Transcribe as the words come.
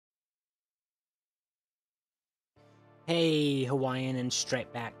Hey, Hawaiian and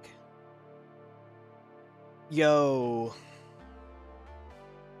Stripe back. Yo.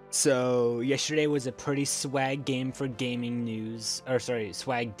 So, yesterday was a pretty swag game for gaming news. Or, sorry,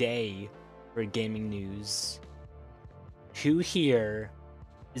 swag day for gaming news. Who here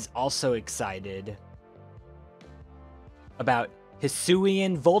is also excited about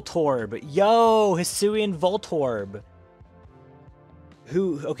Hisuian Voltorb? Yo, Hisuian Voltorb.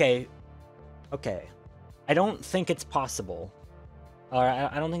 Okay. I don't think it's possible. Or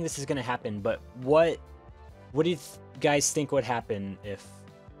I don't think this is gonna happen, but what do you guys think would happen if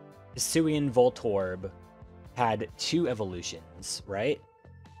Hisuian Voltorb had 2 evolutions, right?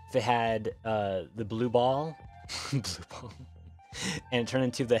 If it had the blue ball, and it turned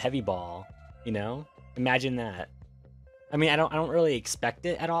into the heavy ball, you know? Imagine that. I mean, I don't really expect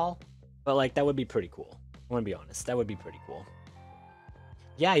it at all, but like that would be pretty cool. I want to be honest, that would be pretty cool.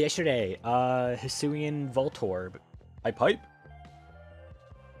 Yeah, yesterday, Hisuian Voltorb. Pipe.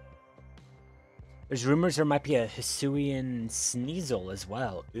 There's rumors there might be a Hisuian Sneasel as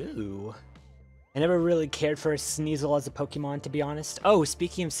well. Ooh. I never really cared for a Sneasel as a Pokemon, to be honest. Oh,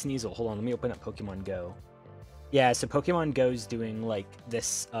 speaking of Sneasel, hold on, let me open up Pokemon Go. Yeah, so Pokemon Go's doing, like,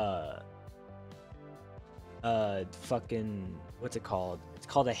 this, fucking, what's it called? It's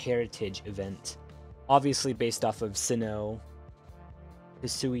called a Heritage event. Obviously based off of Sinnoh,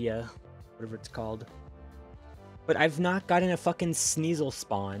 Hisuia, whatever it's called. But I've not gotten a fucking Sneasel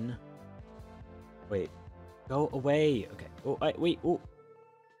spawn. Wait, go away. Okay. Oh, wait. Oh.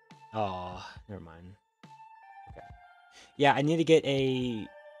 Oh, never mind. Okay. Yeah, I need to get a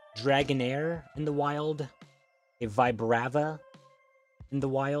Dragonair in the wild, a Vibrava in the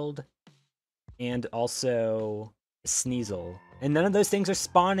wild, and also a Sneasel. And none of those things are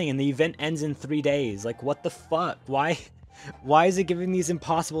spawning, and the event ends in 3 days. Like, what the fuck? Why is it giving these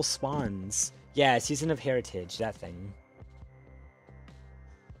impossible spawns? Yeah, Season of Heritage, that thing.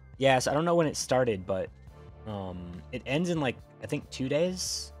 Yeah, so I don't know when it started, but it ends in like, I think 2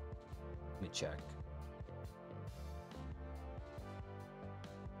 days? Let me check.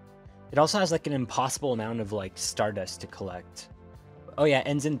 It also has like an impossible amount of like Stardust to collect. Oh yeah, it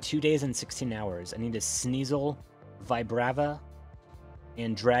ends in 2 days and 16 hours. I need a Sneasel, Vibrava,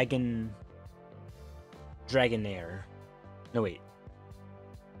 and Dragonair. No, wait.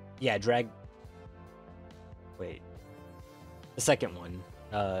 Yeah, wait. The second one.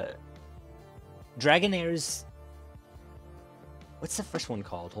 Dragonair's... What's the first one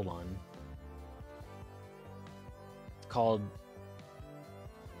called? Hold on. It's called...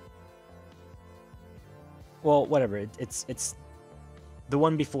 Well, whatever. It's the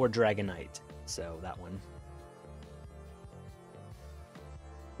one before Dragonite. So, that one.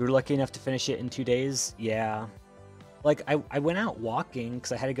 We were lucky enough to finish it in 2 days. Yeah. Like, I went out walking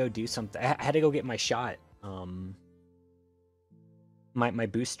because I had to go do something. I had to go get my shot. My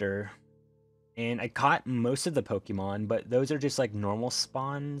booster. And I caught most of the Pokemon, but those are just like normal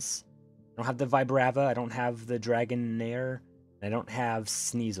spawns. I don't have the Vibrava, I don't have the Dragonair, I don't have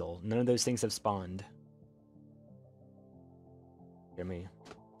Sneasel. None of those things have spawned. Hear me.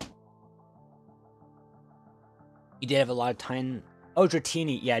 You did have a lot of time. Oh,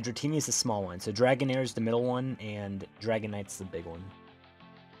 Dratini. Yeah, Dratini is the small one. So Dragonair is the middle one, and Dragonite's the big one.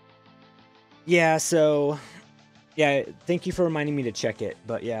 Yeah, so... Yeah, thank you for reminding me to check it,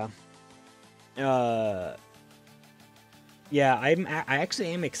 but yeah. Yeah, I actually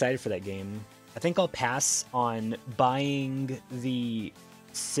am excited for that game. I think I'll pass on buying the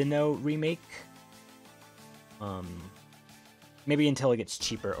Sinnoh remake. Maybe until it gets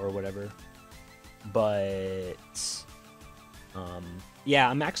cheaper or whatever. But yeah,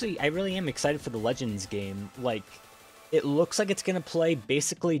 I really am excited for the Legends game. Like, it looks like it's gonna play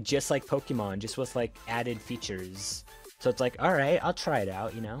basically just like Pokemon, just with like added features. So it's like, alright, I'll try it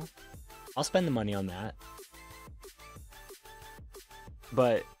out, you know? I'll spend the money on that.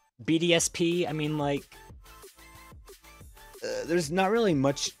 But BDSP, I mean, like, there's not really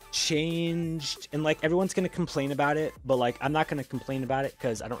much changed, and like everyone's gonna complain about it, but like I'm not gonna complain about it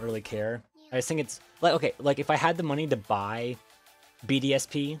because I don't really care. I just think it's like, okay, like if I had the money to buy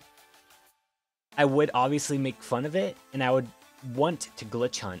BDSP, I would obviously make fun of it, and I would want to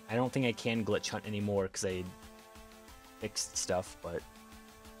glitch hunt. I don't think I can glitch hunt anymore because I fixed stuff, but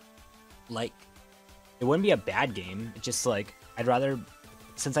like it wouldn't be a bad game. It's just like I'd rather,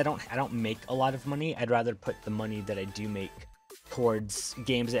 since I don't make a lot of money, I'd rather put the money that I do make towards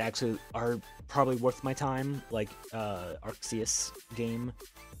games that actually are probably worth my time, like Arceus game.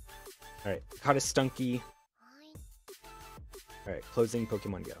 Alright, caught a Stunky. Alright, closing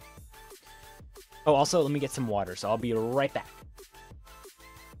Pokemon Go. Oh, also, let me get some water, so I'll be right back.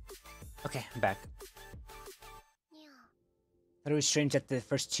 Okay, I'm back. Thought it was strange that the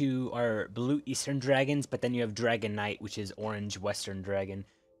first two are blue Eastern dragons, but then you have Dragon Knight, which is orange Western dragon.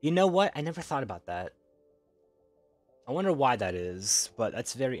 You know what? I never thought about that. I wonder why that is, but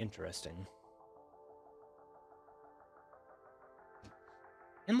that's very interesting.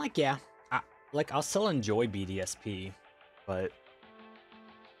 And like, yeah, I'll still enjoy BDSP, but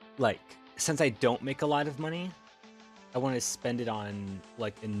like, since I don't make a lot of money, I want to spend it on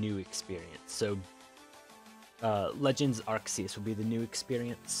like a new experience. So Legends Arceus will be the new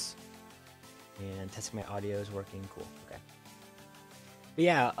experience. And testing my audio is working. Cool. Okay. But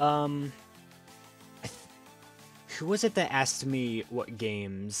yeah, who was it that asked me what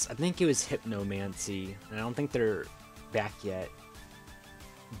games? I think it was Hypnomancy, and I don't think they're back yet.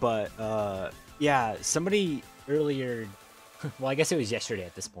 But yeah, somebody earlier, well, I guess it was yesterday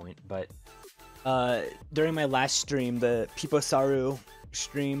at this point, but during my last stream, the Piposaru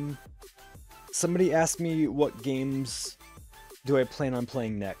stream, somebody asked me what games do I plan on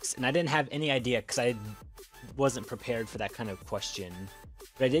playing next, and I didn't have any idea because I wasn't prepared for that kind of question.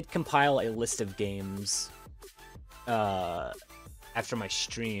 But I did compile a list of games after my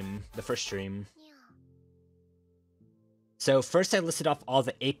stream, the first stream. So first I listed off all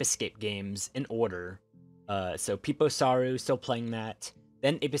the Ape Escape games in order. So Piposaru, still playing that.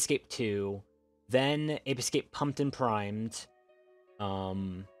 Then Ape Escape 2. Then Ape Escape Pumped and Primed.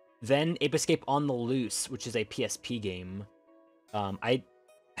 Then Ape Escape On the Loose, which is a PSP game. I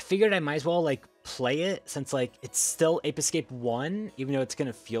figured I might as well like play it since like it's still Ape Escape 1, even though it's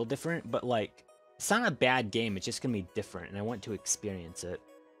gonna feel different, but like it's not a bad game, it's just gonna be different and I want to experience it.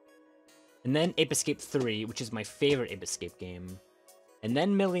 And then Ape Escape 3, which is my favorite Ape Escape game. And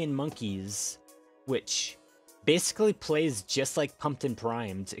then Million Monkeys, which basically plays just like Pumped and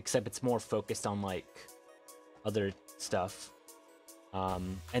Primed, except it's more focused on like other stuff.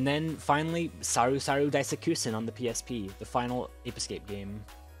 And then finally Saru Saru Daisakusen on the PSP, the final Ape Escape game.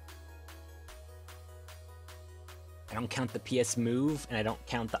 I don't count the PS Move, and I don't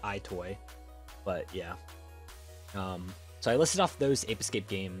count the iToy, but yeah. So I listed off those Ape Escape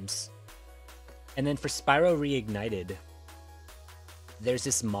games. And then for Spyro Reignited, there's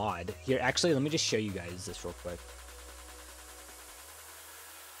this mod. Here, actually, let me just show you guys this real quick.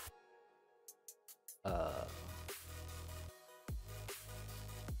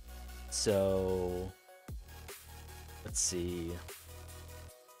 So, let's see.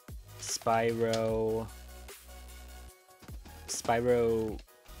 Spyro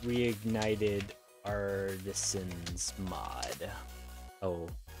Reignited Artisans mod. Oh.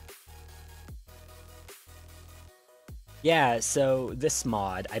 Yeah, so this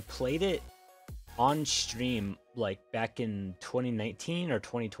mod, I played it on stream like back in 2019 or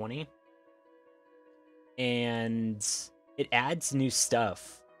 2020. And it adds new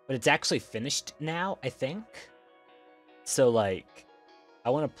stuff, but it's actually finished now, I think. So like, I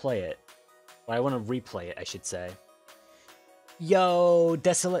want to play it. Or I want to replay it, I should say. Yo,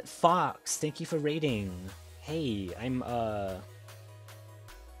 Desolate Fox, thank you for raiding. Hey,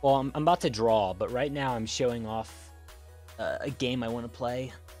 well, I'm about to draw, but right now I'm showing off a game I want to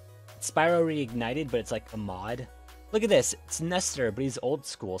play. It's Spyro Reignited, but it's like a mod. Look at this, it's Nestor, but he's old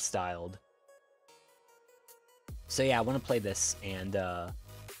school styled. So yeah, I want to play this, and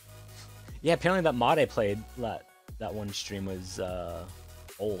yeah, apparently that mod I played, that one stream was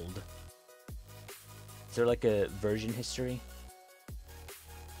old. Is there like a version history?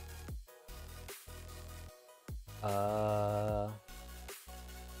 Oh,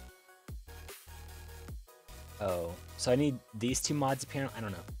 so I need these two mods apparently? I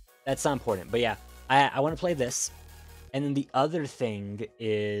don't know. That's not important, but yeah, I want to play this. And then the other thing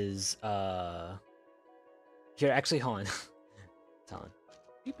is, here, actually, hold on. Hold on.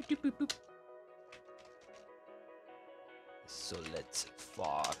 Boop, boop, boop, boop. So let's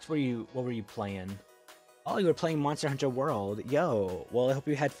Fox. What were you playing? Oh, you were playing Monster Hunter World. Yo, well, I hope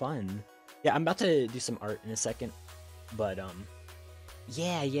you had fun. Yeah, I'm about to do some art in a second, but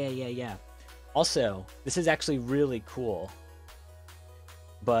yeah. Also, this is actually really cool.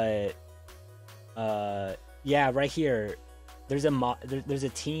 But yeah, right here, there's a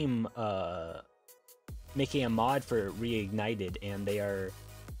team making a mod for Reignited, and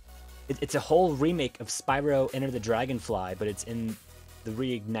it's a whole remake of Spyro Enter the Dragonfly, but it's in the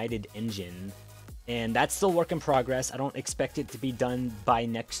Reignited engine. And that's still work in progress. I don't expect it to be done by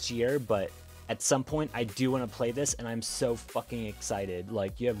next year, but at some point I do want to play this, and I'm so fucking excited.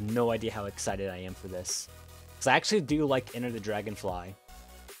 Like, you have no idea how excited I am for this. Because I actually do like Enter the Dragonfly.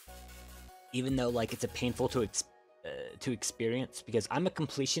 Even though, like, it's a painful to experience, because I'm a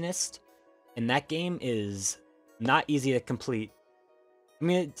completionist, and that game is not easy to complete. I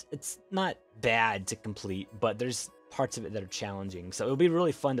mean, it's not bad to complete, but there's parts of it that are challenging. So it'll be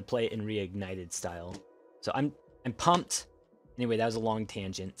really fun to play it in reignited style. So I'm pumped. Anyway, that was a long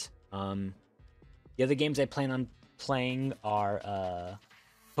tangent. The other games I plan on playing are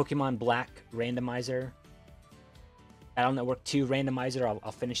Pokemon Black Randomizer, Battle Network 2 Randomizer.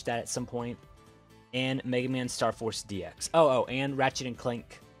 I'll finish that at some point, and Mega Man Star Force DX. Oh, and Ratchet and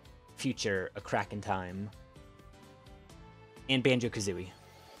Clank Future: A Crack in Time, and Banjo-Kazooie.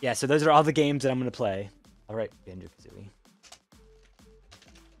 Yeah, so those are all the games that I'm gonna play. All right, Banjo-Kazooie.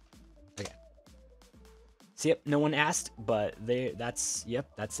 Okay. So yep, no one asked, but that's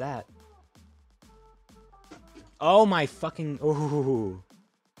that. Oh my fucking, ooh.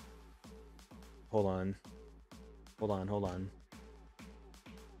 Hold on.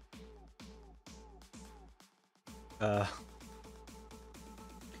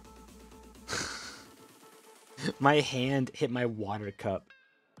 My hand hit my water cup.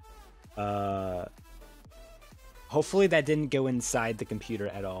 Hopefully that didn't go inside the computer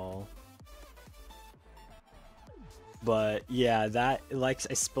at all. But yeah, that, like,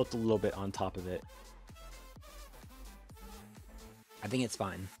 I spilt a little bit on top of it. I think it's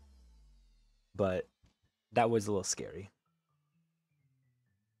fine. But that was a little scary.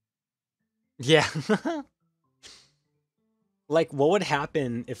 Yeah. Like, what would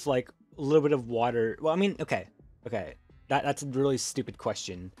happen if, like, a little bit of water... Well, I mean, okay. That's a really stupid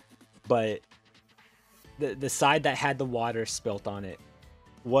question. But the side that had the water spilt on it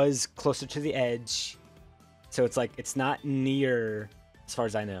was closer to the edge. So it's like, it's not near, as far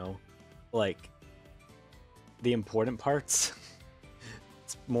as I know, like, the important parts.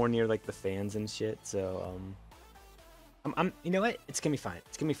 It's more near, like, the fans and shit. So, you know what? It's gonna be fine.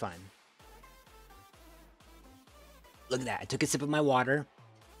 It's gonna be fine. Look at that. I took a sip of my water.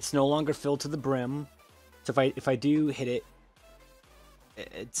 It's no longer filled to the brim. So if I do hit it,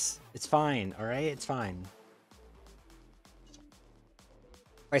 it's fine. All right, it's fine.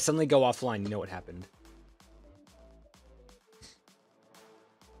 If I suddenly go offline, you know what happened.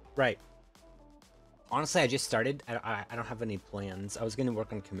 Right. Honestly, I just started. I don't have any plans. I was gonna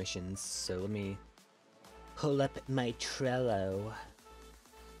work on commissions, so let me pull up my Trello.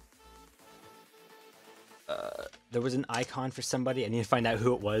 There was an icon for somebody. I need to find out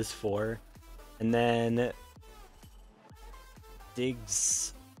who it was for. And then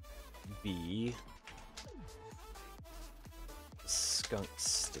Digsby Skunk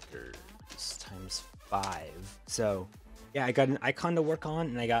stickers ×5. So yeah, I got an icon to work on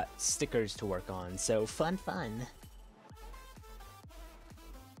and I got stickers to work on. So fun.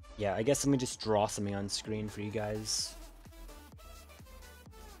 Yeah, I guess let me just draw something on screen for you guys.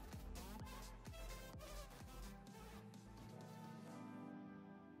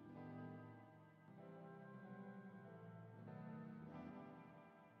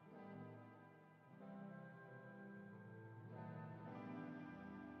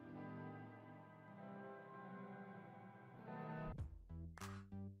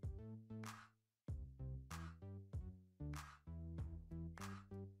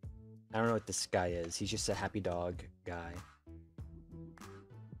 I don't know what this guy is. He's just a happy dog guy.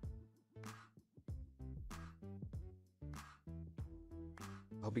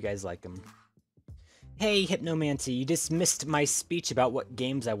 Hope you guys like him. Hey, Hypnomancy, you just missed my speech about what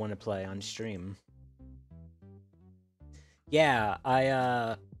games I want to play on stream.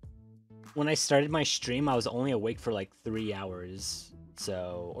 Yeah, when I started my stream, I was only awake for like 3 hours.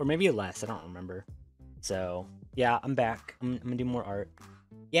 So, or maybe less, I don't remember. So, yeah, I'm back. I'm gonna do more art.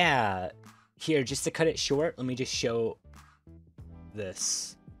 Yeah, here, just to cut it short, let me just show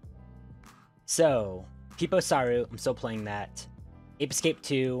this. So, Peepo Saru, I'm still playing that. Ape Escape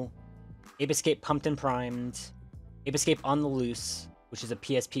 2, Ape Escape Pumped and Primed, Ape Escape On the Loose, which is a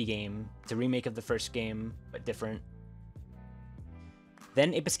PSP game. It's a remake of the first game, but different.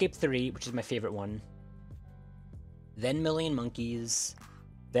 Then Ape Escape 3, which is my favorite one. Then Million Monkeys.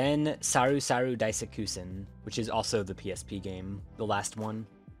 Then Saru Saru Daisakusen, which is also the PSP game, the last one.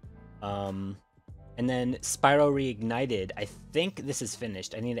 And then Spyro Reignited. I think this is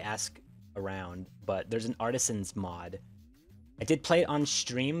finished. I need to ask around, but there's an Artisans mod. I did play it on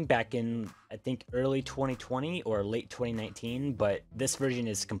stream back in, I think, early 2020 or late 2019, but this version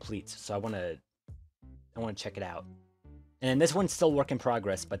is complete, so I want to check it out. And this one's still work in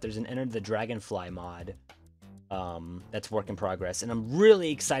progress, but there's an Enter the Dragonfly mod that's work in progress, and I'm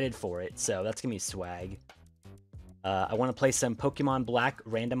really excited for it, so that's gonna be swag. I want to play some Pokemon Black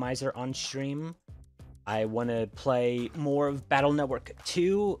Randomizer on stream. I want to play more of Battle Network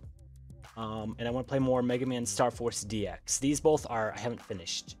 2, and I want to play more Mega Man Star Force DX. These both are, I haven't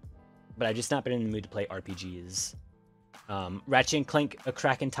finished, but I've just not been in the mood to play RPGs. Ratchet and Clank: A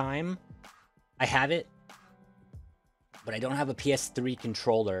Crack in Time, I have it. but I don't have a PS3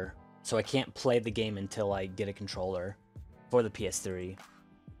 controller, so I can't play the game until I get a controller for the PS3.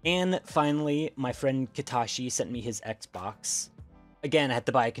 And finally, my friend Katashi sent me his Xbox. Again, I had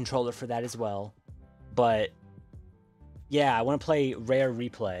to buy a controller for that as well. But yeah, I want to play Rare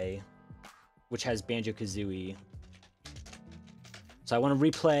Replay, which has Banjo-Kazooie. So I want to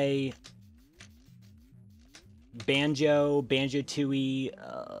replay Banjo-Tooie,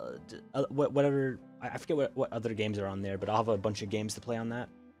 whatever. I forget what other games are on there, but I'll have a bunch of games to play on that.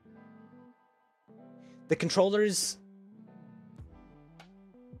 The controllers,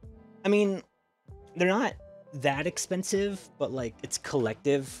 I mean, they're not that expensive, but like it's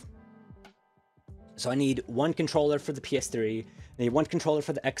collective. So I need one controller for the PS3, I need one controller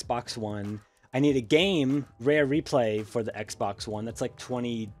for the Xbox One, I need a game, Rare Replay, for the Xbox One, that's like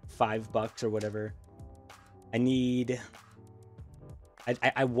 25 bucks or whatever. I need,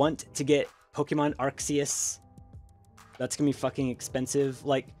 I want to get Pokemon Arceus, that's gonna be fucking expensive.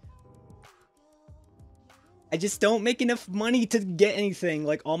 Like, I just don't make enough money to get anything.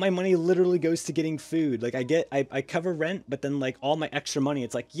 Like, all my money literally goes to getting food. Like, I cover rent, but then, like, all my extra money,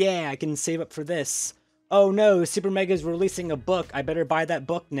 it's like, yeah, I can save up for this. Oh no, Super Mega's releasing a book. I better buy that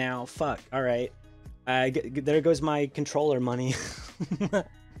book now. Fuck. Alright. There goes my controller money.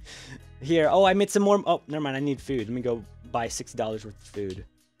 Here. Oh, I made some more. Oh, never mind. I need food. Let me go buy $60 worth of food.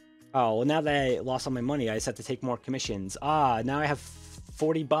 Oh, well, now that I lost all my money, I just have to take more commissions. Ah, now I have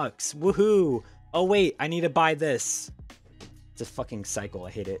 40 bucks. Woohoo! Oh wait, I need to buy this. It's a fucking cycle,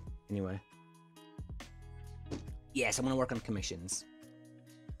 I hate it. Anyway. Yes, I'm gonna work on commissions.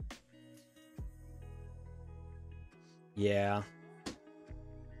 Yeah.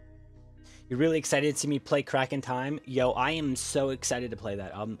 You're really excited to see me play Crack in Time? Yo, I am so excited to play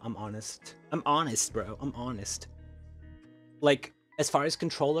that. I'm honest. I'm honest, bro. I'm honest. Like, as far as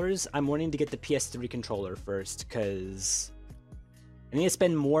controllers, I'm wanting to get the PS3 controller first, because I need to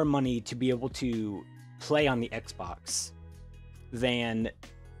spend more money to be able to play on the Xbox than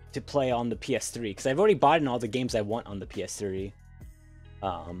to play on the PS3, because I've already bought in all the games I want on the PS3.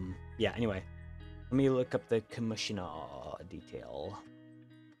 Yeah, anyway. Let me look up the commissioner detail.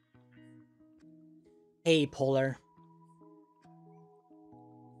 Hey, Polar.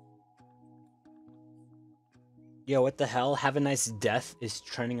 Yo, what the hell? Have a Nice Death is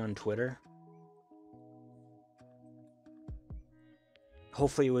trending on Twitter.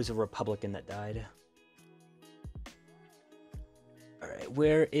 Hopefully it was a Republican that died. Alright,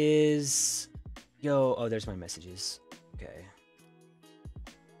 where is... Yo, oh, there's my messages. Okay.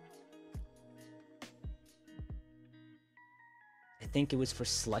 I think it was for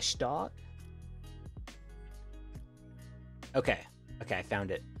Slush Dog. Okay. Okay, I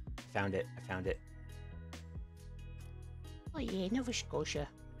found it. Found it. I found it. Oh yeah, Nova Scotia.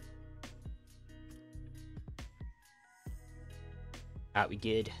 We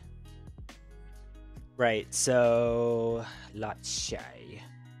good. Right, so Luciae.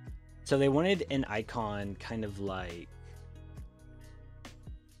 So they wanted an icon kind of like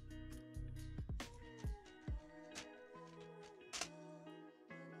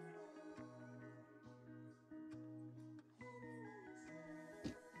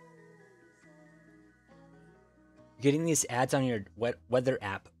getting these ads on your weather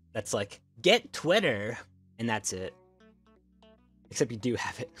app that's like, get Twitter, and that's it. Except you do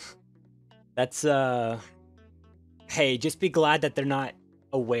have it. That's, hey, just be glad that they're not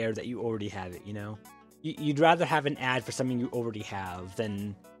aware that you already have it, you know? You'd rather have an ad for something you already have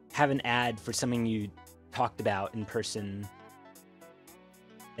than have an ad for something you talked about in person,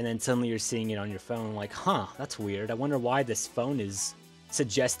 and then suddenly you're seeing it on your phone, like, huh, that's weird. I wonder why this phone is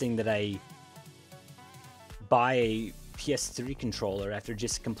suggesting that I buy a PS3 controller after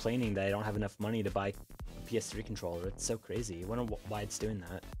just complaining that I don't have enough money to buy a PS3 controller. It's so crazy. I wonder why it's doing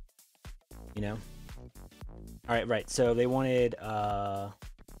that. You know? Alright, right. So they wanted,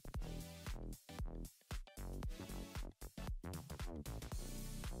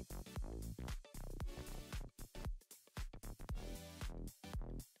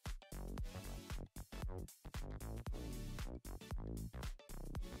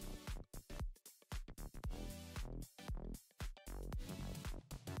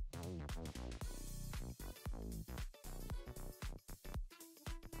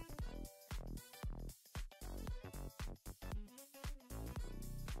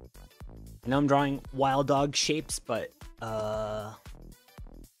 I know I'm drawing wild dog shapes, but,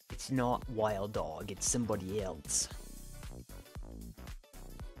 it's not wild dog, it's somebody else.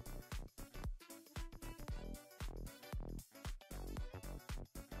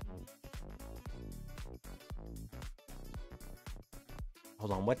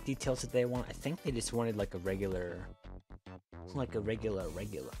 Hold on, what details did they want? I think they just wanted like a regular like a regular,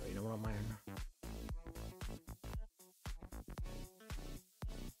 you know what I mean?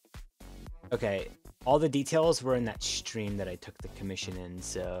 Okay, all the details were in that stream that I took the commission in,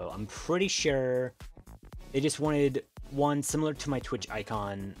 so I'm pretty sure they just wanted one similar to my Twitch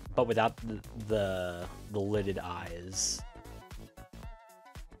icon, but without the lidded eyes.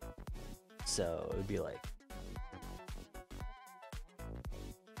 So it would be like,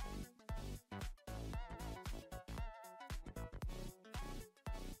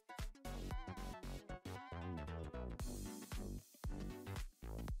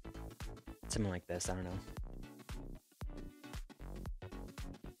 something like this, I don't know.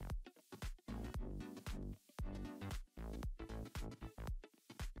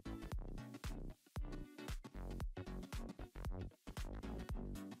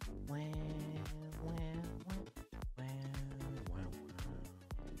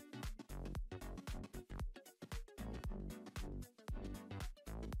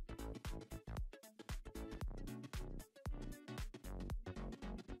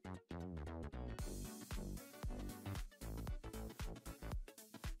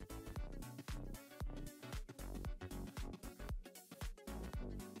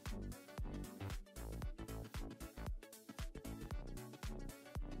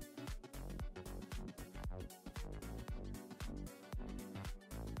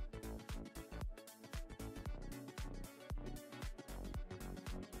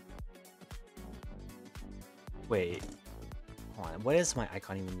 Wait, hold on. What does my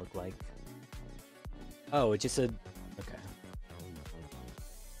icon even look like? Oh, it's just a... Okay.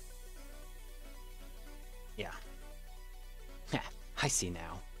 Yeah. I see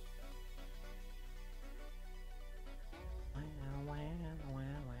now.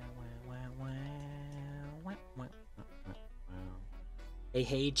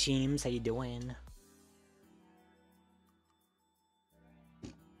 Hey, Cheems, how you doing?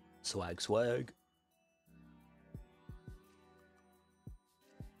 Swag.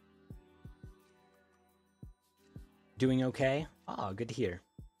 Doing okay? Oh, good to hear.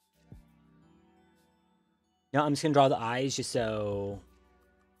 Now I'm just gonna draw the eyes just so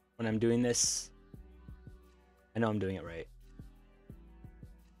when I'm doing this, I know I'm doing it right.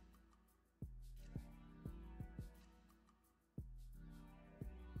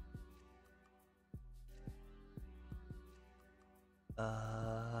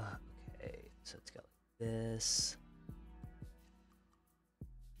 Okay, so it's got like this.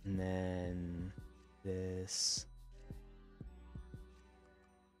 And then this.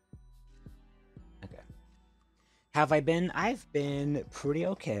 Okay. Have I been? I've been pretty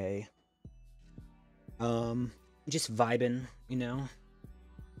okay. Just vibing, you know,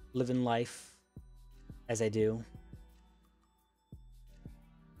 living life as I do.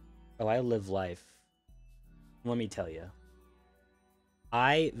 Oh, I live life. Let me tell you.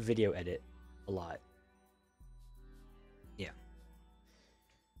 I video edit a lot. Yeah.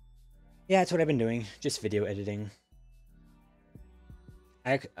 Yeah, that's what I've been doing. Just video editing.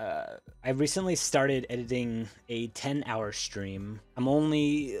 I recently started editing a 10-hour stream. I'm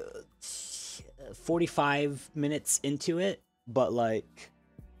only 45 minutes into it, but like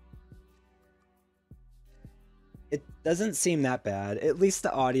it doesn't seem that bad. At least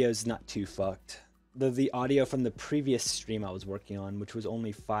the audio is not too fucked. The audio from the previous stream I was working on, which was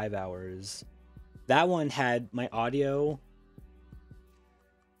only 5 hours, that one had my audio.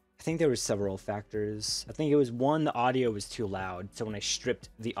 I think there were several factors. I think it was one, the audio was too loud. So when I stripped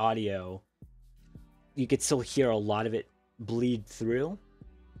the audio, you could still hear a lot of it bleed through.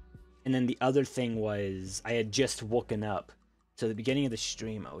 And then the other thing was I had just woken up. So at the beginning of the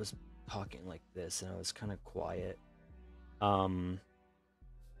stream, I was talking like this and I was kind of quiet. And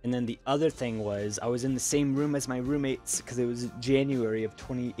then the other thing was I was in the same room as my roommates because it was January of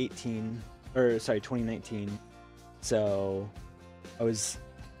 2018, or sorry, 2019. So I was...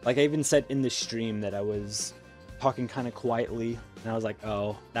 Like, I even said in the stream that I was talking kind of quietly, and I was like,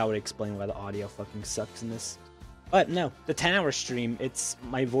 oh, that would explain why the audio fucking sucks in this. But no, the 10-hour stream, it's,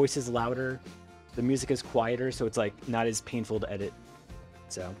 my voice is louder, the music is quieter, so it's, like, not as painful to edit.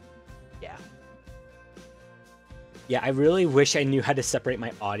 So, yeah. Yeah, I really wish I knew how to separate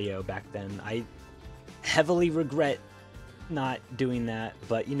my audio back then. I heavily regret not doing that,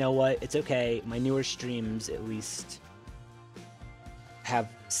 but you know what? It's okay. My newer streams, at least, have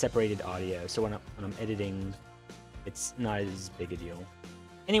separated audio, so when I'm editing, it's not as big a deal.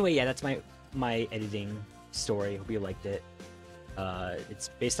 Anyway, yeah, that's my editing story. Hope you liked it. It's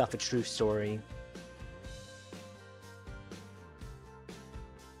based off a true story.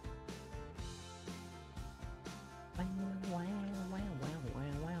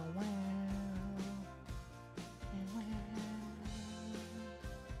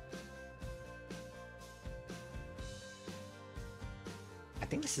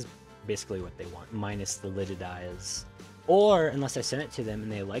 think this is basically what they want, minus the lidded eyes. Or, unless I send it to them and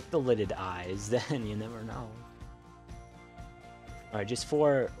they like the lidded eyes, then you never know. Alright, just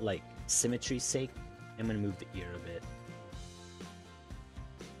for, like, symmetry's sake, I'm gonna move the ear a bit.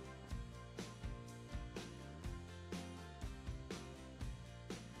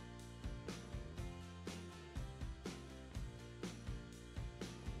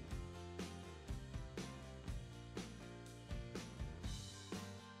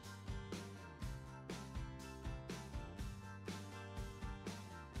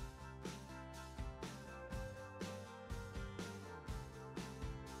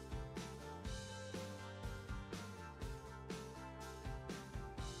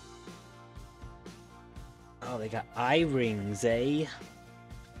 Oh, they got eye rings, eh?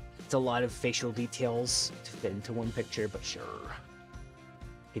 It's a lot of facial details to fit into one picture, but sure.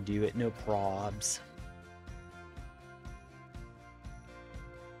 Could do it, no probs.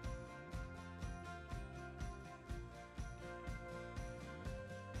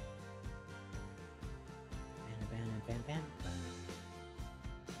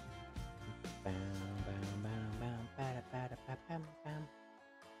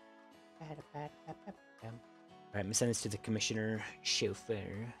 Alright, I'm gonna send this to the commissioner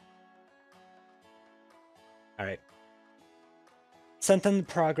chauffeur. Alright. Sent them the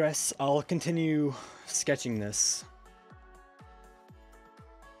progress. I'll continue sketching this.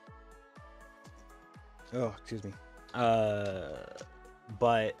 Oh, excuse me. But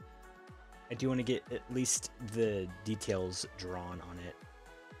I do want to get at least the details drawn on it.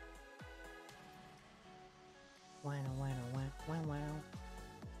 Wow, wow, wow, wow, wow.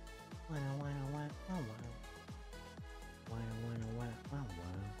 Wow, wow, wow, wow, wow. Wow, wow, wow, wow, wow.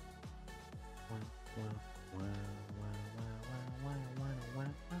 Wow, wow, wow, wow, wow, wow, wow,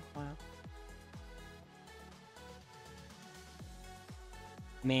 wow, wow.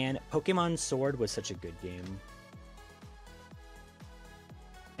 Man, Pokemon Sword was such a good game.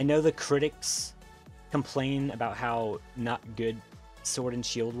 I know the critics complain about how not good Sword and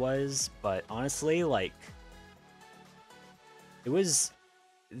Shield was, but honestly, like, it was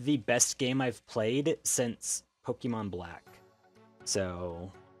the best game I've played since Pokemon Black.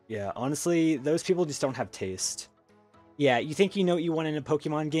 So, yeah, honestly, those people just don't have taste. Yeah, you think you know what you want in a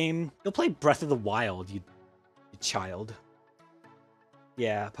Pokemon game? You'll play Breath of the Wild, you child.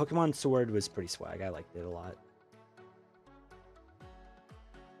 Yeah, Pokemon Sword was pretty swag. I liked it a lot.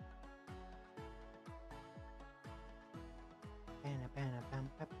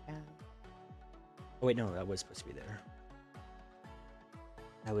 Oh wait, no, that was supposed to be there.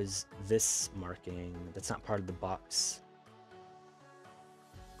 That was this marking. That's not part of the box.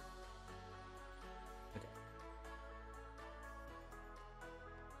 Okay.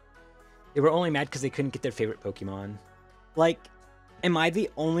 They were only mad because they couldn't get their favorite Pokemon. Like, am I the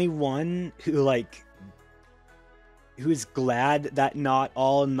only one who, like, who's glad that not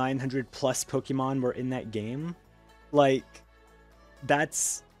all 900 plus Pokemon were in that game? Like,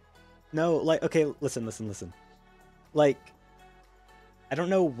 that's... No, like, okay, listen. Like, I don't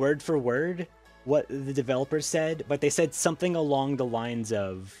know word for word what the developers said, but they said something along the lines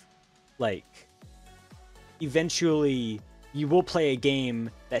of, like, eventually you will play a game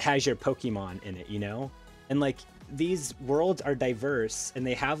that has your Pokemon in it, you know? And, like, these worlds are diverse, and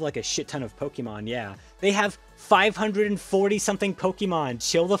they have, like, a shit ton of Pokemon, yeah. They have 540-something Pokemon.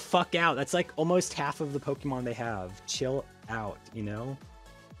 Chill the fuck out. That's, like, almost half of the Pokemon they have. Chill out, you know?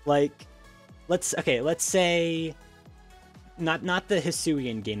 Like, let's say... Not the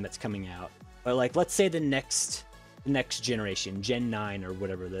Hisuian game that's coming out, but, like, let's say the next generation, Gen 9 or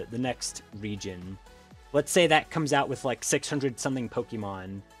whatever, the next region. Let's say that comes out with, like, 600-something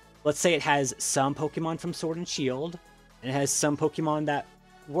Pokemon. Let's say it has some Pokemon from Sword and Shield, and it has some Pokemon that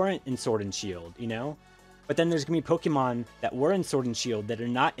weren't in Sword and Shield, you know? But then there's gonna be Pokemon that were in Sword and Shield that are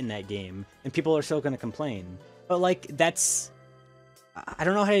not in that game, and people are still gonna complain. But, like, that's... I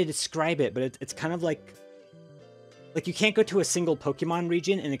don't know how to describe it, but it's kind of like... Like, you can't go to a single Pokemon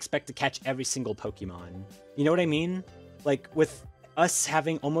region and expect to catch every single Pokemon. You know what I mean? Like, with us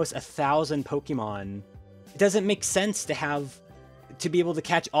having almost 1,000 Pokemon, it doesn't make sense to be able to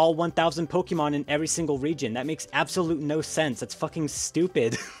catch all 1,000 Pokemon in every single region. That makes absolute no sense. That's fucking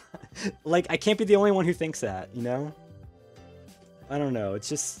stupid. Like, I can't be the only one who thinks that, you know? I don't know. It's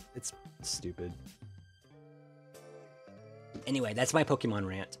just, it's stupid. Anyway, that's my Pokemon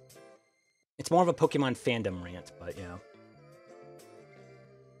rant. It's more of a Pokemon fandom rant, but, you know.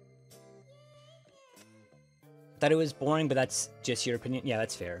 Thought it was boring, but that's just your opinion? Yeah,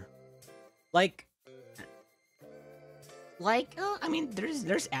 that's fair. Like, I mean,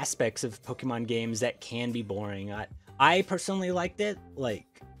 there's aspects of Pokemon games that can be boring. I personally liked it. Like,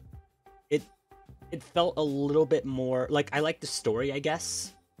 it felt a little bit more like, I like the story, I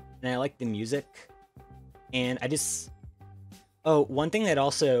guess, and I like the music, and I just, oh, one thing that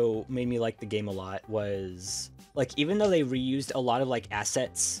also made me like the game a lot was, like, even though they reused a lot of like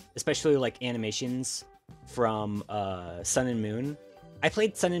assets, especially like animations from Sun and Moon, I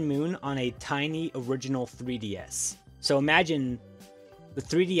played Sun and Moon on a tiny original 3DS. So imagine the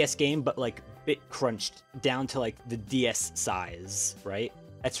 3DS game, but like bit crunched down to like the DS size, right?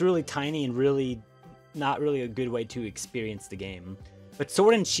 That's really tiny and really not really a good way to experience the game. But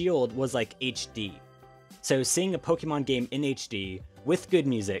Sword and Shield was like HD. So seeing a Pokemon game in HD with good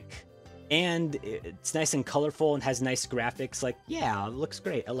music, and it's nice and colorful and has nice graphics, like, yeah, it looks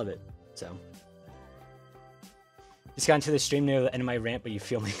great. I love it. So just got into the stream near the end of my rant, but you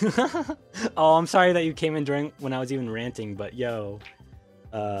feel me. Oh, I'm sorry that you came in during when I was even ranting, but yo,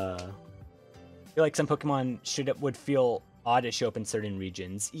 I feel like some Pokemon would feel odd to show up in certain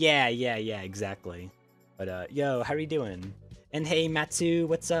regions. Yeah, exactly. But yo, how are you doing? And hey, Matsu,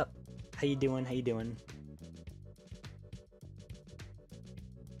 what's up? How you doing? How you doing?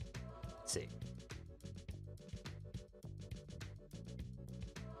 Let's see.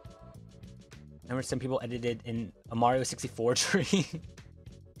 Remember some people edited in a Mario 64 tree?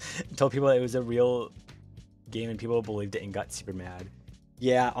 Told people that it was a real game and people believed it and got super mad.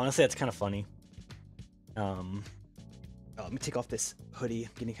 Yeah, honestly, that's kind of funny. Oh, let me take off this hoodie.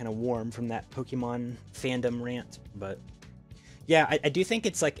 I'm getting kind of warm from that Pokemon fandom rant. But yeah, I do think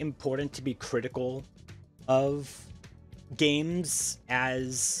it's like important to be critical of games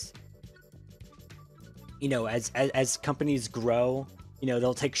as, you know, as companies grow. You know,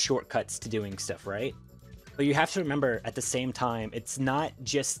 they'll take shortcuts to doing stuff, right? But you have to remember at the same time, it's not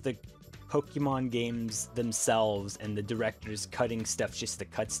just the Pokemon games themselves and the directors cutting stuff just to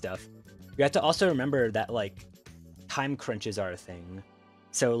cut stuff. You have to also remember that, like, time crunches are a thing.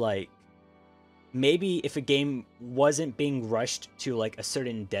 So, like, maybe if a game wasn't being rushed to, like, a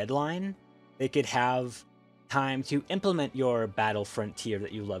certain deadline, they could have time to implement your battle frontier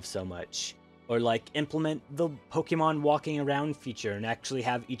that you love so much. Or, like, implement the Pokemon walking around feature and actually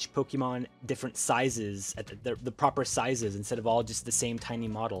have each Pokemon different sizes, at the proper sizes, instead of all just the same tiny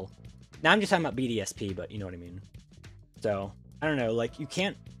model. Now I'm just talking about BDSP, but you know what I mean. So, I don't know, like, you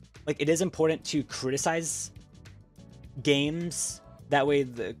can't, like, it is important to criticize games. That way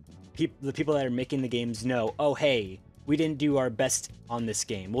the people that are making the games know, oh, hey, we didn't do our best on this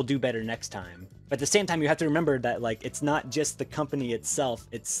game. We'll do better next time. But at the same time, you have to remember that, like, it's not just the company itself,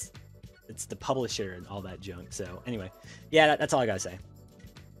 it's the publisher and all that junk. So anyway, yeah, that's all I gotta say.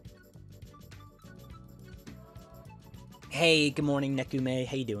 Hey, good morning, Nekume.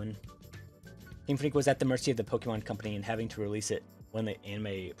 How you doing? Game Freak was at the mercy of the Pokemon Company and having to release it when the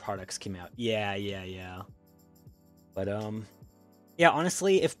anime products came out. Yeah. But yeah,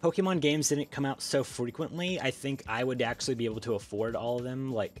 honestly, if Pokemon games didn't come out so frequently, I think I would actually be able to afford all of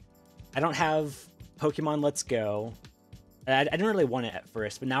them. Like, I don't have Pokemon Let's Go. I didn't really want it at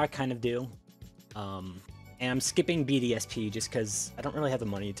first, but now I kind of do. And I'm skipping BDSP just because I don't really have the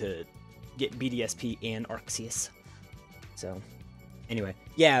money to get BDSP and Arceus. So, anyway.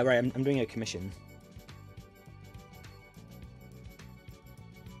 Yeah, right, I'm doing a commission.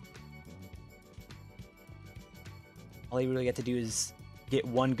 All you really get to do is get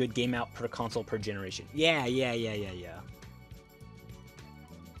one good game out per console per generation. Yeah.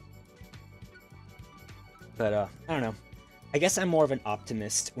 But, I don't know. I guess I'm more of an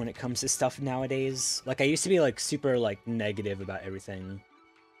optimist when it comes to stuff nowadays. Like, I used to be, like, super, like, negative about everything.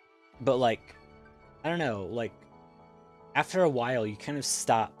 But, like, I don't know, like, after a while, you kind of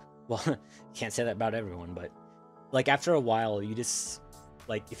stop. Well, you can't say that about everyone, but, like, after a while, you just,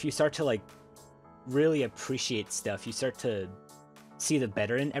 like, if you start to, like, really appreciate stuff, you start to see the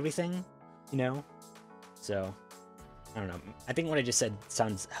better in everything, you know? So, I don't know. I think what I just said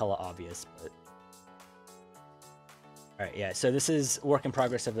sounds hella obvious, but... Alright, yeah, so this is work in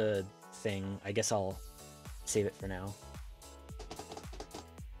progress of a thing. I guess I'll save it for now.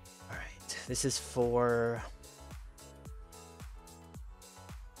 Alright, this is for...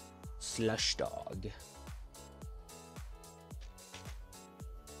 Slush Dog.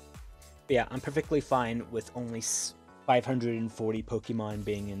 But yeah, I'm perfectly fine with only 540 Pokemon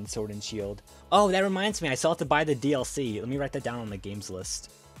being in Sword and Shield. Oh, that reminds me, I still have to buy the DLC. Let me write that down on the games list.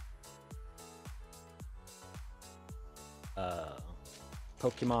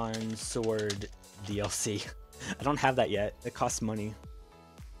 Pokemon Sword DLC. I don't have that yet. It costs money.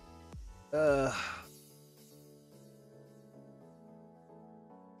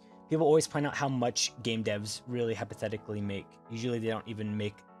 People always point out how much game devs really hypothetically make. Usually they don't even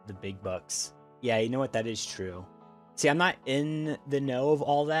make the big bucks. Yeah, you know what? That is true. See, I'm not in the know of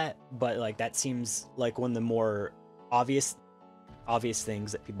all that, but like that seems like one of the more obvious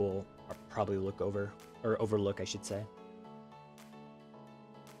things that people are probably look over, or overlook, I should say.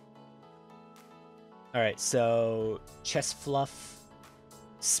 All right, so Chestfluff,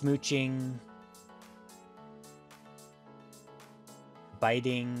 Smooching,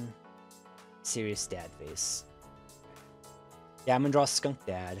 Biting, Serious Dad Face. Yeah, I'm gonna draw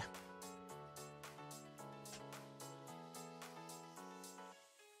Skunkdad.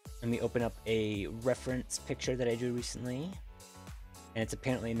 Let me open up a reference picture that I drew recently, and it's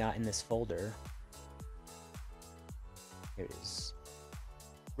apparently not in this folder. Here it is.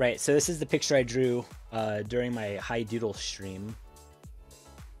 Right, so this is the picture I drew during my High Doodle stream.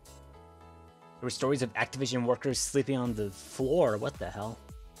 There were stories of Activision workers sleeping on the floor. What the hell?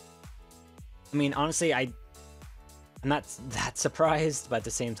 I mean, honestly, I'm not that surprised, but at the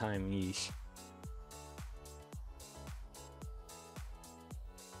same time, yeesh.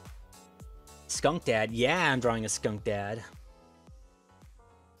 Skunkdad? Yeah, I'm drawing a Skunkdad.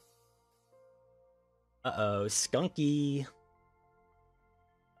 Uh-oh, Skunky.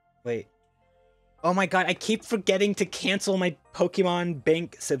 Wait. Oh my god, I keep forgetting to cancel my Pokemon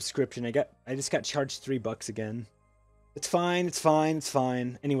Bank subscription. I just got charged $3 again. It's fine, it's fine, it's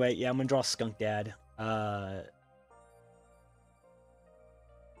fine. Anyway, yeah, I'm gonna draw Skunkdad.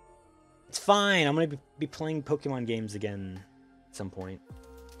 It's fine, I'm gonna be playing Pokemon games again at some point.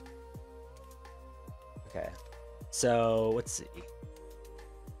 Okay, so let's see.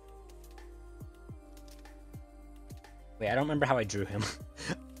 Wait, I don't remember how I drew him.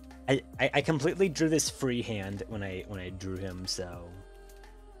 I completely drew this freehand when I drew him, so.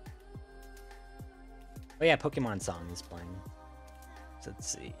 Oh yeah, Pokemon song is playing. So let's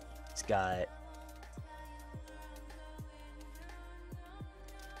see. He's got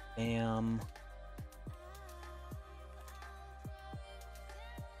bam.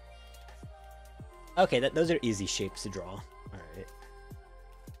 Okay, those are easy shapes to draw. All right.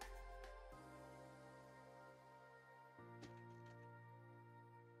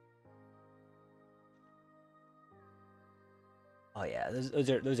 Oh yeah,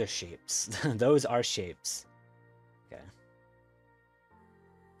 those are shapes. Those are shapes. Okay.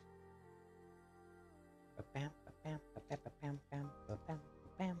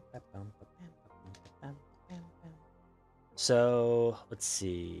 So let's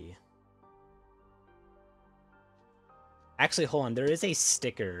see. Actually, hold on. There is a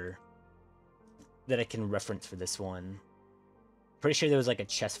sticker that I can reference for this one. Pretty sure there was like a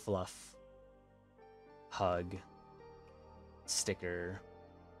Chestfluff hug sticker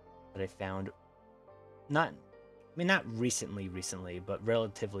that I found. Not recently, but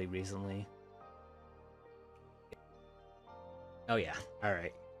relatively recently. Oh yeah. All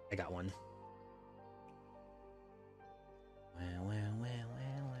right. I got one. Well.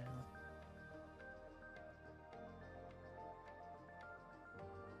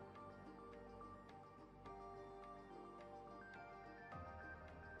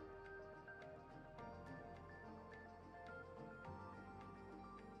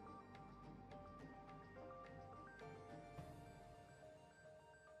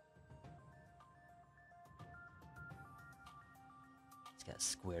 It's got a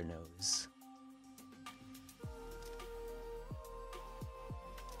square nose.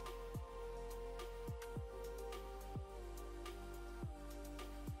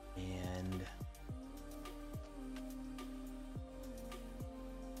 And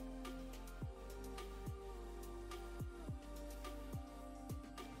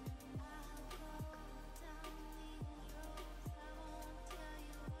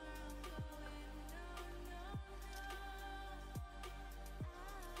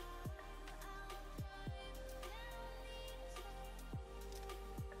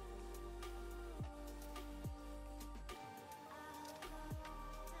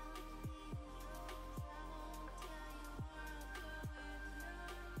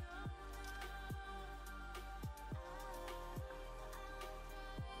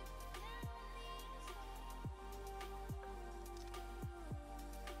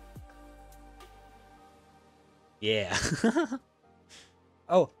yeah.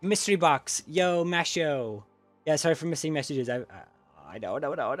 Oh, mystery box. Yo, Masho. Yeah, sorry for missing messages. I know.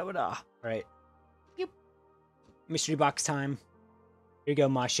 All right. Yep. Mystery box time. Here you go,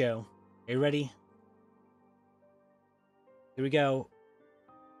 Masho. Are you ready? Here we go.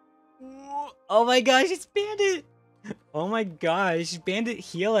 Oh my gosh, it's Bandit. Oh my gosh, Bandit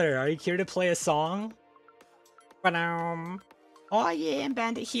Healer. Are you here to play a song? Oh yeah, I'm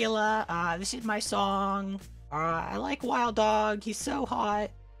Bandit Healer. This is my song. I like Wild Dog. He's so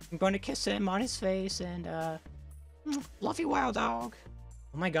hot. I'm going to kiss him on his face and Fluffy wild dog.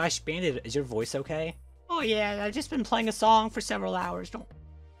 Oh my gosh, Bandit, is your voice okay? Oh yeah, I've just been playing a song for several hours. Don't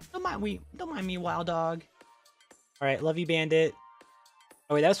mind me, wild dog. All right, love you, Bandit.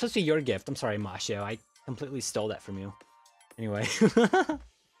 Oh wait, that was supposed to be your gift. I'm sorry, Masho. I completely stole that from you. Anyway.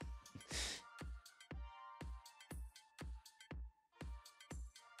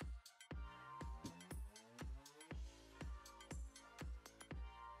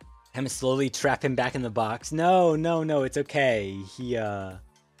 I'm slowly trap him back in the box. No, no, no, it's okay. He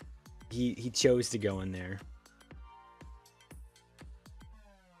chose to go in there.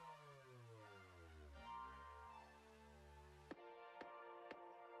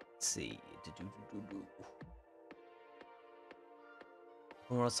 Let's see.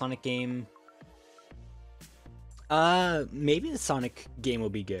 More Sonic game. Maybe the Sonic game will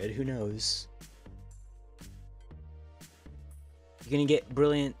be good. Who knows? You're gonna get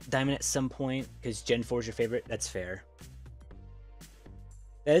Brilliant Diamond at some point because Gen 4 is your favorite. That's fair.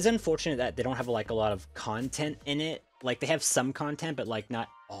 That is unfortunate that they don't have like a lot of content in it. Like they have some content, but like not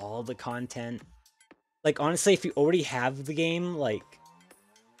all the content. Like honestly, if you already have the game, like,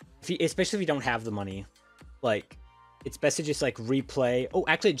 especially if you don't have the money, like, it's best to just like replay. Oh,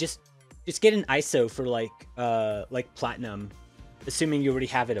 actually, just get an ISO for like platinum, assuming you already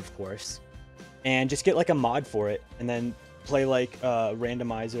have it, of course, and just get like a mod for it, and then play like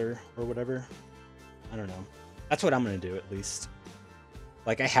randomizer or whatever. I don't know. That's what I'm gonna do at least.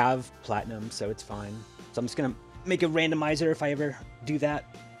 Like I have platinum, so it's fine. So I'm just gonna make a randomizer if I ever do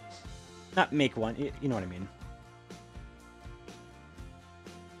that. Not make one, you know what I mean.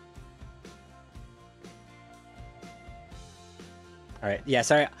 All right, yeah,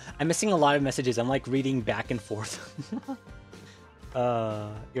 sorry, I'm missing a lot of messages. I'm like reading back and forth.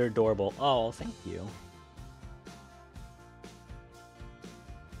 You're adorable. Oh, thank you.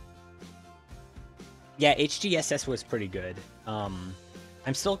 Yeah, HGSS was pretty good. I'm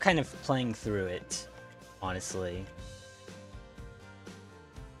still kind of playing through it, honestly.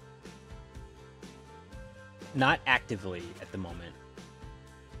 Not actively at the moment.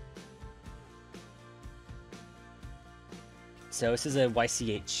 So this is a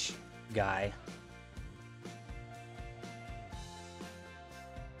YCH guy.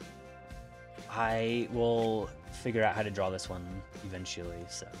 I will figure out how to draw this one eventually,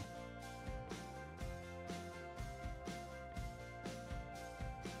 so.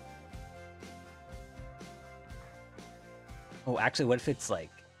 Oh, actually, what if it's like...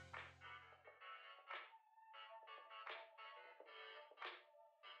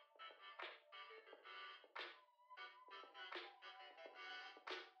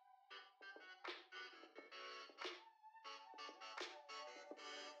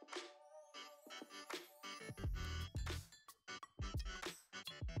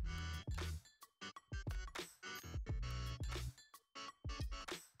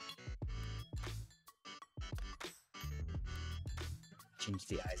 Change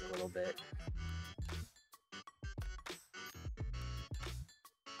the eyes a little bit.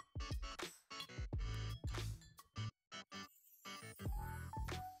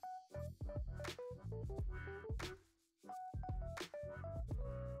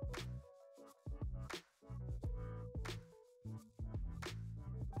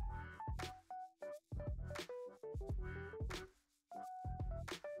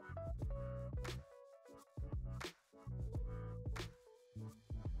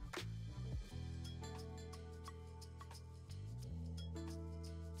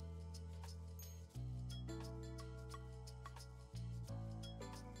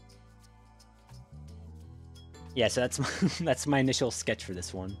 Yeah, so that's my initial sketch for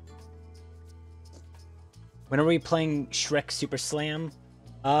this one. When are we playing Shrek Super Slam?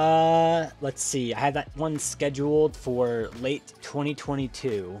 Let's see. I had that one scheduled for late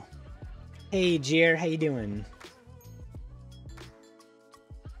 2022. Hey, Jer, how you doing?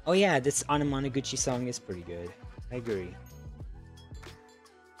 Oh yeah, this Anamanaguchi song is pretty good. I agree.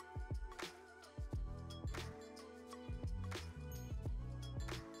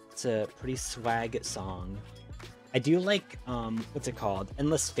 It's a pretty swag song. I do like, what's it called?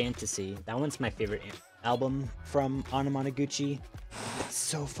 Endless Fantasy. That one's my favorite album from Anamanaguchi. It's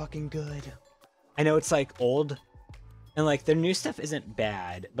so fucking good. I know it's like old, and like their new stuff isn't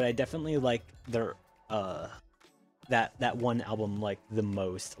bad, but I definitely like their, that one album like the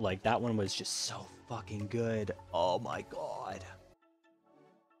most. Like that one was just so fucking good. Oh my god.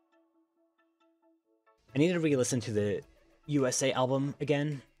 I need to re-listen to the USA album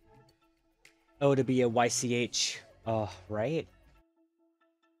again. Oh, to be a YCH. Oh, right?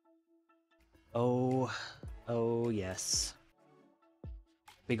 Oh yes.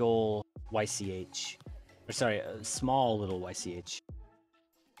 Big ol' YCH. Or sorry, a small little YCH.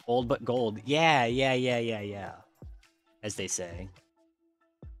 Old but gold. Yeah, yeah, yeah, yeah, yeah. As they say.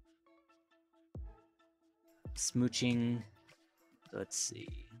 Smooching. Let's see.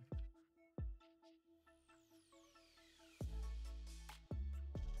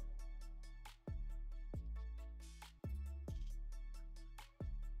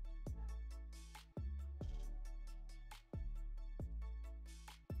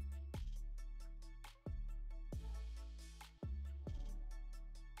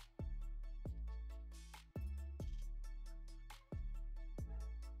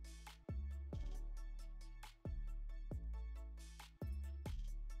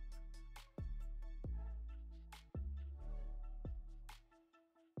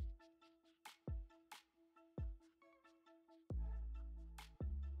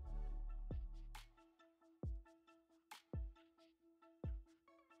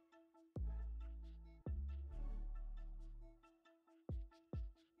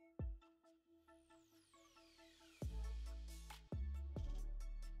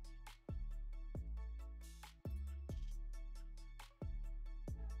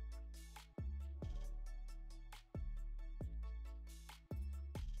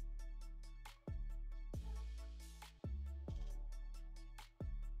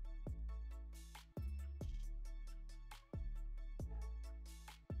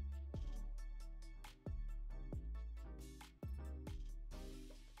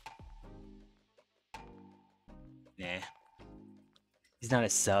 Nah. He's not a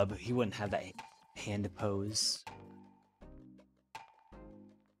sub. He wouldn't have that hand pose.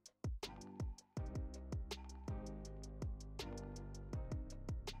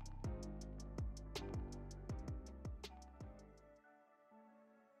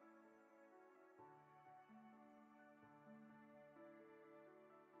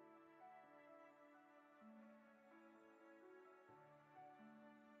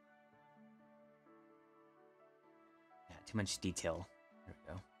 Yeah, too much detail. There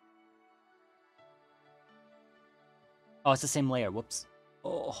we go. Oh, it's the same layer. Whoops.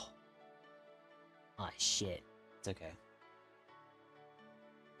 Oh. Ah, shit. It's okay.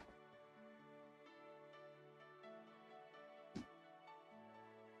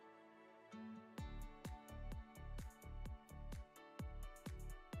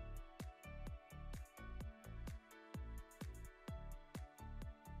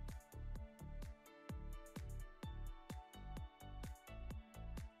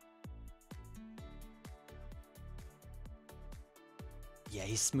 Yeah,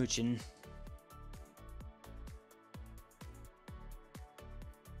 he's smooching.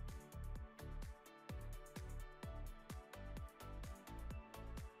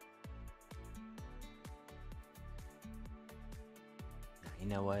 You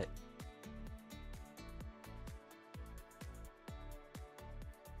know what?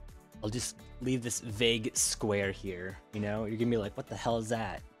 I'll just leave this vague square here, you know? You're gonna be like, what the hell is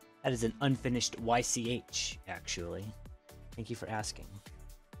that? That is an unfinished YCH, actually. Thank you for asking.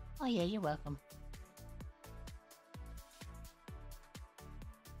 Oh yeah, you're welcome.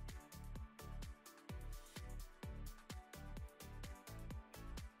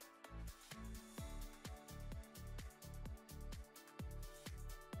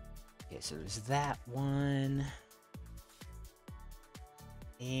 Okay, so there's that one.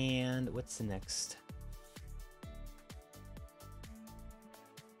 And what's the next?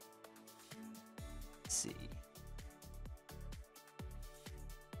 Let's see.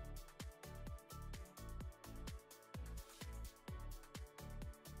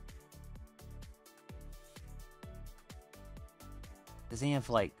 Does he have,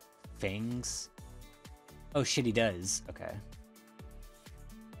 like, fangs? Oh shit, he does. Okay.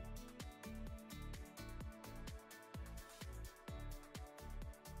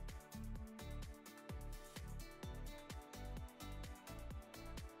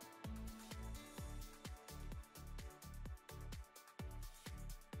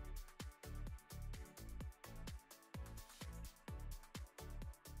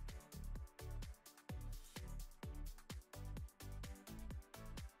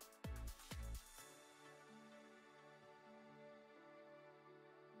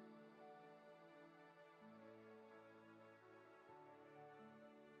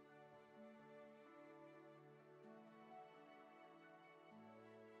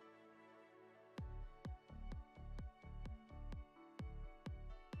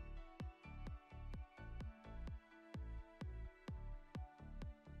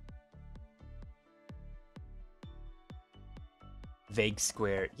 Vague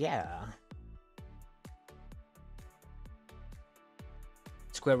square, yeah.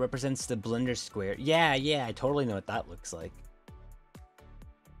 square represents the blender square. Yeah, yeah, I totally know what that looks like.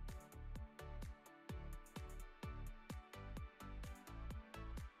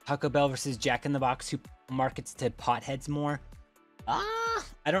 Taco Bell versus Jack in the Box, who markets to potheads more?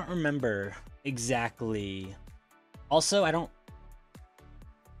 I don't remember exactly. Also, I don't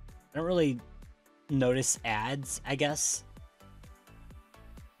really notice ads, I guess.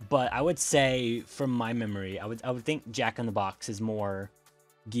 But I would say, from my memory, I would think Jack in the Box is more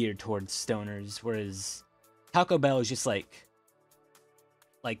geared towards stoners, whereas Taco Bell is just like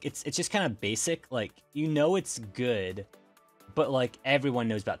it's just kind of basic. Like, you know it's good, but like everyone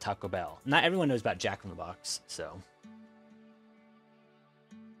knows about Taco Bell. Not everyone knows about Jack in the Box, so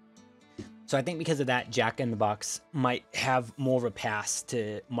I think because of that, Jack in the Box might have more of a pass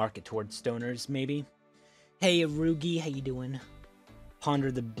to market towards stoners, maybe. Hey, Arugi, how you doing?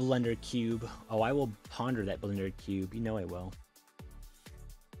 Ponder the blender cube. Oh, I will ponder that blender cube. You know I will.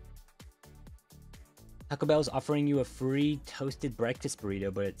 Taco Bell's offering you a free toasted breakfast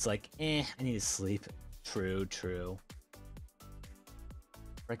burrito, but it's like, I need to sleep. True, true.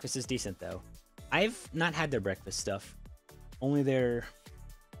 Breakfast is decent, though. I've not had their breakfast stuff. Only their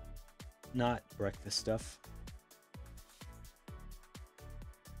not breakfast stuff.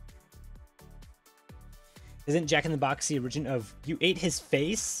 Isn't Jack in the Box the origin of You Ate His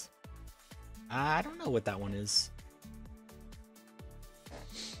Face? I don't know what that one is.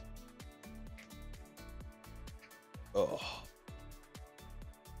 Oh.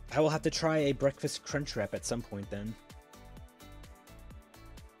 I will have to try a breakfast crunch wrap at some point then.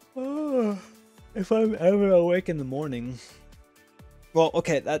 Oh, if I'm ever awake in the morning. Well,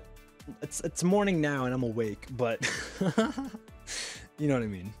 okay, it's morning now and I'm awake, but you know what I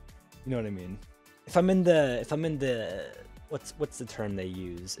mean. You know what I mean. If I'm in the what's the term they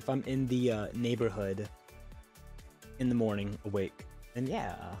use? If I'm in the neighborhood in the morning awake, then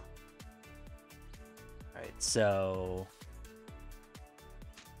yeah. All right, so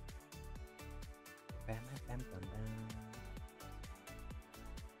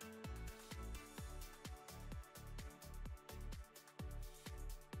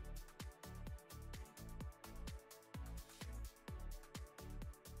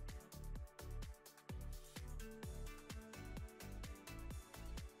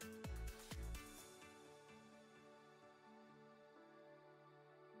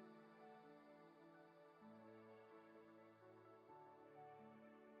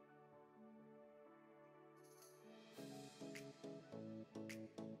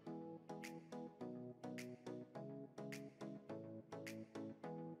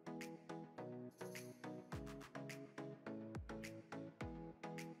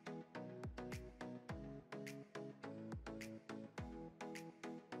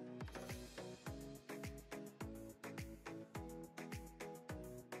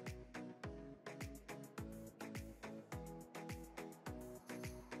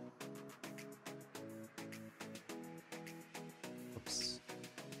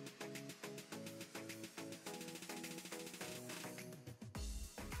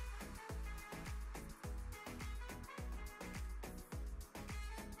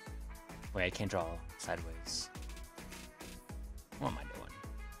wait, I can't draw sideways. What am I doing?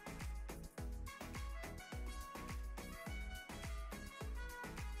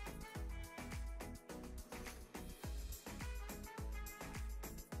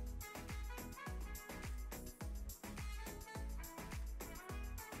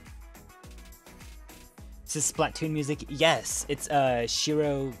 Is this Splatoon music? Yes, it's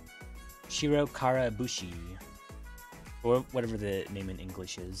Shiro Karabushi, or whatever the name in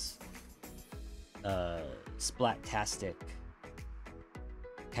English is. Splattastic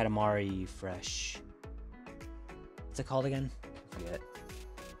Katamari Fresh. What's it called again? I forget.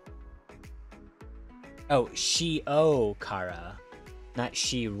 Oh, Shio Kara, not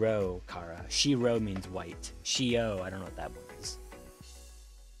Shiro Kara. Shiro means white. Shio, I don't know what that one is.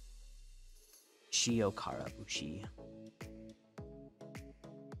 Shio Karabushi.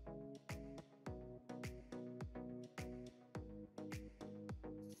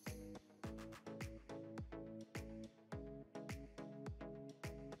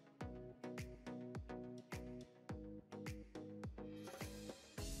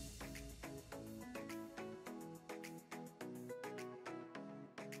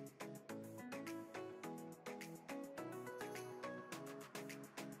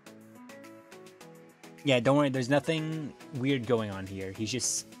 Yeah, don't worry, there's nothing weird going on here. He's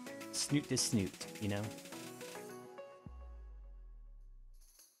just snoot to snoot, you know?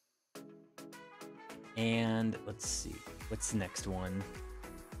 And let's see, what's the next one?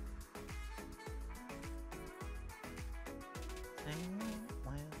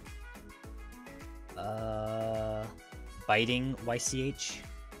 biting YCH.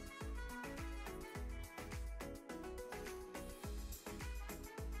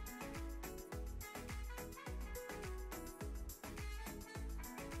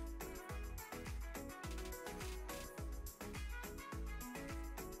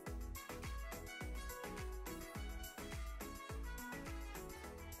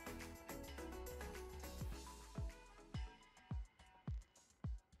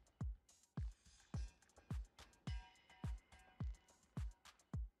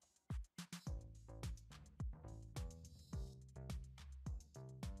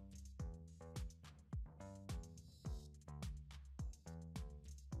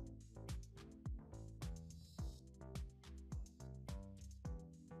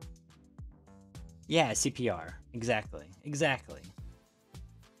 Yeah, CPR. Exactly. Exactly.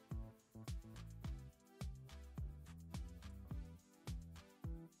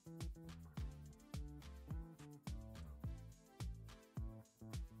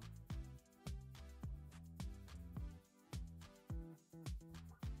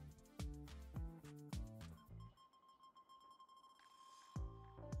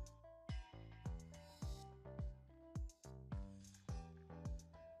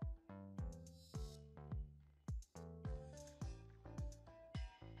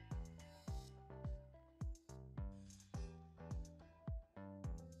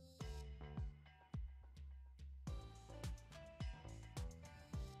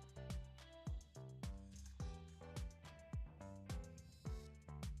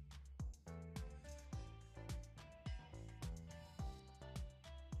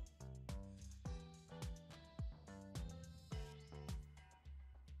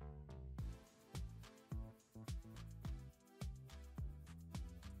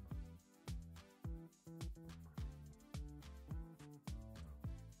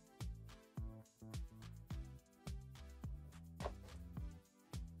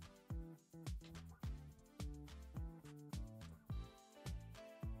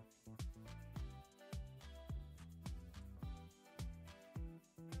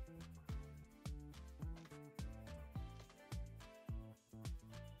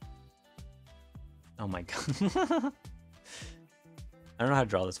 Oh my god. I don't know how to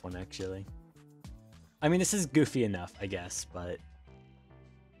draw this one, actually. I mean, this is goofy enough, I guess, but...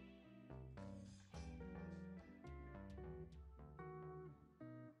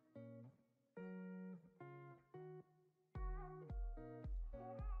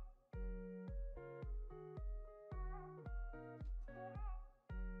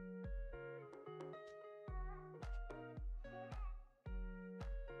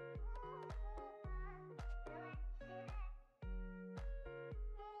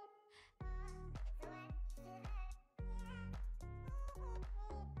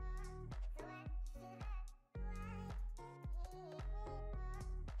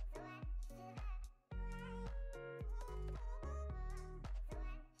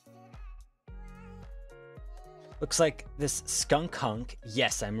 Looks like this Skunk Hunk,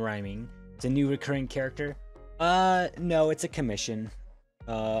 yes, I'm rhyming, it's a new recurring character. No, it's a commission.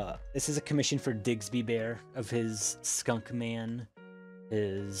 This is a commission for Digsby Bear of his Skunkman,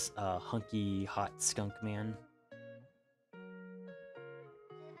 his hunky hot Skunkman.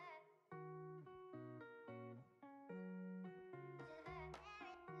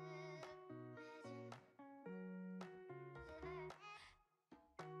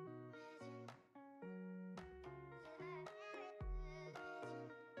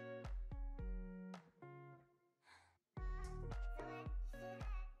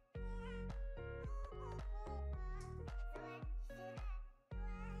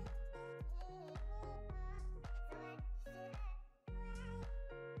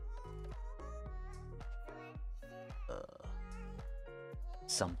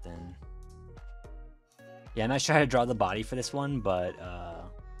 Something. Yeah, I'm not sure how to draw the body for this one, but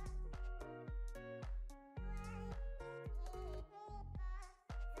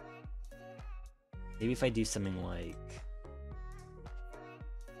maybe if I do something like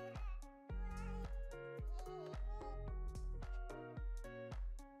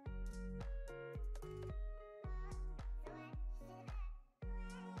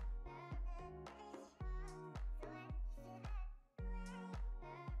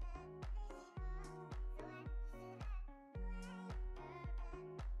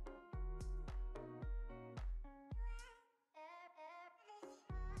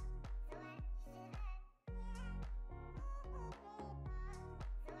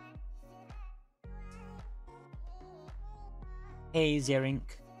hey, Zerink.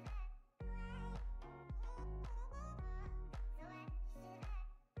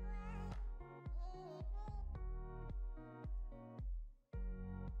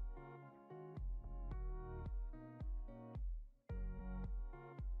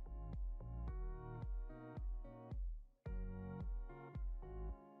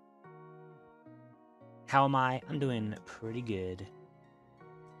 How am I? I'm doing pretty good.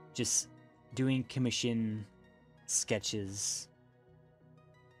 Just doing commission sketches.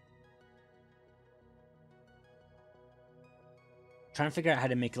 Trying to figure out how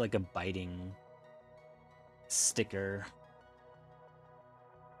to make like a biting sticker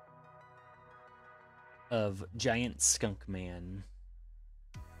of Giant Skunkman.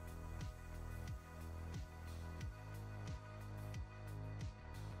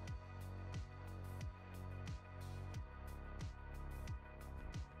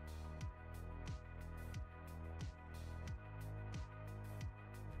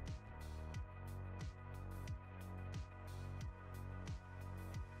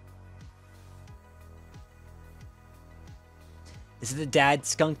 Is it the dad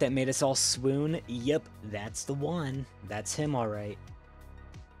skunk that made us all swoon? Yep, that's the one. That's him, alright.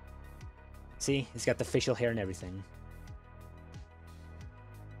 See, he's got the facial hair and everything.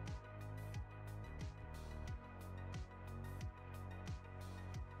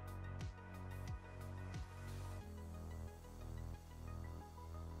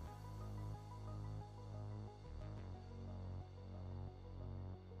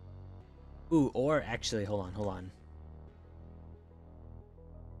 Ooh, or actually, hold on.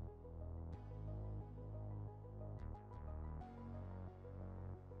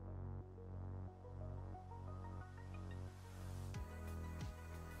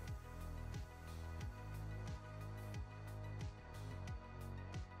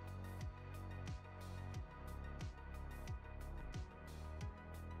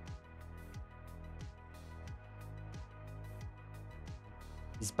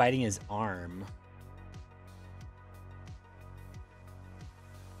 He's biting his arm.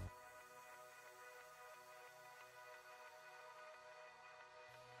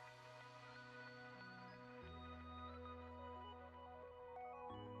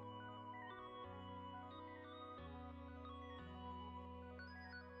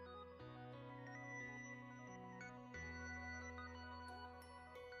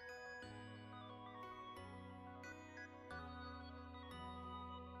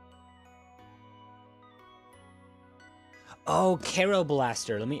 Oh, Caro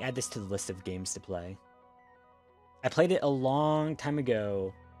Blaster. Let me add this to the list of games to play. I played it a long time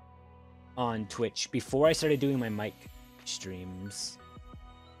ago on Twitch before I started doing my mic streams.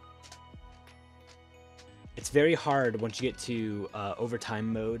 It's very hard once you get to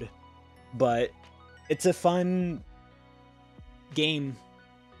overtime mode, but it's a fun game.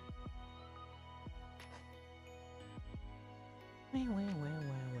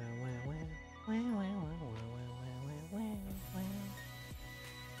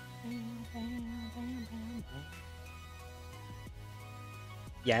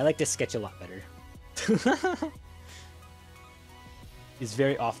 Yeah, I like this sketch a lot better. He's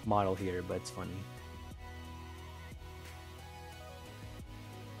very off model here, but it's funny.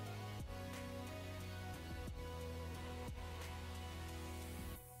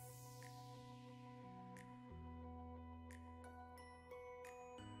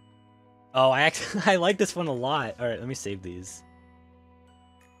 Oh, I like this one a lot. All right, let me save these.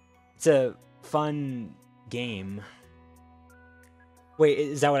 It's a fun game. Wait,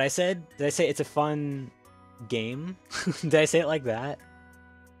 is that what I said? Did I say it's a fun game? Did I say it like that?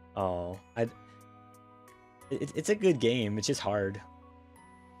 Oh, it's a good game. It's just hard.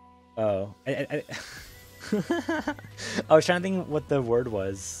 Oh, I was trying to think what the word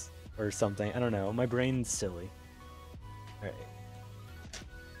was or something. I don't know. My brain's silly. All right.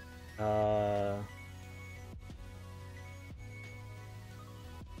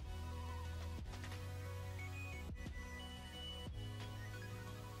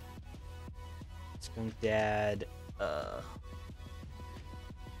 Skunkdad,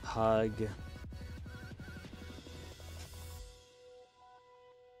 hug.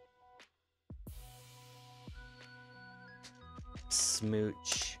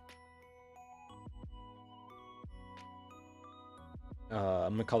 Smooch.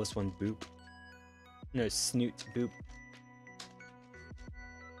 I'm gonna call this one Boop. No, Snoot Boop.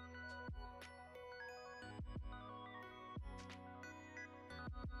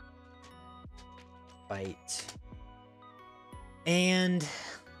 Bite. And I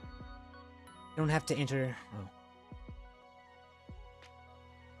don't have to enter. Oh.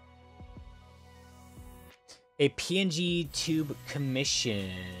 A PNG tube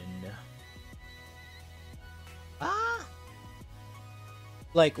commission. Ah.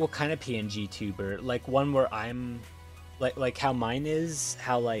 Like what kind of PNG tuber? Like one where I'm like how mine is,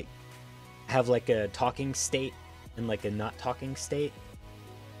 how like have like a talking state and like a not talking state.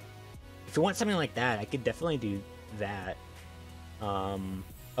 If you want something like that, I could definitely do that.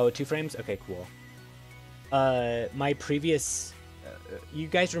 Oh, 2 frames? Okay, cool. my previous, you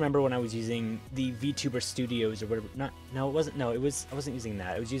guys remember when I was using the VTuber Studios or whatever? No, it wasn't. No, I wasn't using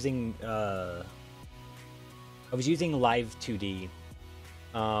that. I was using Live 2D.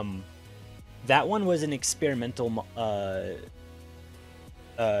 That one was an experimental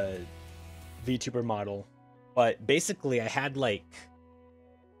VTuber model, but basically I had to like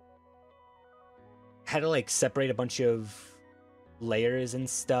separate a bunch of layers and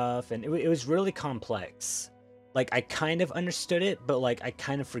stuff, and it was really complex. Like, I kind of understood it, but like I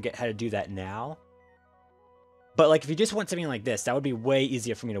kind of forget how to do that now. But like, if you just want something like this, that would be way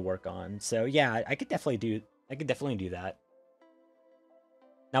easier for me to work on. So yeah, I could definitely do that.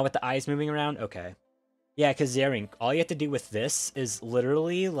 Now with the eyes moving around, okay. Yeah, because Zerink, all you have to do with this is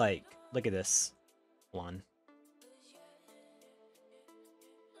literally like, look at this. Hold on.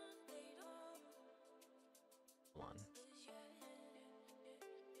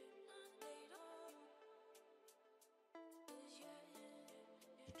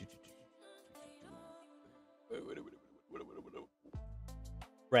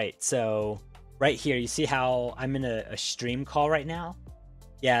 Right, so right here, you see how I'm in a stream call right now?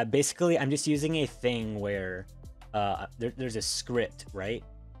 Yeah, basically I'm just using a thing where there's a script, right?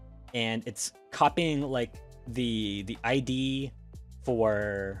 And it's copying like the ID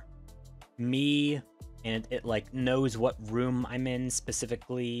for me, and it like knows what room I'm in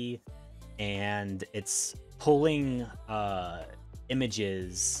specifically, and it's pulling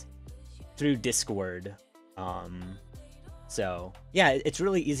images through Discord. So yeah, it's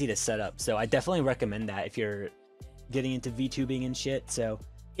really easy to set up. So I definitely recommend that if you're getting into VTubing and shit. So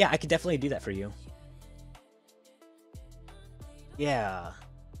yeah, I could definitely do that for you. Yeah,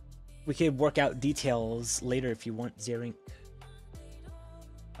 we could work out details later if you want, Zerink.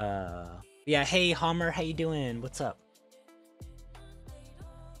 Yeah, hey Homer, how you doing? What's up?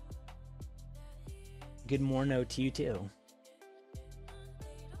 Good morning to you too.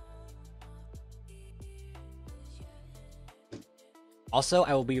 Also,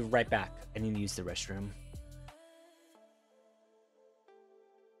 I will be right back. I need to use the restroom.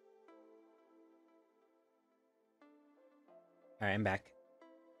 Alright, I'm back.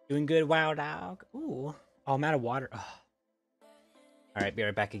 Doing good, wow dog. Ooh. Oh, I'm out of water. Alright, be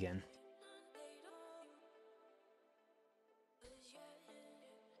right back again.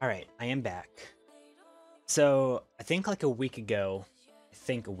 Alright, I am back. So, I think like a week ago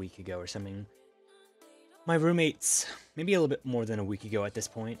or something, my roommates, maybe a little bit more than a week ago at this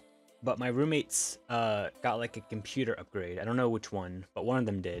point, but my roommates got like a computer upgrade. I don't know which one, but one of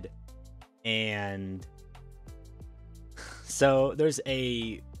them did. And so there's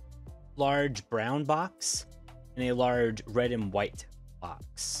a large brown box and a large red and white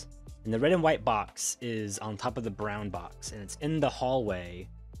box. And the red and white box is on top of the brown box, and it's in the hallway,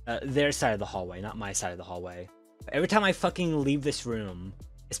 their side of the hallway, not my side of the hallway. Every time I fucking leave this room,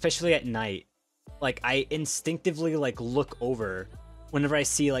 especially at night, like I instinctively like look over whenever I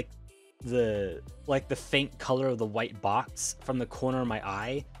see like the faint color of the white box from the corner of my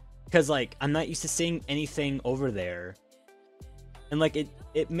eye, because like I'm not used to seeing anything over there, and like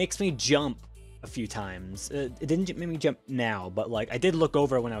it makes me jump a few times. It didn't make me jump now, but like I did look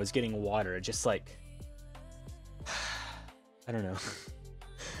over when I was getting water. Just like I don't know.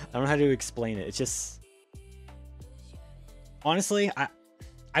 I don't know how to explain it. It's just, honestly,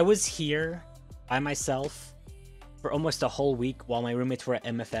 I was here by myself for almost a whole week while my roommates were at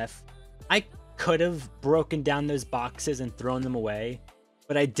MFF. I could have broken down those boxes and thrown them away,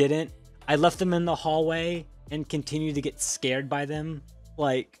 but I didn't. I left them in the hallway and continued to get scared by them.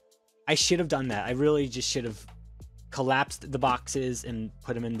 Like, I should have done that. I really just should have collapsed the boxes and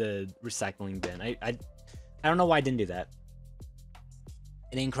put them in the recycling bin. I don't know why I didn't do that.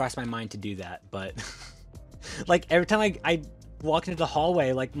 It didn't cross my mind to do that, but like every time I walk into the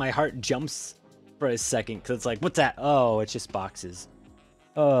hallway, like my heart jumps for a second, because it's like, what's that? Oh, it's just boxes.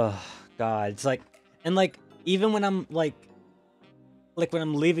 Oh god, it's like, and like even when I'm like when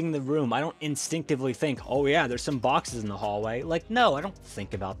I'm leaving the room, I don't instinctively think, oh yeah, there's some boxes in the hallway. Like, no, I don't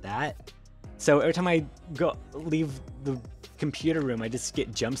think about that. So every time I leave the computer room, I just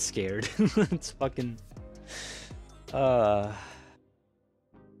get jump scared. It's fucking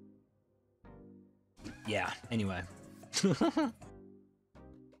yeah, anyway.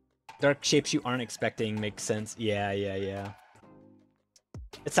 Dark shapes you aren't expecting makes sense. Yeah.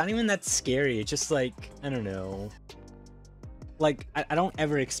 It's not even that scary. It's just like, I don't know. Like, I don't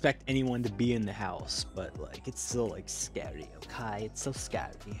ever expect anyone to be in the house, but like, it's still like scary, okay? It's so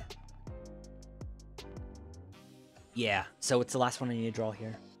scary. Yeah, so it's the last one I need to draw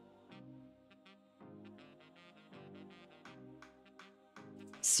here.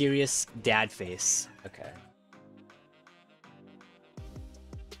 serious dad face. Okay.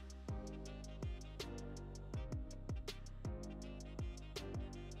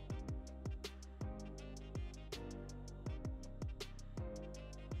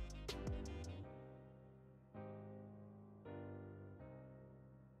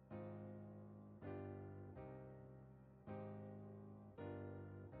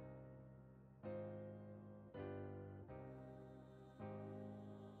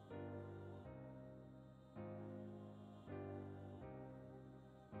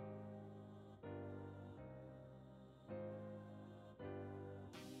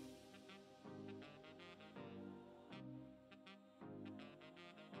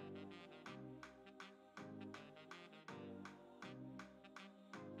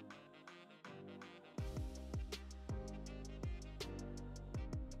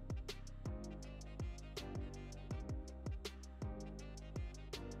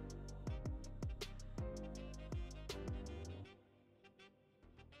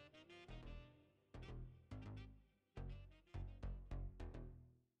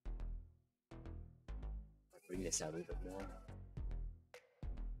 Bring this out a little bit more.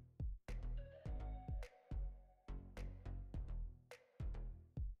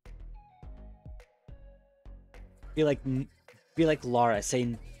 Be like Laura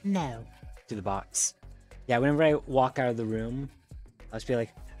saying no to the box. Yeah, whenever I walk out of the room, I'll just be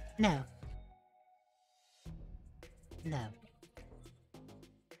like, no. No.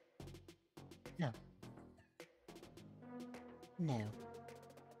 No. No.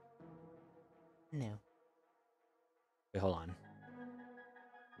 No. Wait, hold on.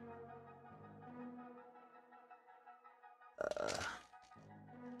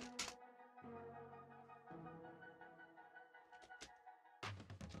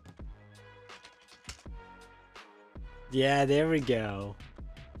 Yeah, there we go.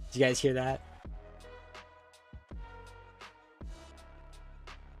 Did you guys hear that?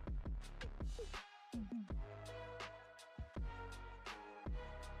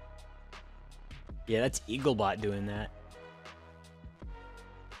 Yeah, that's Eaglebot doing that.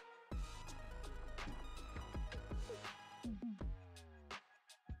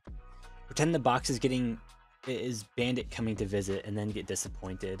 Pretend the box is Bandit coming to visit and then get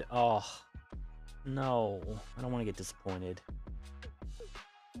disappointed. Oh, no. I don't want to get disappointed.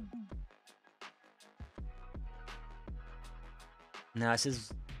 No, this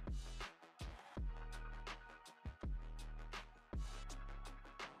is...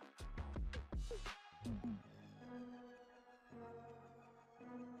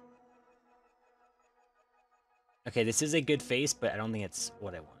 Okay, this is a good face, but I don't think it's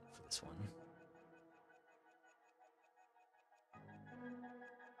what I want for this one.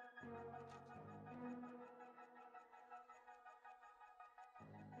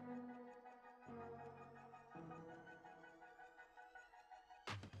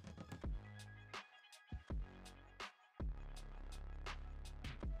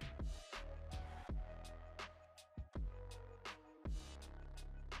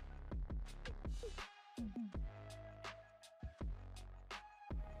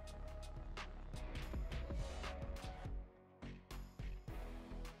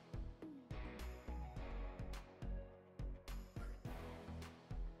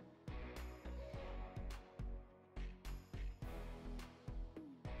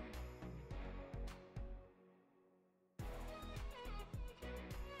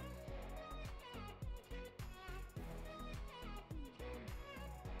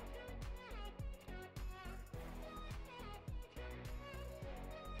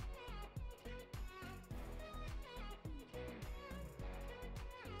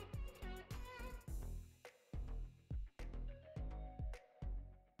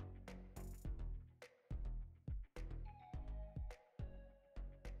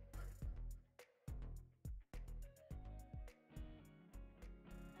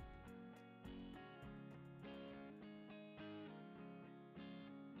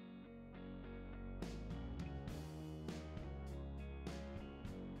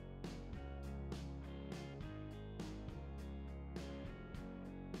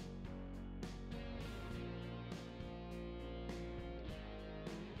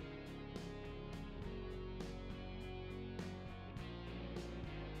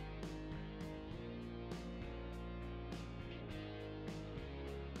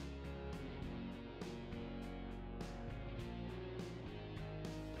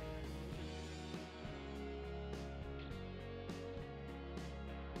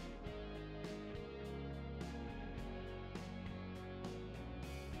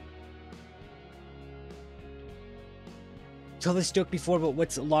 told this joke before, but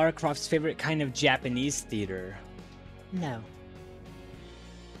what's Lara Croft's favorite kind of Japanese theater? No.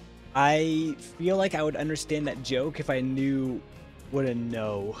 I feel like I would understand that joke if I knew what a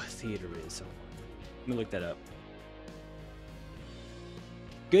no theater is. Let me look that up.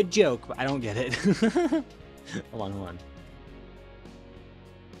 Good joke, but I don't get it. Hold on, hold on.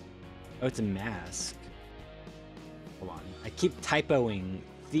 Oh, it's a mask. Hold on. I keep typoing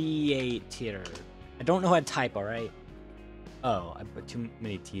theater. I don't know how to type, alright? Oh, I put too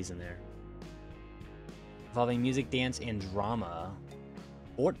many T's in there. Involving music, dance, and drama.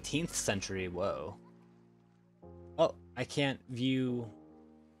 14th century, whoa. Oh, I can't view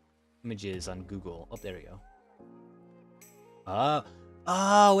images on Google. Oh, there we go.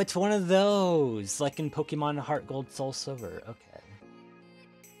 Oh, it's one of those, like in Pokemon Heart Gold, Soul Silver. Okay.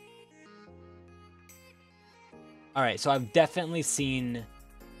 Alright, so I've definitely seen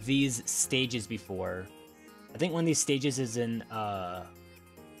these stages before. I think one of these stages is in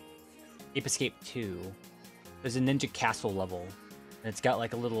Ape Escape 2. There's a Ninja Castle level. And it's got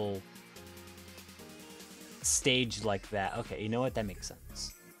like a little stage like that. Okay, you know what? That makes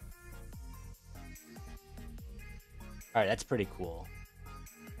sense. Alright, that's pretty cool.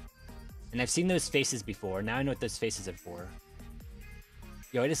 And I've seen those faces before. Now I know what those faces are for.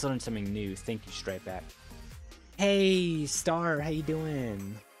 Yo, I just learned something new. Thank you, Stripeback. Hey, Star, how you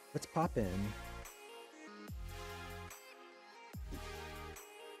doing? What's poppin'?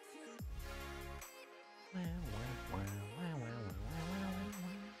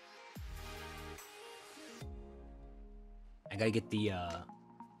 I gotta get the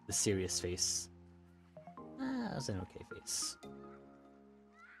serious face. That was an okay face.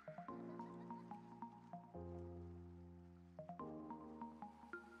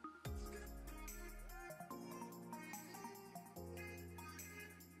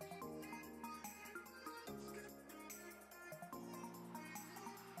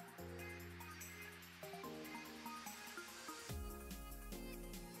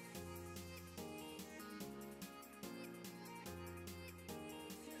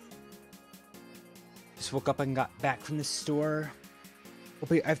 Just woke up and got back from the store.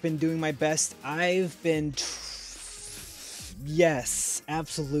 I've been doing my best. I've been... Yes,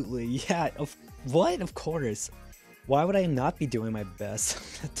 absolutely. Yeah, what? Of course. Why would I not be doing my best?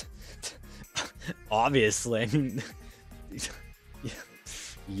 Obviously. I mean...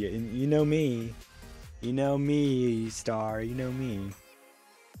 you know me. You know me, Star. You know me.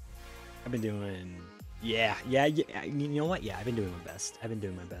 I've been doing... Yeah. You know what? Yeah, I've been doing my best. I've been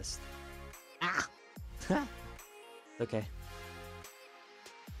doing my best. Ah! Okay.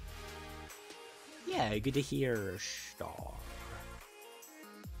 Yeah, good to hear, Star.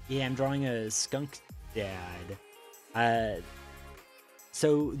 Yeah, I'm drawing a Skunkdad.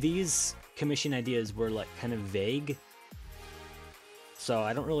 So these commission ideas were like kind of vague. So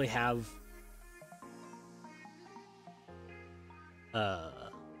I don't really have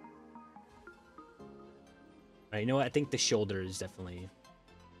Alright, you know what? I think the shoulder is definitely...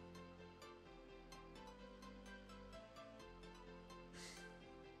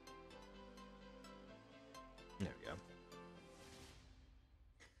 There we go.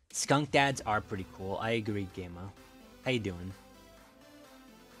 Skunkdads are pretty cool. I agree, Gamma. How you doing?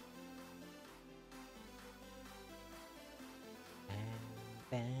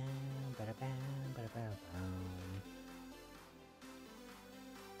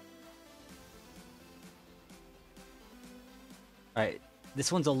 Alright,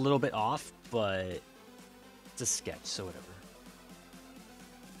 this one's a little bit off, but it's a sketch, so whatever.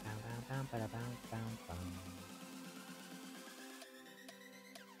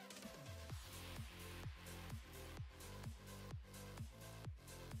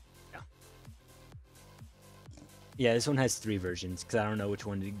 Yeah, this one has 3 versions, because I don't know which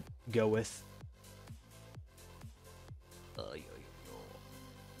one to go with.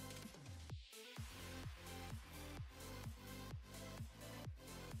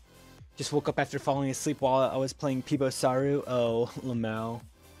 Just woke up after falling asleep while I was playing Peebo Saru. Oh, Lamau.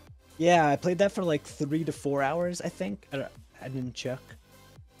 Yeah, I played that for like 3 to 4 hours, I think. I didn't check.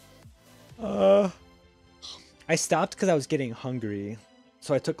 I stopped because I was getting hungry.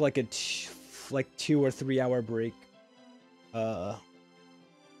 So I took like a 2 or 3 hour break.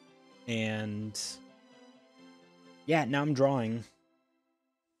 And yeah, now I'm drawing.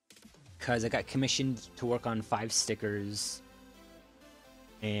 Because I got commissioned to work on 5 stickers.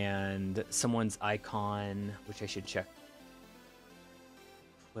 And someone's icon, which I should check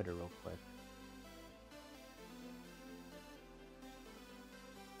Twitter real quick.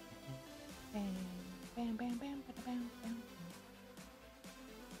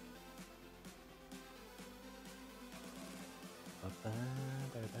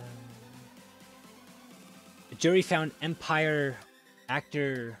 jury found Empire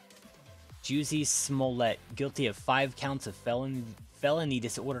actor Juicy Smollett guilty of 5 counts of felony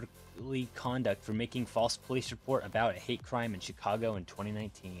disorderly conduct for making false police report about a hate crime in Chicago in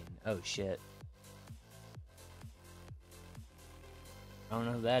 2019. Oh shit. I don't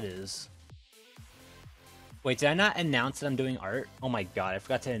know who that is. Wait, did I not announce that I'm doing art? Oh my god, I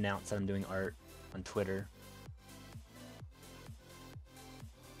forgot to announce that I'm doing art on Twitter.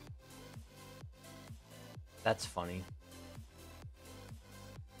 That's funny.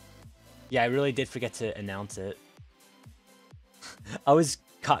 Yeah, I really did forget to announce it. I was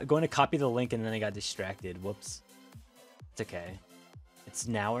going to copy the link and then I got distracted. Whoops. It's okay. It's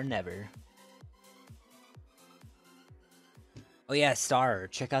now or never. Oh yeah, Star,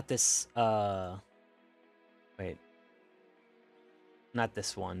 check out this, wait. Not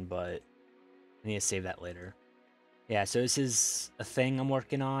this one, but I need to save that later. Yeah, so this is a thing I'm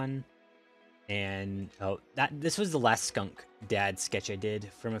working on. And, oh, this was the last Skunkdad sketch I did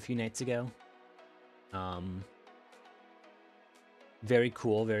from a few nights ago. Very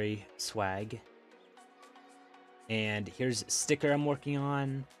cool, very swag. And here's a sticker I'm working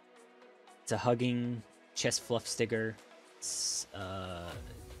on. It's a hugging Chestfluff sticker. It's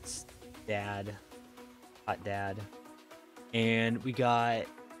dad, hot dad. And we got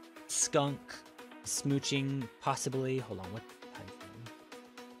Skunk smooching, possibly. Hold on, what time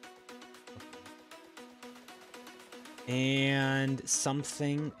frame? And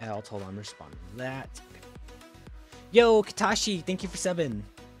something else. Hold on, I'm responding to that. Yo, Katashi, thank you for subbing.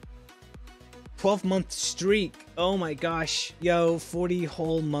 12-month streak. Oh my gosh. Yo, 40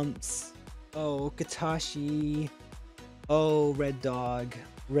 whole months. Oh, Katashi. Oh, Red Dog.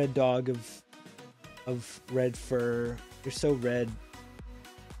 Red Dog of red fur. You're so red.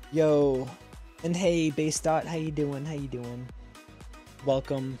 Yo. And hey, Base Dot, how you doing? How you doing?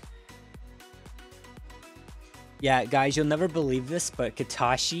 Welcome. Yeah, guys, you'll never believe this, but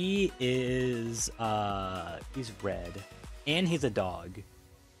Katashi is, he's red. And he's a dog.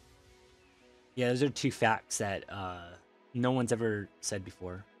 Yeah, those are 2 facts that, no one's ever said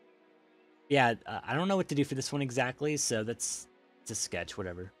before. Yeah, I don't know what to do for this one exactly, so it's a sketch,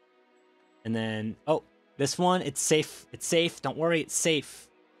 whatever. And then, oh, this one, it's safe. It's safe. Don't worry, it's safe.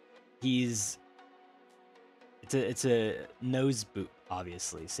 It's a noseboop,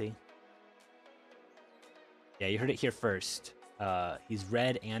 obviously, see? Yeah, you heard it here first. He's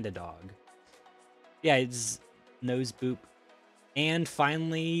red and a dog. Yeah, it's noseboop. And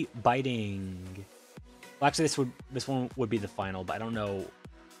finally, biting. Well, actually, this one would be the final, but I don't know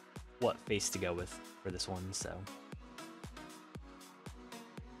what face to go with for this one, so.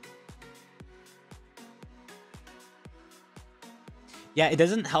 Yeah, it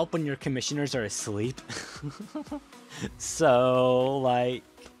doesn't help when your commissioners are asleep. So, like,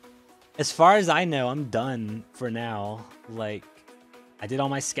 as far as I know, I'm done for now. Like, I did all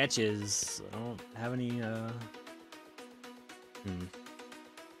my sketches. I don't have any,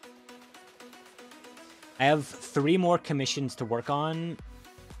 I have 3 more commissions to work on,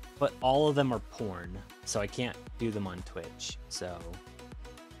 but all of them are porn, so I can't do them on Twitch, so.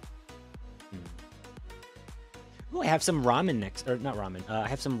 Oh, I have some ramen next, or not ramen, I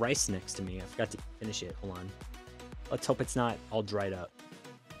have some rice next to me. I forgot to finish it, hold on. Let's hope it's not all dried up.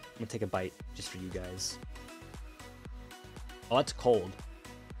 I'm gonna take a bite just for you guys. Oh, that's cold.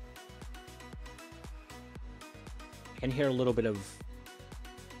 I can hear a little bit of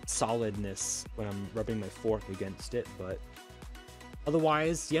solidness when I'm rubbing my fork against it, but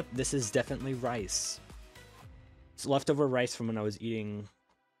otherwise, yep, this is definitely rice. It's leftover rice from when I was eating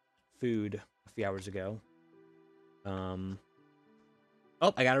food a few hours ago. Oh,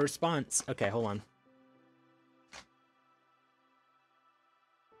 I got a response. Okay, hold on.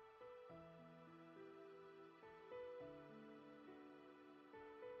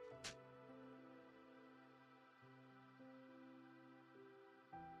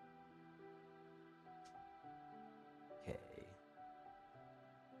 Okay.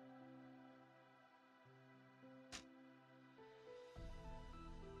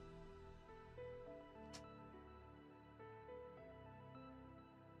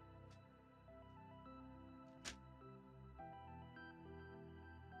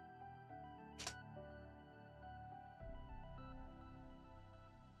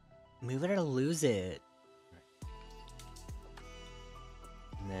 Move it or lose it.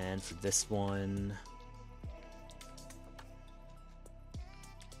 And then for this one.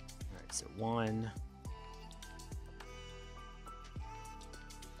 Alright, so 1.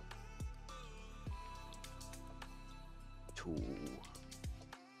 2.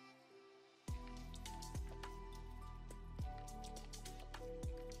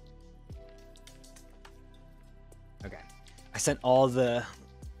 sent all the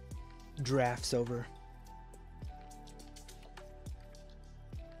drafts over.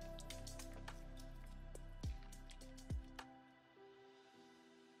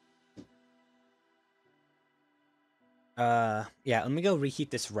 Yeah, let me go reheat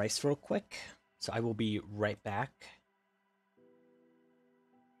this rice real quick. So I will be right back.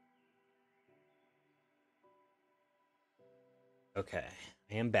 Okay,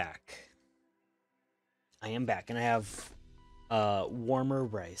 I am back. I am back, and I have warmer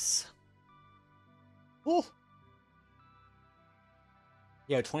rice. Oh!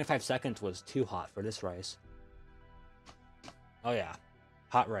 Yeah, 25 seconds was too hot for this rice. Oh yeah,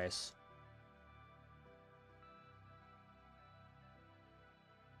 hot rice.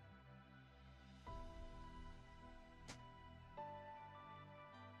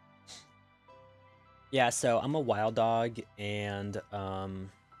 Yeah, so I'm a wild dog, and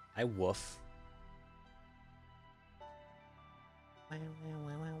I woof.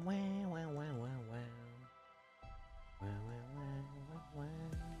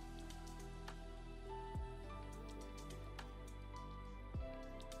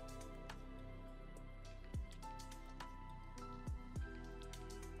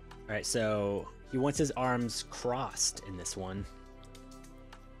 Alright, so he wants his arms crossed in this one.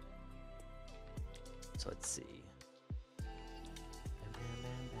 So let's see.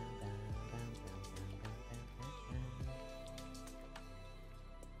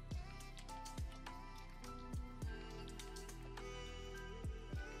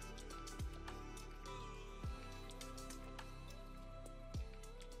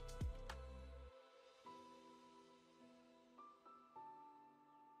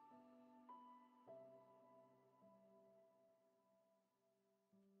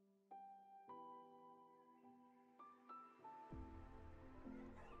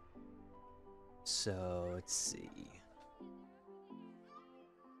 So let's see.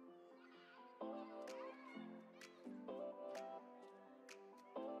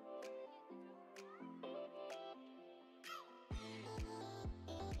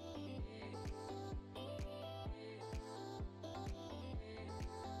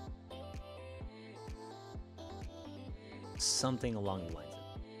 Something along the lines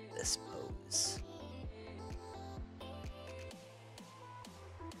of this pose.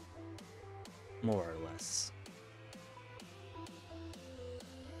 More or less.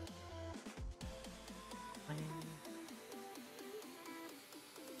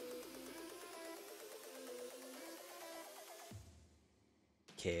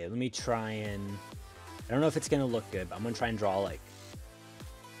 Okay, let me try and... I don't know if it's gonna look good, but I'm gonna try and draw like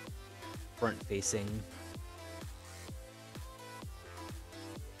front facing.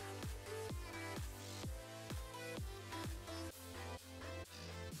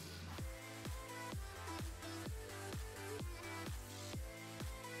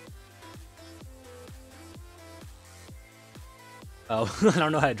 Oh, I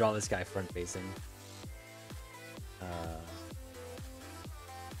don't know how to draw this guy front facing.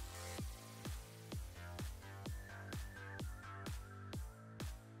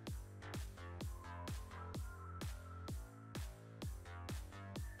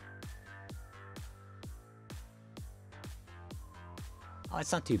 Oh,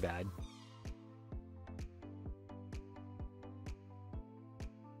 it's not too bad.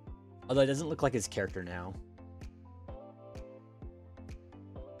 Although it doesn't look like his character now.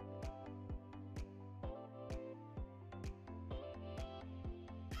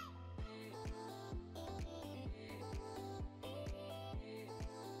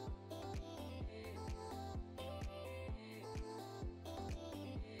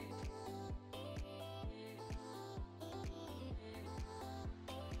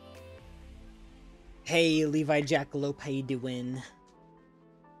 Hey, Levi Jackalope, how you doing?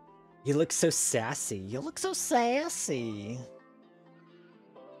 You look so sassy. You look so sassy.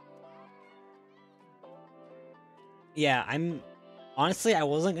 Yeah, honestly, I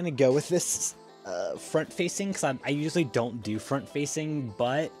wasn't gonna go with this front facing because I usually don't do front facing,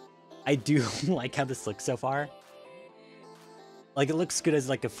 but I do like how this looks so far. Like, it looks good as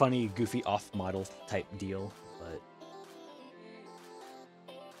like a funny, goofy off model type deal, but.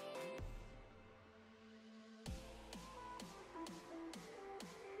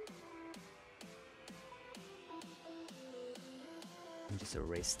 Just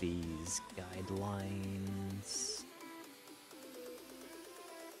erase these guidelines.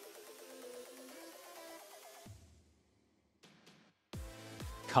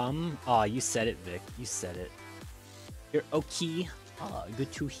 Come? Aw, you said it, Vic. You said it. You're okay. Ah,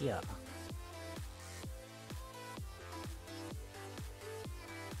 good to hear.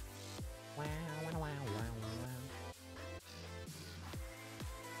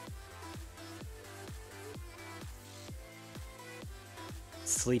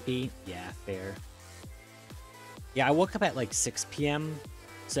 sleepy. Yeah, fair. Yeah, I woke up at like 6 p.m.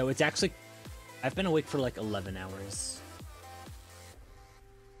 So it's actually, I've been awake for like 11 hours.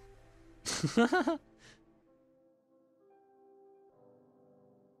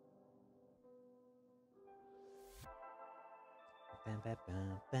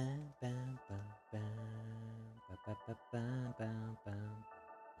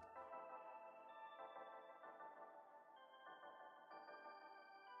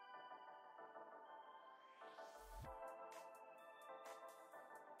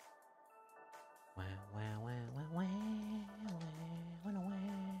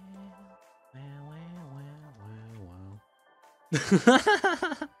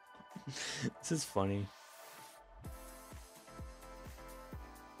 This is funny.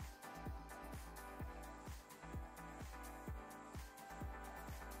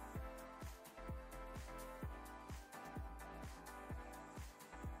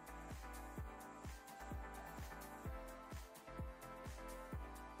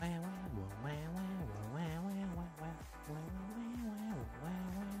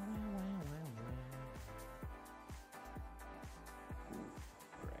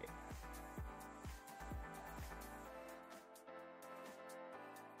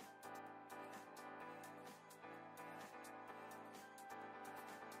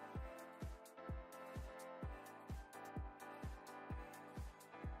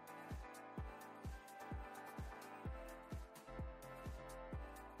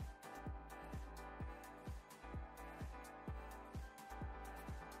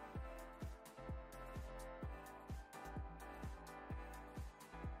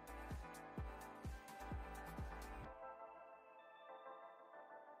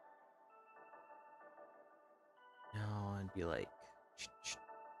 No, I'd be like,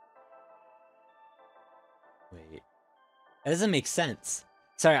 wait, that doesn't make sense.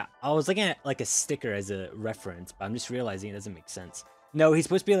 Sorry, I was looking at like a sticker as a reference, but I'm just realizing it doesn't make sense. No, he's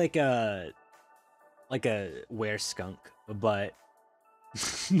supposed to be like a were skunk, but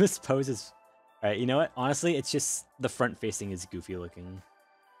this pose is, all right, you know what? Honestly, it's just the front facing is goofy looking.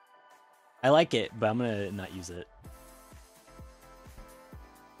 I like it, but I'm gonna not use it.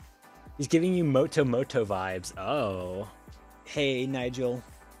 He's giving you Moto Moto vibes. Oh. Hey, Nigel.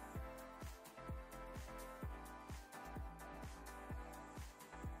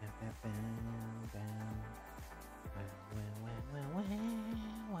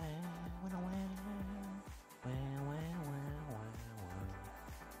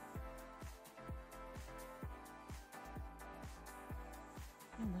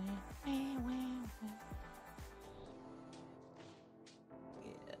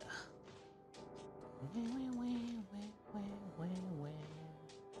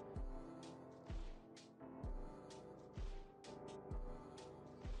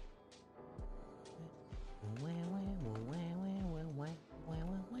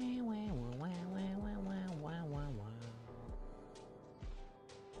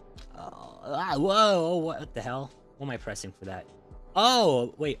 Whoa, what the hell? What am I pressing for that?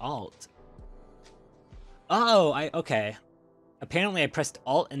 Oh, wait, Alt. Oh, okay. Apparently I pressed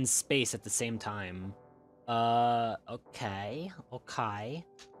Alt and space at the same time. Okay.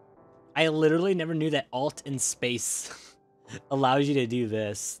 I literally never knew that Alt and space allows you to do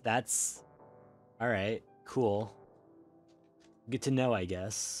this. That's... Alright, cool. Good to know, I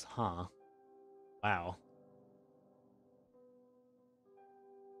guess. Huh. Wow.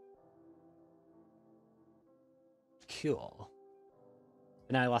 Cool.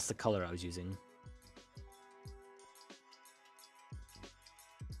 And now I lost the color I was using.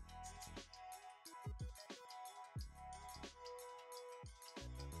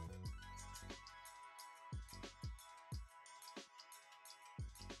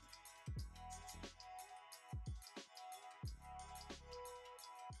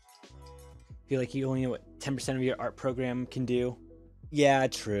 Feel like you only know what 10% of your art program can do. Yeah,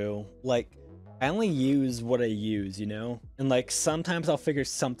 true. Like, I only use what I use, you know? And like, sometimes I'll figure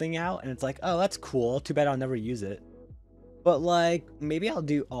something out and it's like, oh, that's cool. Too bad I'll never use it. But like, maybe I'll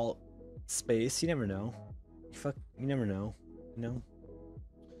do Alt space. You never know. You never know. You know?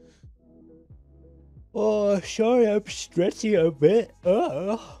 Oh, sorry, I'm stretching a bit.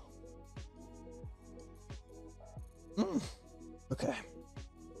 Oh. Okay.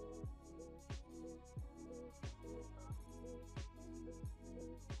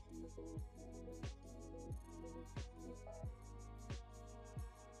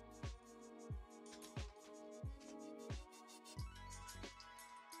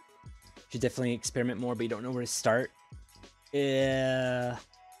 Should definitely experiment more, but you don't know where to start. Yeah.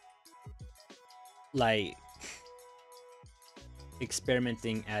 Like,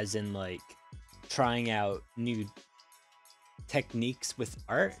 experimenting as in like trying out new techniques with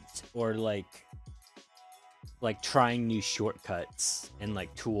art, or like trying new shortcuts and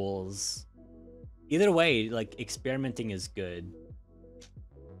like tools? Either way, like experimenting is good.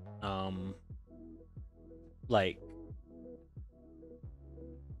 Like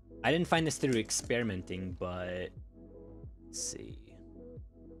I didn't find this through experimenting, but let's see.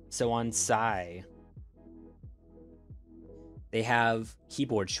 So on Psy, they have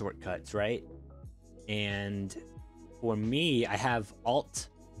keyboard shortcuts, right? And for me, I have Alt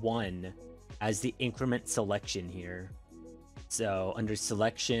 1 as the increment selection here. So under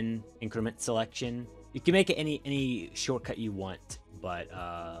selection, increment selection, you can make it any shortcut you want, but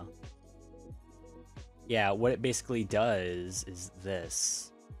yeah, what it basically does is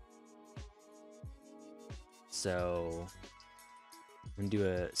this. So I'm gonna do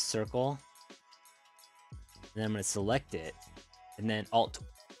a circle, and then I'm gonna select it, and then Alt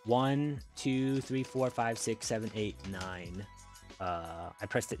 1, 2, 3, 4, 5, 6, 7, 8, 9. I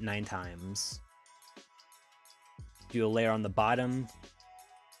pressed it 9 times. Do a layer on the bottom.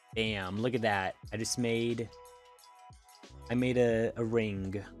 Bam! Look at that. I made a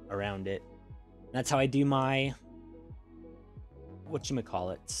ring around it. That's how I do my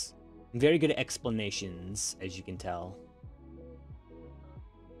whatchamacallits. I'm very good at explanations, as you can tell.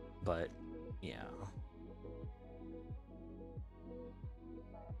 But yeah.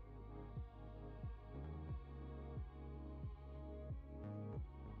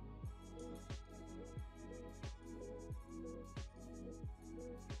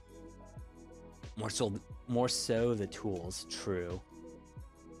 More so the tools, true.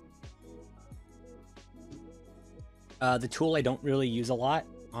 The tool I don't really use a lot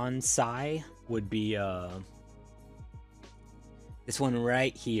on Psy would be this one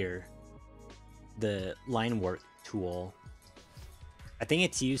right here, the line work tool. I think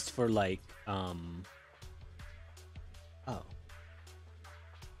it's used for like oh.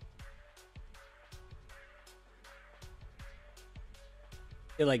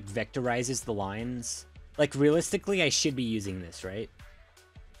 It like vectorizes the lines. Like realistically, I should be using this, right?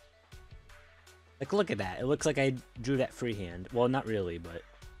 Like look at that. It looks like I drew that freehand. Well, not really, but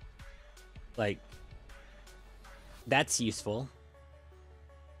like that's useful,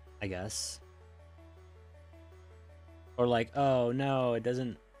 I guess. Or like, oh no, it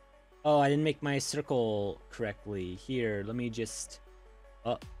doesn't. Oh, I didn't make my circle correctly. Here, let me just.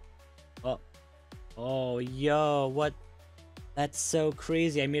 Oh, yo, what? That's so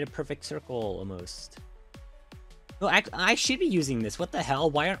crazy. I made a perfect circle almost. No, I should be using this. What the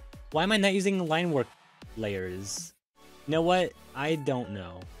hell? Why am I not using the line work layers? You know what? I don't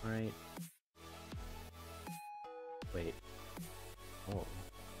know. All right. Wait. Oh.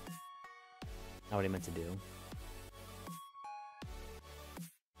 Not what I meant to do.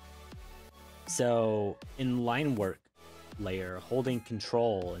 So in line work layer, holding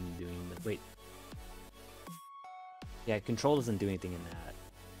control and doing the wait. Yeah, control doesn't do anything in that.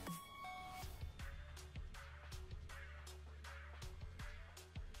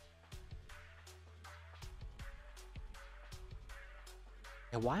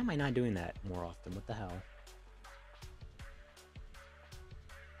 Yeah, why am I not doing that more often? What the hell?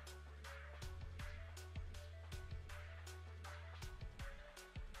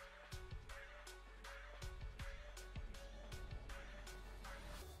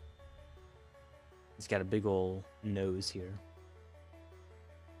 He's got a big ol' nose here.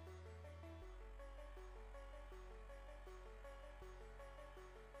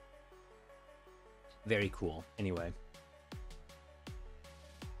 Very cool. Anyway.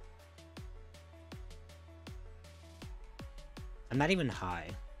 I'm not even high,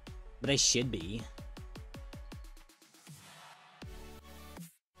 but I should be.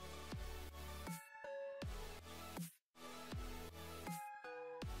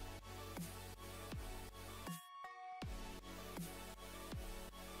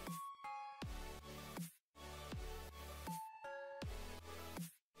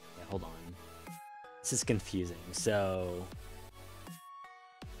 Yeah, hold on. This is confusing. So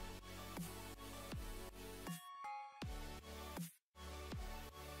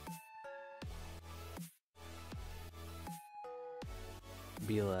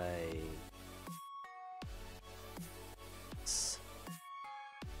be like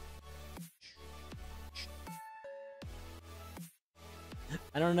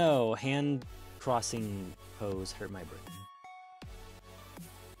I don't know, hand crossing pose hurt my brain.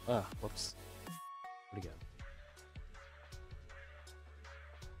 Ugh, whoops. Where'd it go?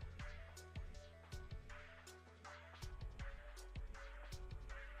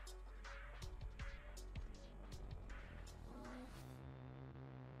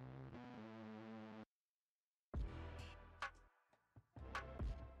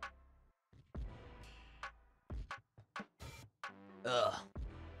 Ugh.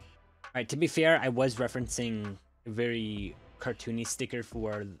 Alright, to be fair, I was referencing a very cartoony sticker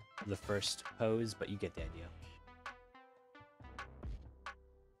for the first pose, but you get the idea.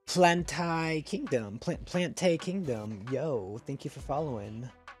 Plantai Kingdom. Plantai Kingdom. Yo, thank you for following.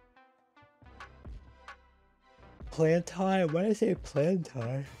 Plantai? Why did I say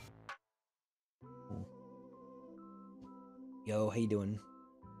Plantai? Yo, how you doing?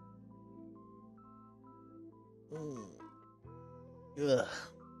 Ugh.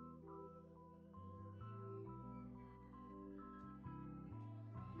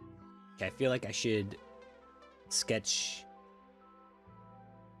 Okay, I feel like I should sketch.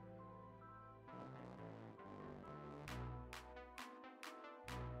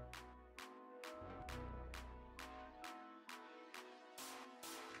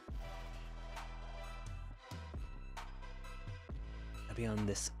 I'll be on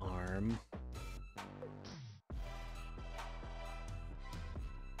this arm.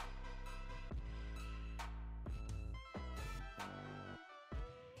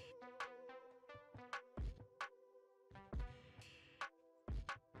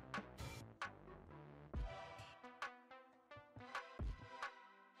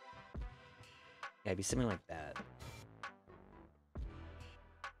 Yeah, it'd be something like that.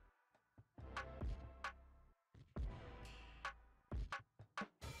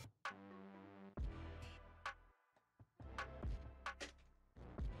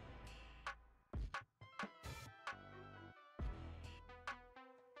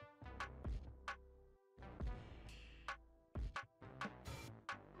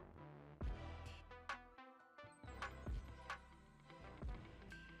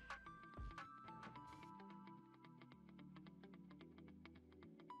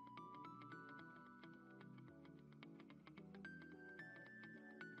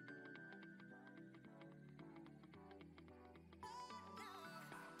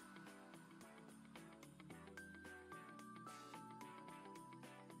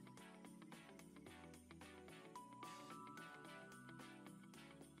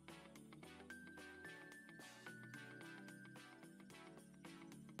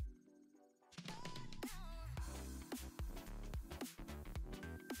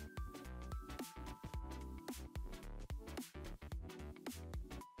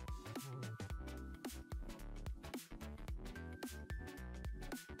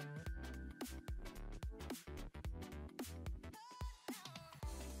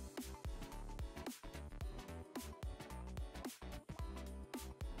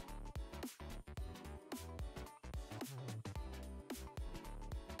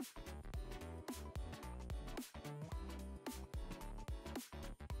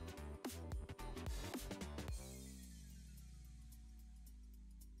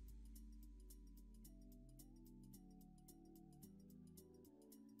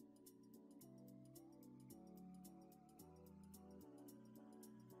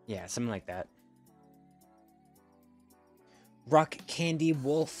 Yeah, something like that. Rock Candy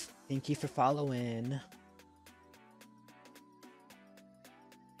Wolf, thank you for following.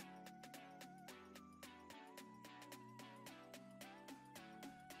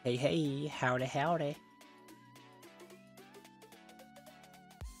 Hey, hey, howdy, howdy.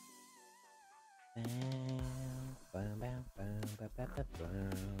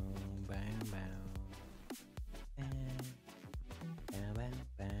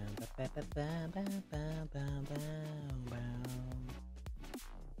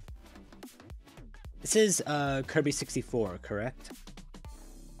 This is Kirby 64, correct?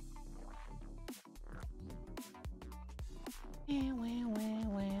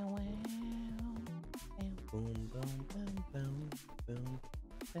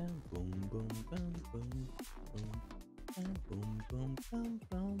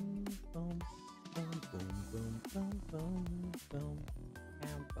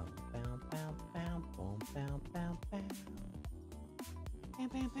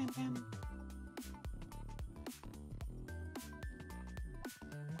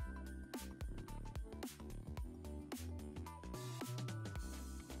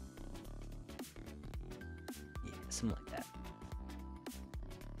 Something like that.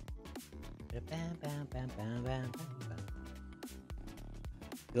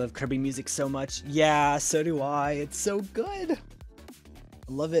 You love Kirby music so much. Yeah, so do I. It's so good. I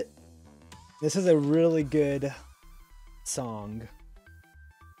love it. This is a really good song.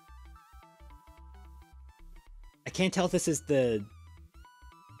 I can't tell if this is the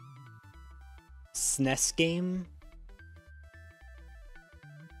SNES game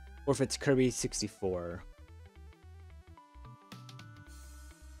or if it's Kirby 64.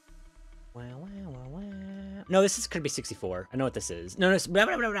 No, this is Kirby 64. I know what this is. No, it's blah,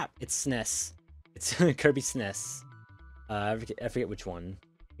 blah, blah, blah. It's SNES. It's Kirby SNES. I forget which one.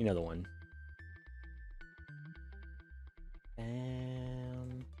 You know the one.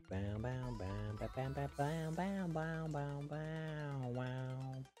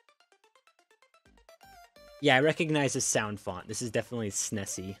 Yeah, I recognize the sound font. This is definitely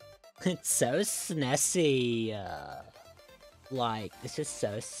SNESy. It's so SNESy. Like, this is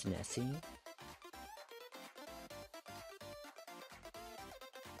so SNESy.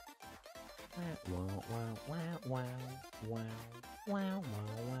 Wow, wow, wow, wow, wow, wow, wow,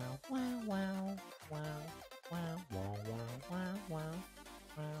 wow, wow, wow, wow, wow, wow, wow, wow,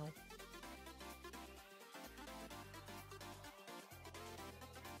 wow.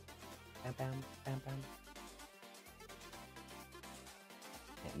 Bam, bam, bam, bam.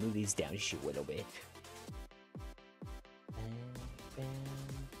 Yeah, move these down just a little bit. Bam, bam.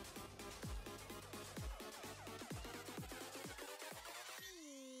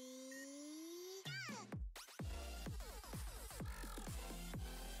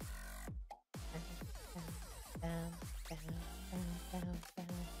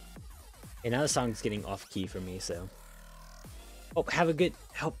 And now the song's getting off key for me, so. Oh,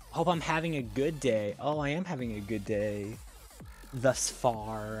 hope I'm having a good day. Oh, I am having a good day. Thus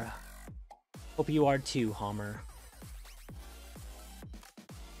far. Hope you are too, Homer.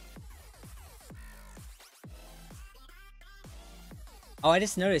 Oh, I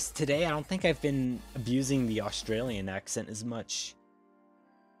just noticed today I don't think I've been abusing the Australian accent as much.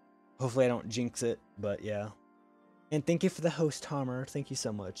 Hopefully I don't jinx it, but yeah. And thank you for the host, Homer. Thank you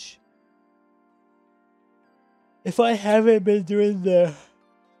so much. If I haven't been doing the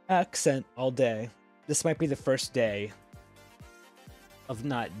accent all day, this might be the first day of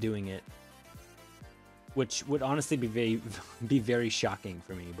not doing it, which would honestly be very shocking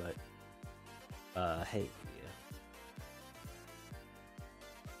for me. But hey,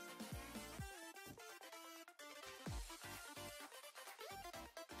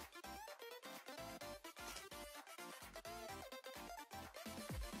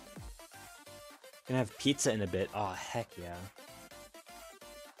 gonna have pizza in a bit. Oh heck yeah.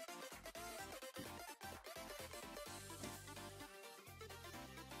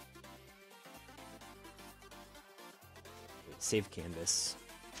 Save canvas.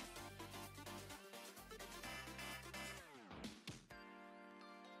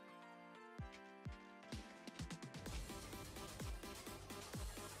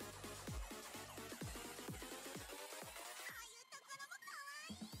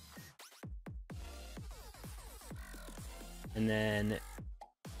 And then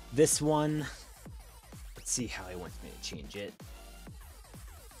this one, let's see how he wants me to change it.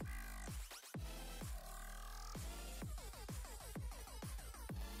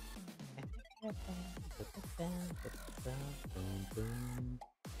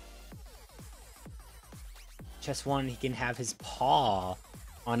 Chest 1, he can have his paw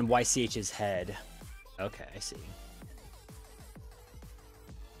on YCH's head. Okay, I see.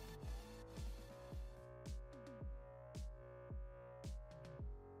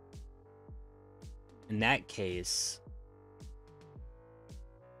 In that case,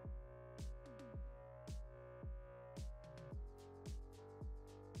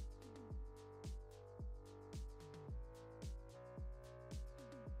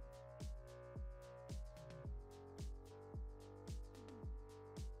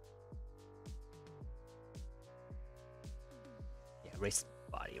 yeah, erase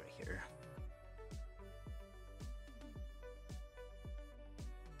body right here.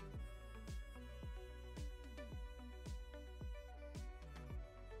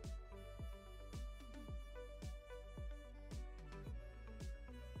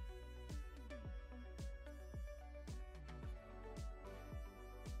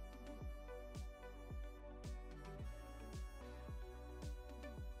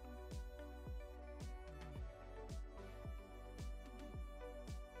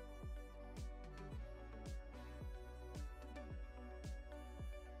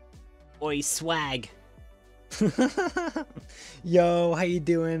 Oi, swag. Yo, how you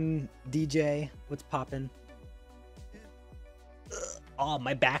doing, DJ? What's poppin'? Oh,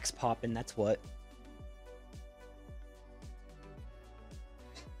 my back's popping, that's what.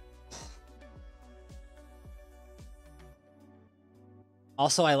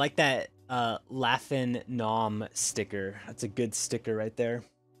 Also, I like that Laughin' Nom sticker. That's a good sticker right there.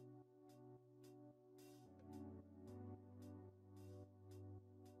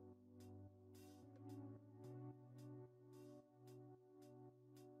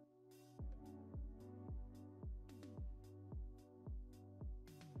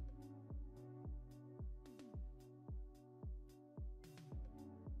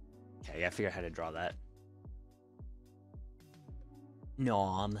 Okay, I figure out how to draw that.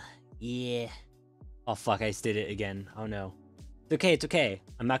 Nom. Yeah. Oh fuck, I just did it again. Oh no. It's okay, it's okay.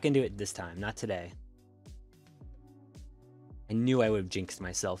 I'm not gonna do it this time. Not today. I knew I would have jinxed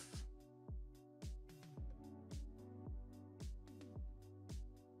myself.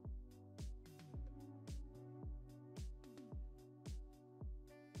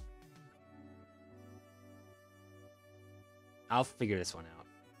 I'll figure this one out.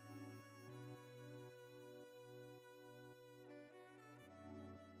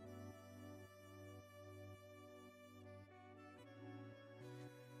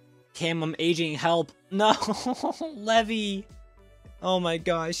 Cam, I'm aging. Help. No. Levy. Oh my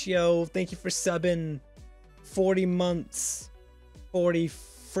gosh, yo. Thank you for subbing. 40 months. 40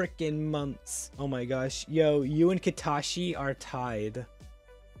 freaking months. Oh my gosh. Yo, you and Katashi are tied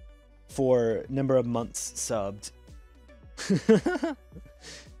for number of months subbed.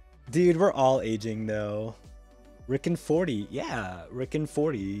 Dude, we're all aging though. Rick and 40. Yeah, Rick and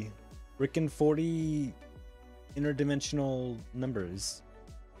 40. Rick and 40 interdimensional numbers.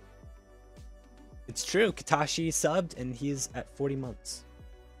 It's true. Katashi subbed and he's at 40 months.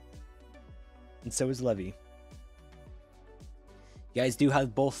 And so is Levy. You guys do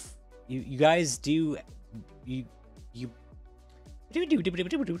have both. You guys do. You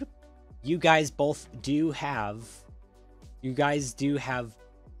guys both do have. You guys do have.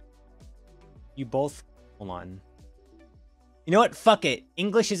 You both. Hold on. You know what? Fuck it.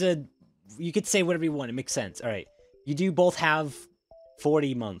 English is a. You could say whatever you want. It makes sense. All right. You do both have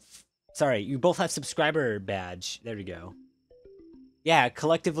 40 month. Sorry, you both have subscriber badge. There we go. Yeah,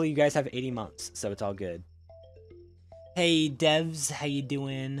 collectively you guys have 80 months, so it's all good. Hey devs, how you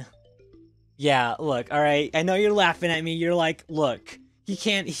doing? Yeah, look, alright, I know you're laughing at me. You're like, look, he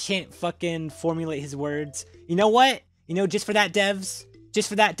can't fucking formulate his words. You know what? You know, just for that devs,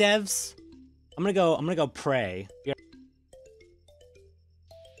 I'm gonna go pray.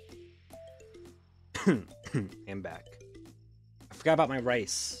 I'm back. I forgot about my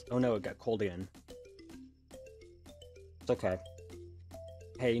rice. Oh no, it got cold again. It's okay.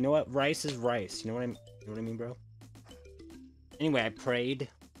 Hey, you know what? Rice is rice. You know what I mean, bro? Anyway, I prayed.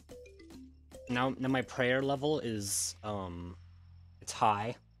 Now my prayer level is it's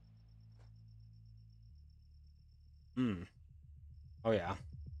high. Oh yeah.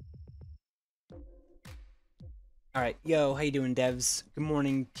 All right, yo, how you doing, devs? Good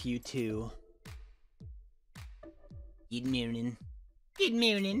morning to you too. Good morning. Good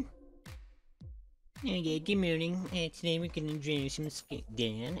morning. Okay, good morning. Today we're gonna draw some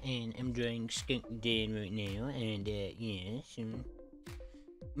Skunkdad, and I'm drawing Skunkdad right now, and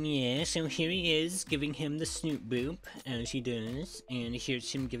so here he is, giving him the snoot boop, as he does, and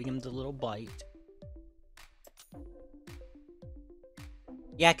here's him giving him the little bite.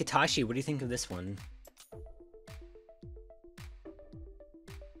 Yeah, Katashi, what do you think of this one?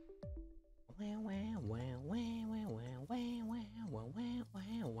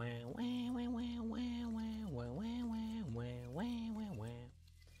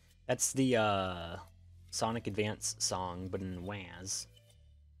 That's the Sonic Advance song, but in WAS.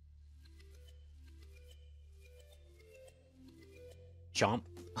 Chomp.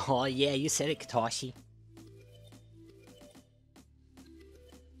 Oh yeah, you said it, Katashi.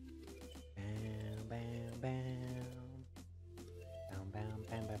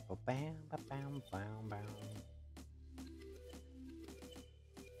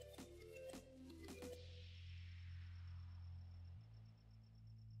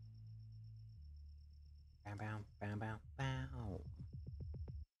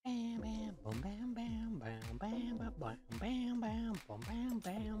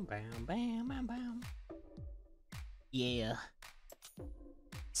 Yeah.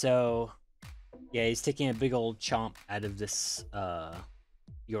 So, yeah, he's taking a big old chomp out of this,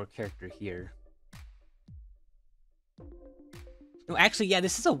 your character here. No, actually, yeah,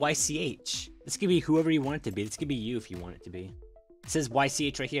 this is a YCH. This could be whoever you want it to be. This could be you if you want it to be. It says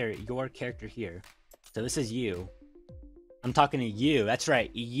YCH right here, your character here. So this is you. I'm talking to you. That's right,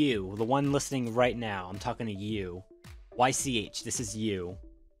 you. The one listening right now. I'm talking to you. YCH, this is you.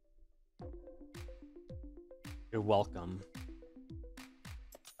 You're welcome.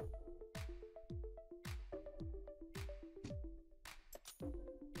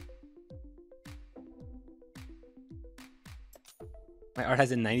 My art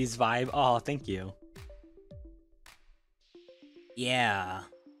has a 90s vibe. Oh, thank you. Yeah.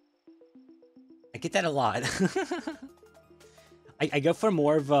 I get that a lot. I go for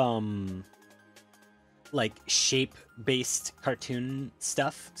more of, like, shape-based cartoon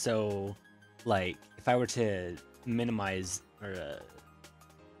stuff. So, like, if I were to minimize, or,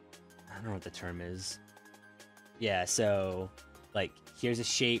 I don't know what the term is. Yeah, so like here's a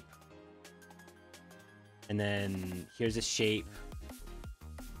shape, and then here's a shape,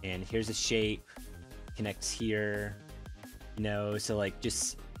 and here's a shape, connects here, you know, so like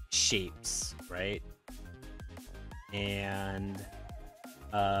just shapes, right? And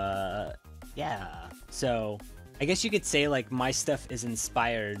yeah, so I guess you could say like my stuff is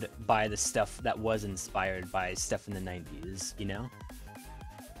inspired by the stuff that was inspired by stuff in the 90s, you know?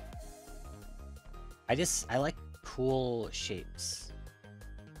 I like cool shapes.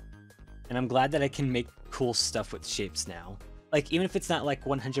 And I'm glad that I can make cool stuff with shapes now. Like, even if it's not like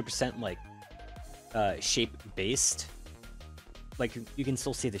 100% like shape based, like you can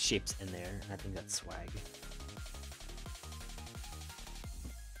still see the shapes in there. And I think that's swag.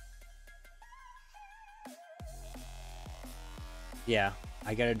 Yeah,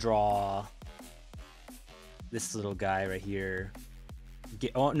 I gotta draw this little guy right here.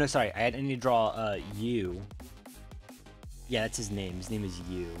 Oh no, sorry, I need to draw U. Yeah, that's his name. His name is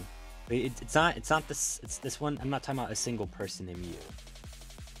U. But it's not this. It's this one. I'm not talking about a single person named U.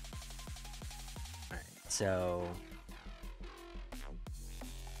 All right, so.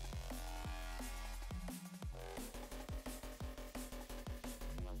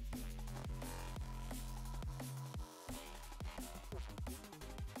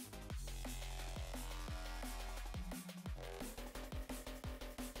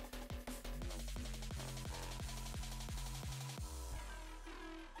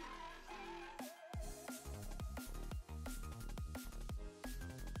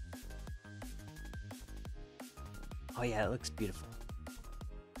 Oh yeah, it looks beautiful.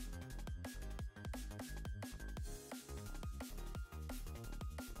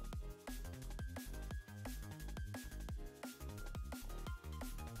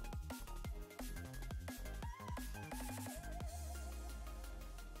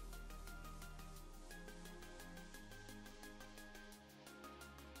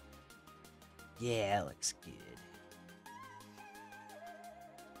 Yeah, it looks good.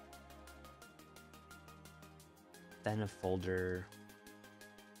 Then a folder.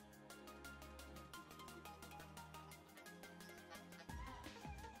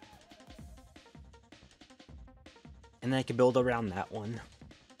 And then I can build around that one.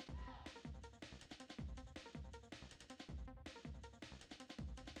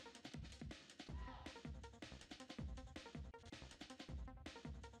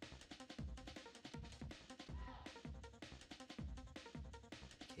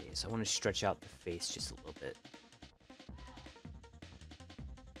 Okay, so I want to stretch out the face just a little bit.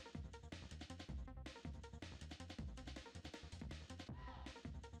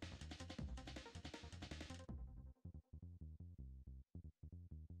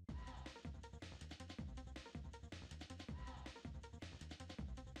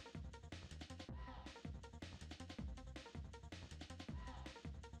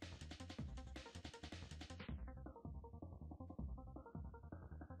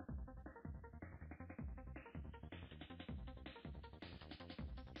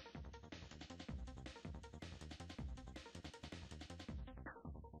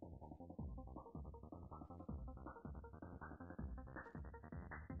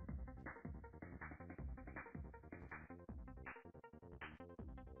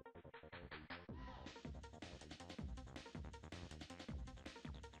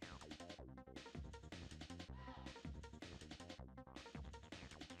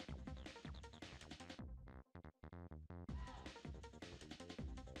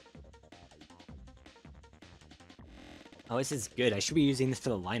 Oh, this is good. I should be using this for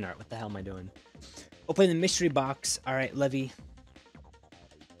the line art. What the hell am I doing? Open the mystery box. All right, Levy.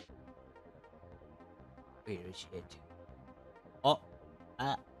 Where is it? Oh,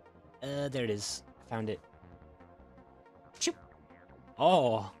 there it is. Found it. Choop. Oh.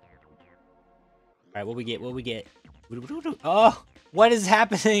 All right, what we get? What we get? Oh, what is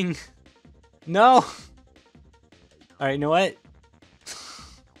happening? No. All right, you know what?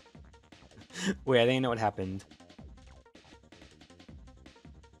 Wait, I think I know what happened.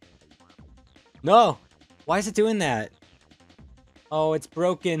 No! Why is it doing that? Oh, it's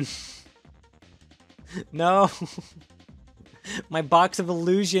broken. No! My box of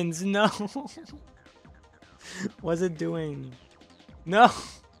illusions, no! What's it doing? No!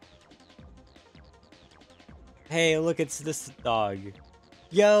 Hey, look, it's this dog.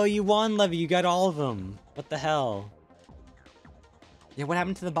 Yo, you won, Levy, you got all of them. What the hell? Yeah, what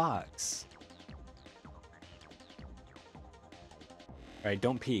happened to the box? Alright,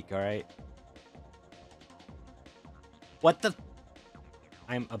 don't peek, alright? What the?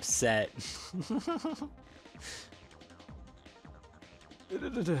 I'm upset.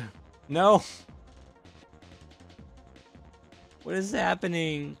 No. What is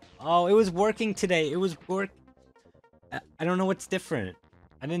happening? Oh, it was working today. It was I don't know what's different.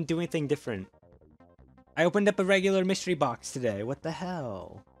 I didn't do anything different. I opened up a regular mystery box today. What the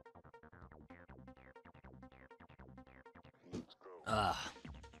hell? Ugh.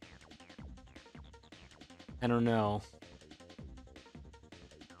 I don't know.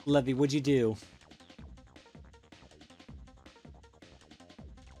 Levy, what'd you do?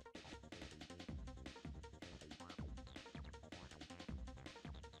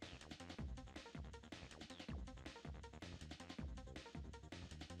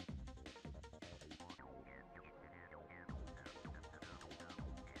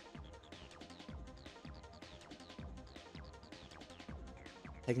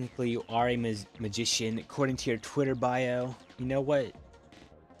 Technically, you are a magician, according to your Twitter bio. You know what?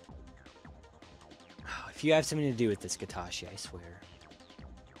 Oh, if you have something to do with this, Katashi, I swear.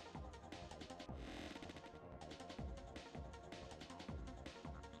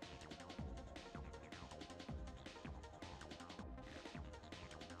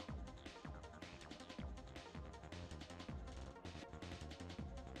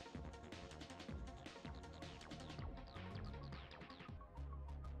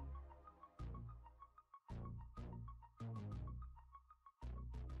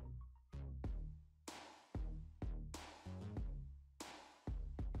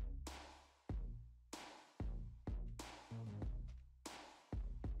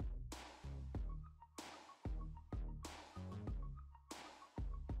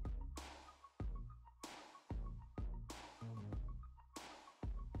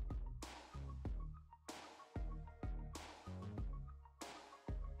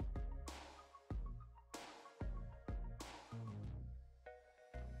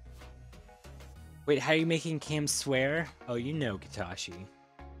 Wait, how are you making Cam swear? Oh, you know, Katashi.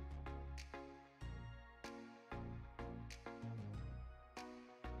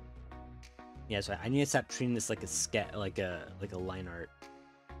 Yeah, so I need to stop treating this like a like a line art,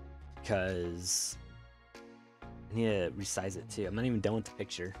 because I need to resize it too. I'm not even done with the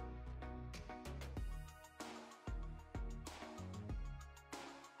picture.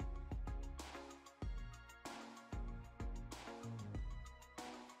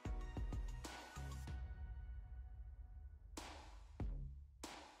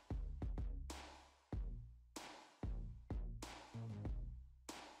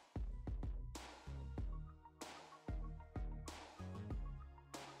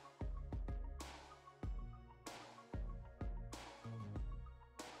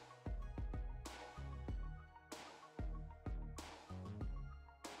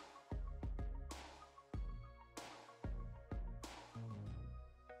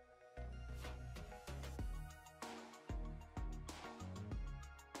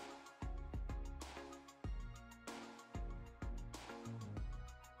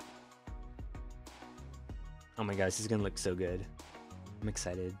 Oh my gosh, this is gonna look so good. I'm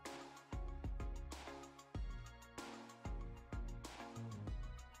excited.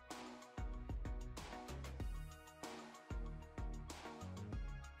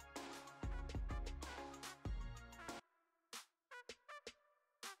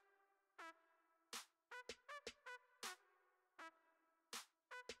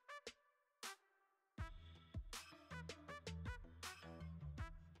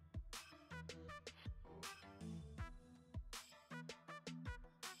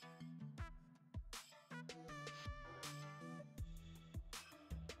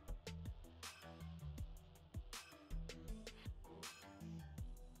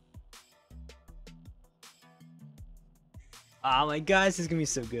 Oh my gosh, this is gonna be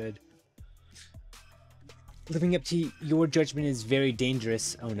so good. Living up to your judgment is very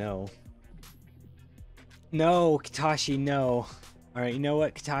dangerous. Oh no. No, Katashi, no. Alright, you know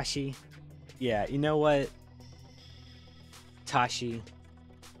what, Katashi? Yeah, you know what? Katashi.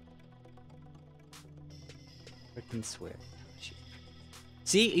 Freaking swear. Katashi.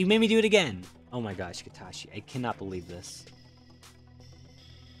 See? You made me do it again. Oh my gosh, Katashi. I cannot believe this.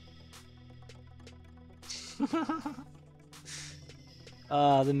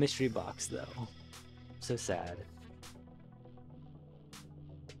 The mystery box, though. So sad.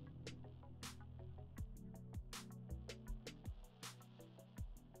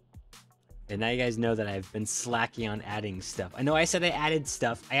 And now you guys know that I've been slacking on adding stuff. I know I said I added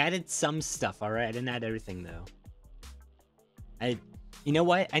stuff. I added some stuff, alright? I didn't add everything, though. You know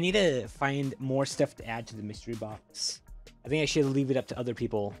what? I need to find more stuff to add to the mystery box. I think I should leave it up to other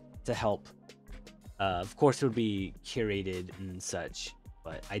people to help. Of course, it would be curated and such,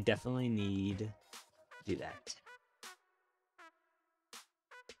 but I definitely need to do that.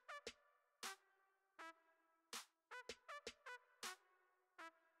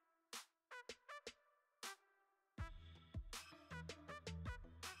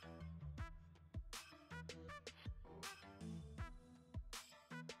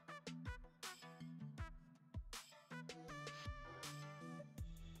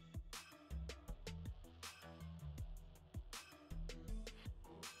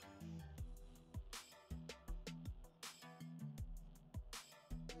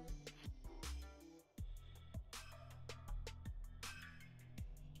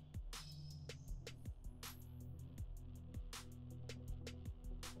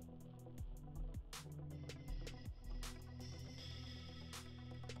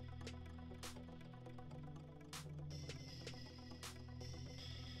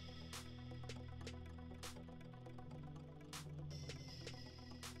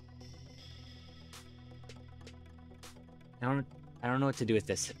 I don't know what to do with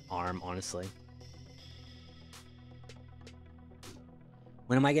this arm, honestly.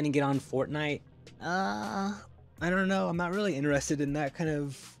 When am I gonna get on Fortnite? I don't know. I'm not really interested in that kind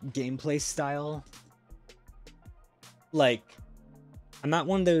of gameplay style. Like, I'm not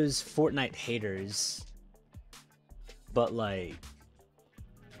one of those Fortnite haters, but like,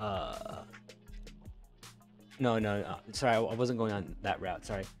 no, sorry, I wasn't going on that route.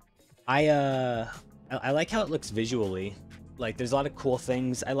 Sorry. I like how it looks visually. Like, there's a lot of cool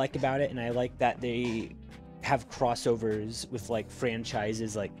things I like about it, and I like that they have crossovers with like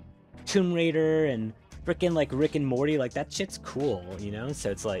franchises like Tomb Raider and freaking like Rick and Morty. Like, that shit's cool, you know?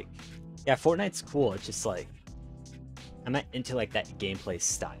 So it's like, yeah, Fortnite's cool. It's just like, I'm not into like that gameplay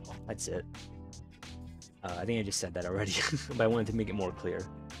style. That's it. I think I just said that already, but I wanted to make it more clear.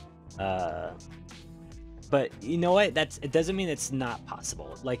 But you know what? It doesn't mean it's not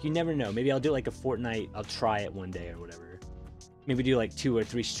possible. Like, you never know. Maybe I'll do like a Fortnite. I'll try it one day or whatever. Maybe do like 2 or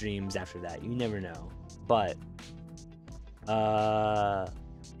 3 streams after that. You never know. But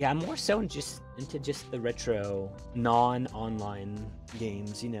yeah, I'm more so into just the retro, non-online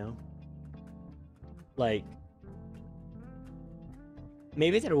games. You know, like,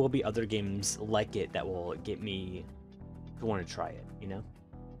 maybe there will be other games like it that will get me to want to try it, you know?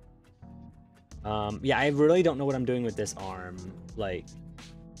 Yeah, I really don't know what I'm doing with this arm. Like,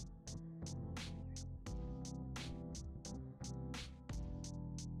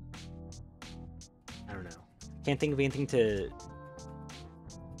 I don't know. Can't think of anything to...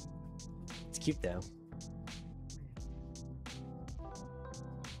 It's cute, though.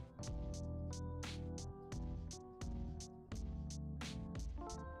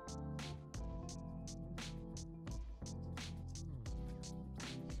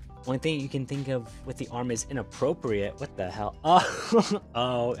 One thing you can think of with the arm is inappropriate. What the hell? Oh,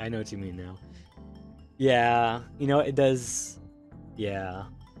 oh, I know what you mean now. Yeah, you know, it does. Yeah.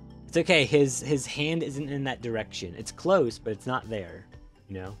 It's okay. His hand isn't in that direction. It's close, but it's not there,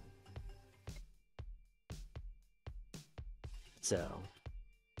 you know? So,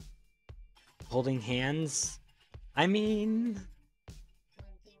 holding hands, I mean...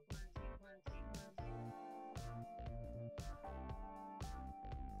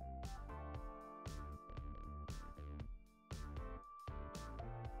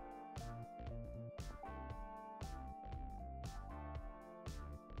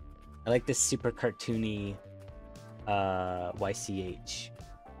 I like this super cartoony YCH.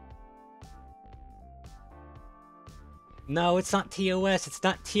 No, it's not TOS. It's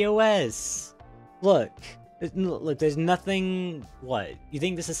not TOS. Look, there's nothing. What? You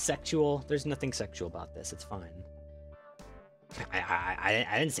think this is sexual? There's nothing sexual about this. It's fine.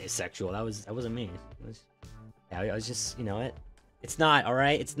 I didn't say sexual. That wasn't me. I was just, you know what? It's not. All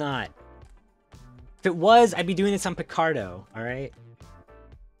right. It's not. If it was, I'd be doing this on Picardo. All right.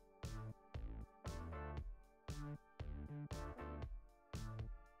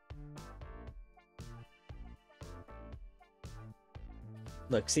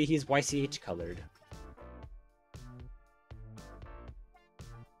 Look, see, he's YCH colored.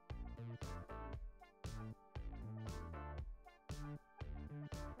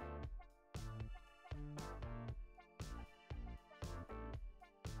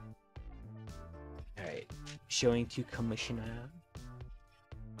 Alright, showing to Commissioner.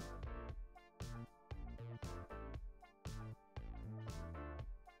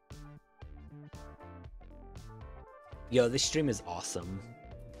 Yo, this stream is awesome.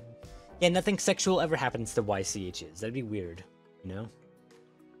 Yeah, nothing sexual ever happens to YCHs. That'd be weird, you know?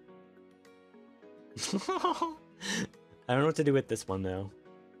 I don't know what to do with this one, though.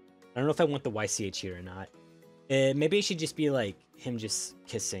 I don't know if I want the YCH here or not. Maybe it should just be, like, him just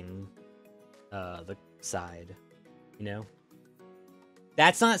kissing the side, you know?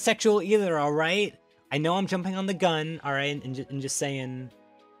 That's not sexual either, alright? I know I'm jumping on the gun, alright? And just saying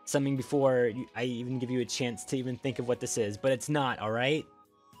something before I even give you a chance to even think of what this is. But it's not, alright?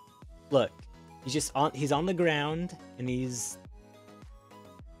 Look, he's on the ground, and he's...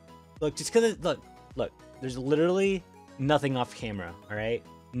 Look, just because look, there's literally nothing off camera, alright?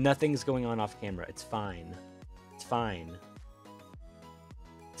 Nothing's going on off camera. It's fine. It's fine.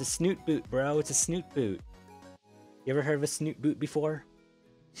 It's a snoot boot, bro. It's a snoot boot. You ever heard of a snoot boot before?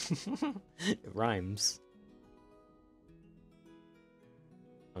 It rhymes.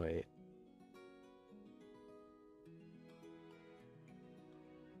 Oh, wait.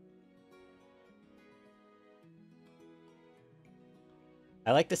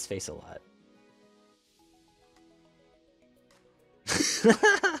 I like this face a lot.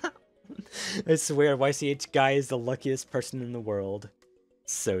 I swear, YCH guy is the luckiest person in the world.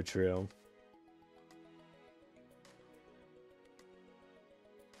 So true.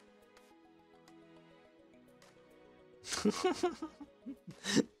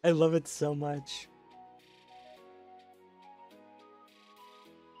 I love it so much.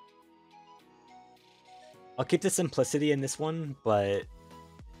 I'll keep the simplicity in this one, but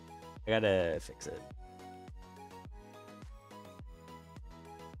I gotta fix it.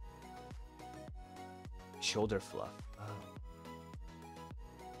 Shoulder fluff. Oh.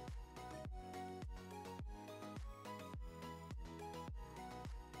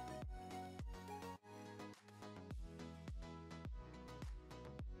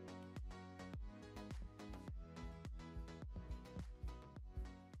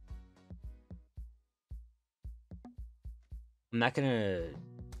 I'm not gonna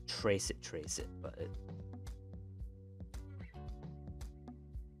trace it, but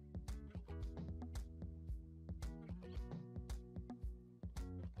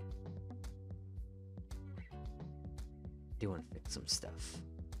do want to fix some stuff.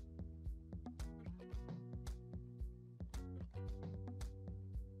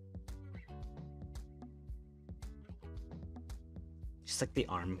 Just like the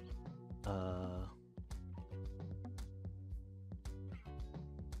arm.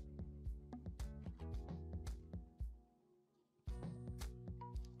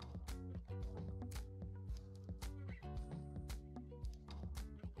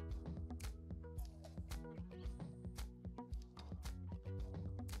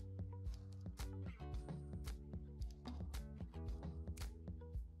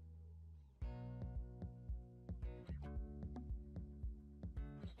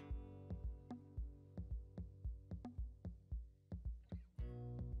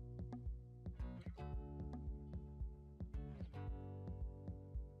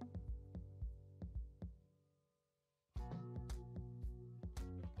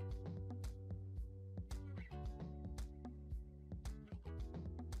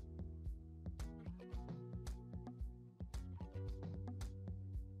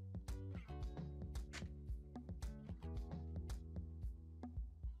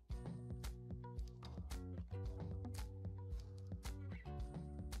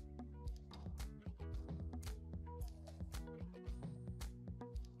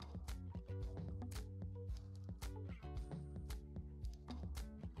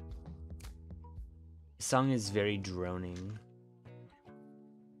 The song is very droning.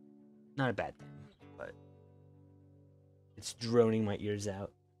 Not a bad thing, but it's droning my ears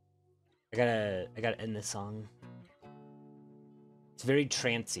out. I gotta end this song. It's very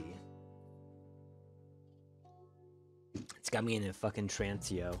trancy. It's got me in a fucking trance,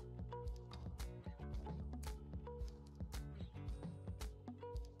 yo.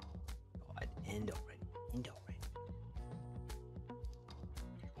 God, end already. End already.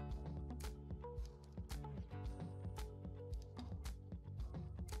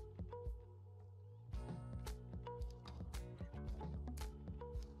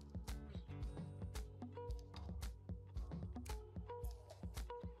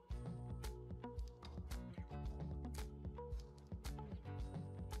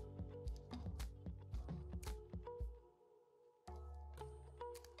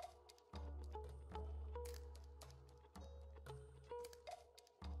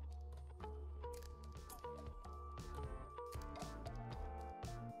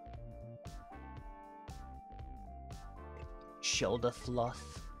 Shoulder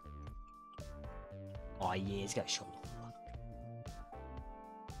fluff. Oh yeah, he's got shoulder fluff.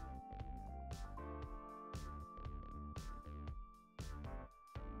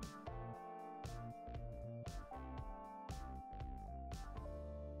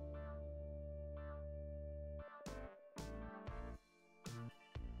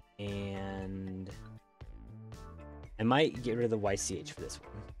 And I might get rid of the YCH for this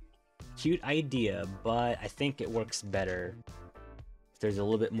one. Cute idea, but I think it works better if there's a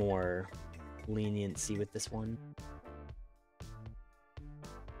little bit more leniency with this one.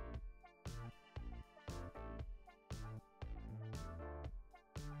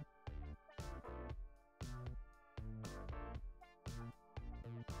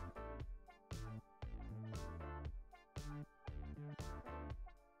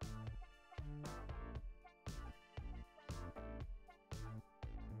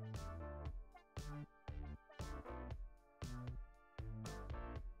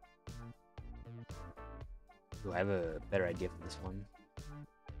 Ooh, I have a better idea for this one.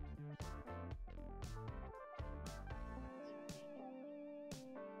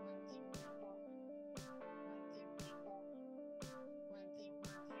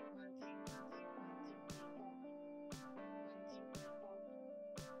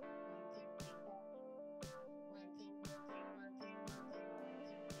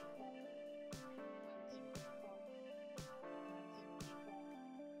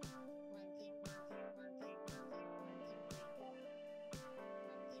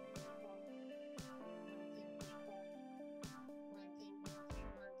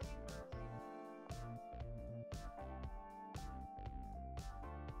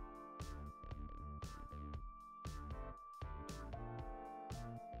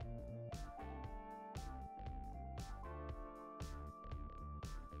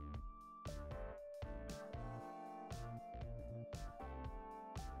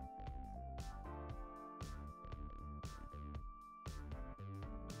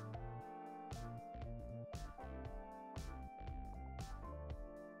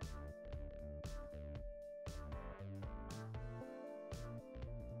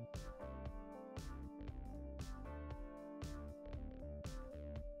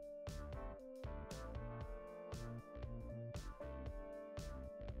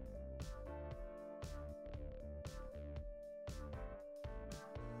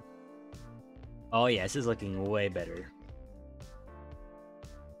 Oh yeah, this is looking way better.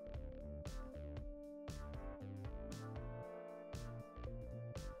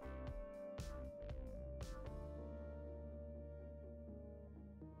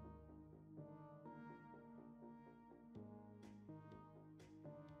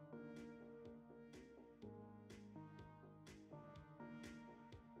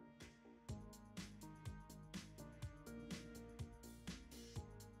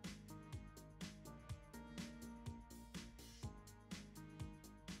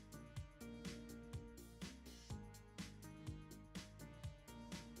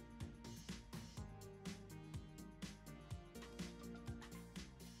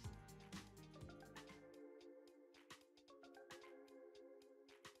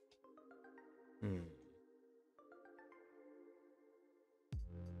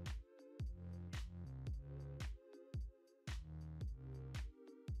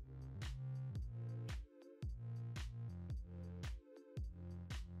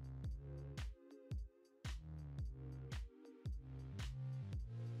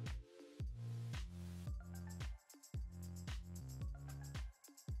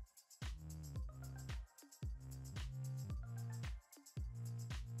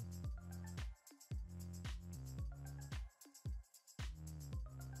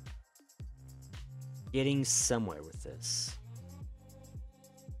 Getting somewhere with this.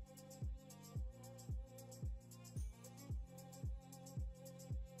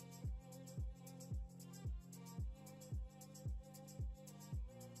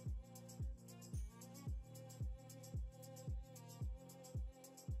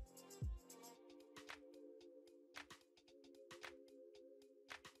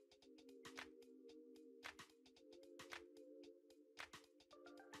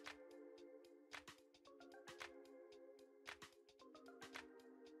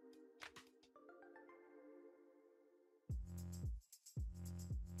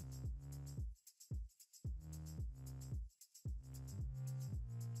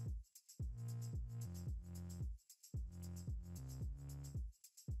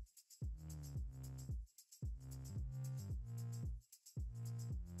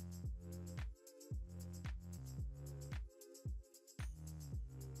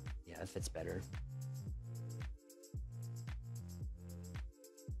 That fits better.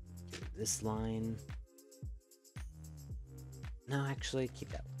 This line. No, actually, keep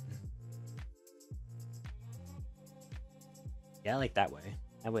that one. Yeah, I like that way.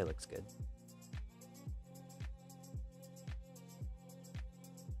 That way looks good.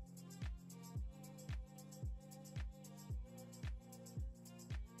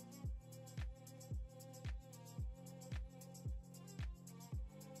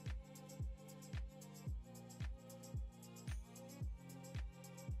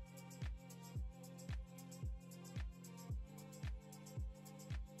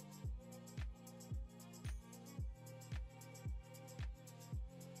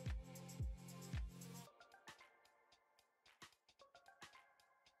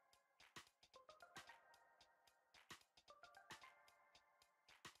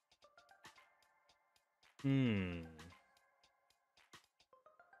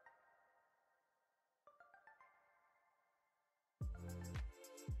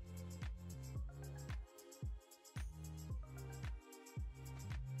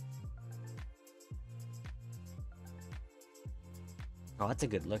 Oh, that's a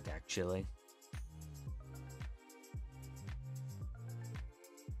good look, actually.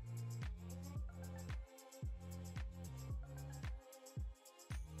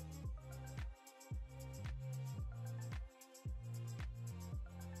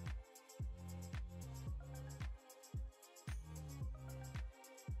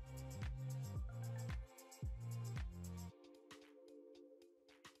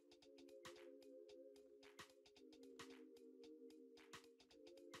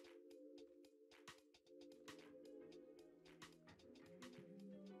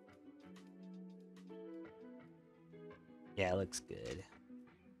 Yeah, it looks good.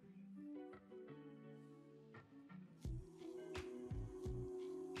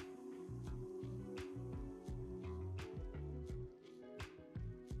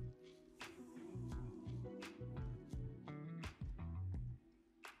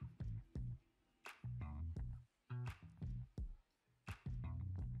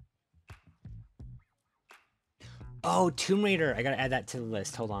 Oh, Tomb Raider. I gotta add that to the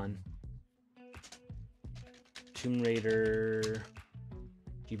list. Hold on. Tomb Raider,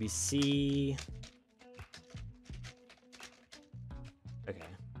 GBC. Okay.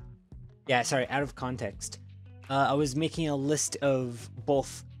 Yeah, sorry, out of context. I was making a list of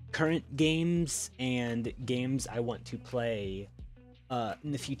both current games and games I want to play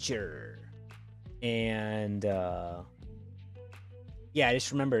in the future. And yeah, I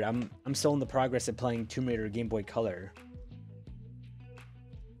just remembered I'm still in the progress of playing Tomb Raider Game Boy Color.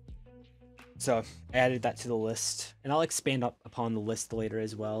 So I added that to the list, and I'll expand upon the list later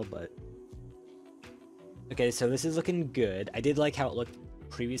as well, but okay, so this is looking good. I did like how it looked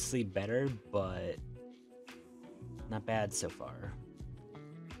previously better, but not bad so far.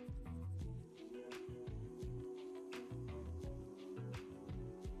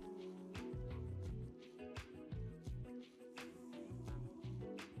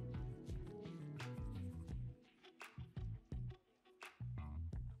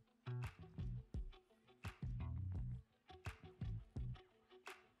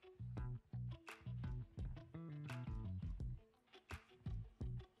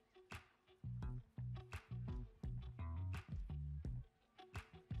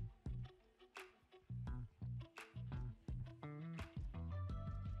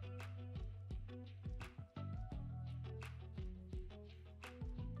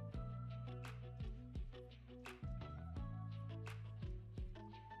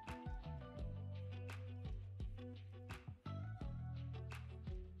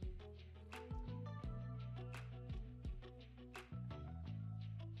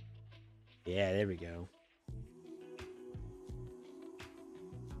 Yeah, there we go.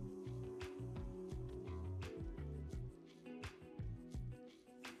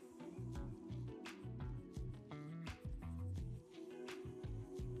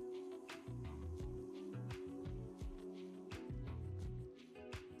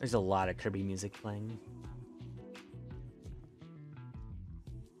 There's a lot of Kirby music playing.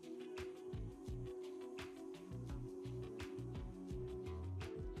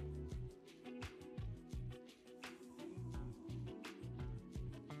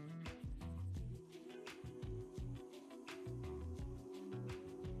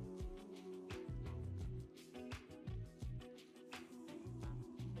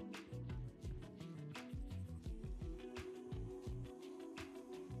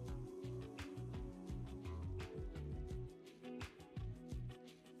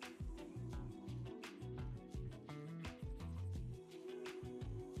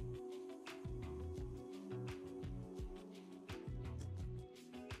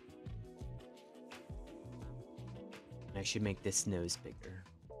 I should make this nose bigger.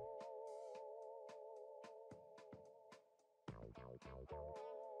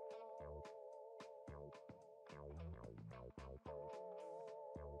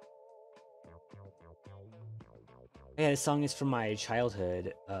 Yeah, this song is from my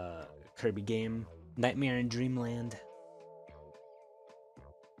childhood Kirby game, Nightmare in Dreamland.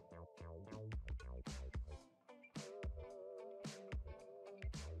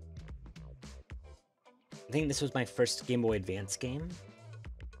 I think this was my first Game Boy Advance game.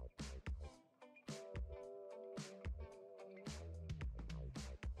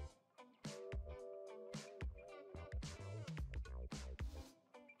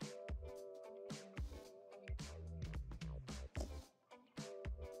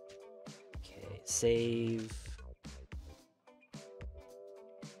 Okay, save.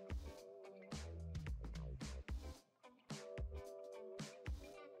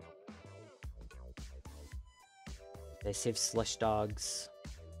 Did I save Slush Dogs?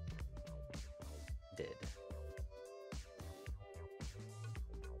 Did.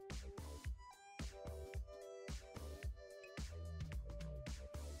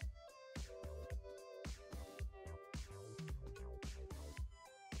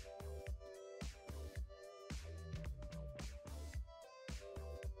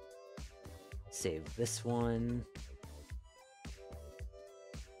 Save this one.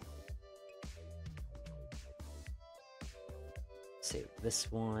 Save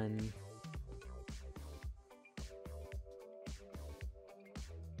this one.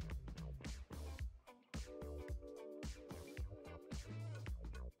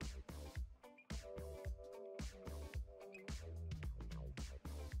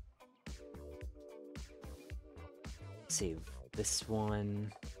 Save this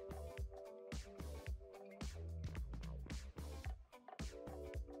one.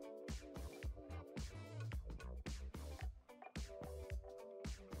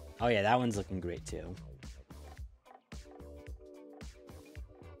 Oh yeah, that one's looking great too.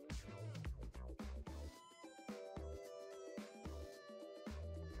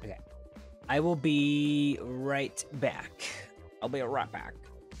 Okay. I will be right back. I'll be right back.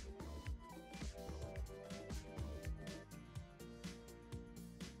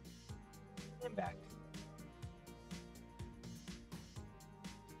 I'm back.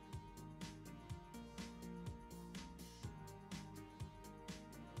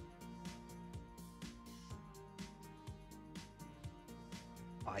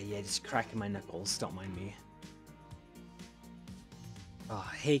 Oh yeah, just cracking my knuckles. Don't mind me.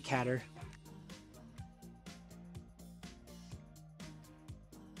 Oh, hey, Catter.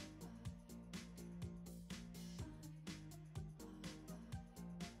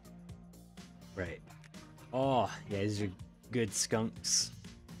 Right. Oh, yeah, these are good skunks.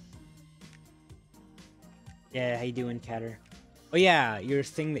 Yeah, how you doing, Catter? Oh yeah, your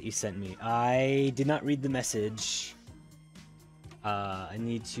thing that you sent me. I did not read the message. I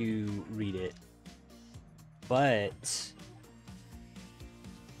need to read it. But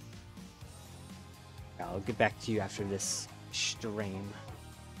I'll get back to you after this stream.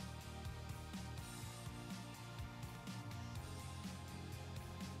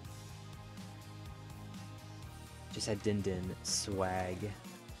 Just had Din Din swag.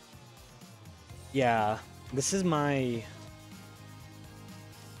 Yeah, this is my...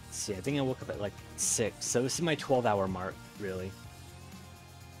 Let's see, I think I woke up at like 6, so this is my 12-hour mark, really.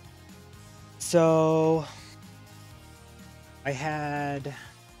 So... I had... I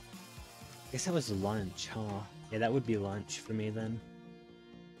guess that was lunch, huh? Yeah, that would be lunch for me then.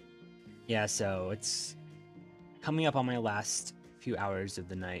 Yeah, so it's coming up on my last few hours of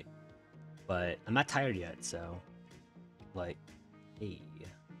the night. But I'm not tired yet, so... Like, hey.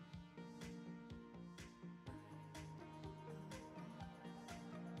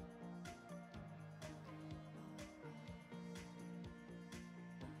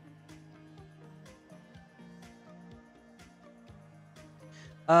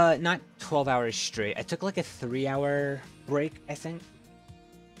 Not 12 hours straight. I took like a 3-hour break, I think.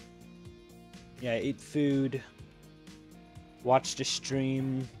 Yeah, I ate food, watched a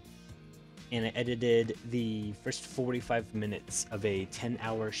stream, and I edited the first 45 minutes of a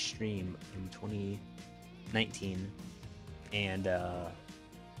 10-hour stream in 2019. And, yeah,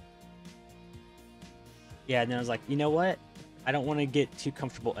 and then I was like, you know what? I don't want to get too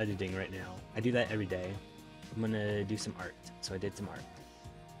comfortable editing right now. I do that every day. I'm gonna do some art. So I did some art.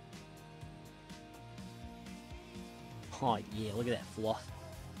 Oh yeah, look at that fluff.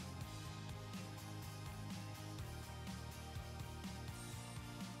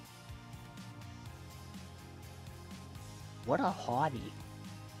 What a hottie.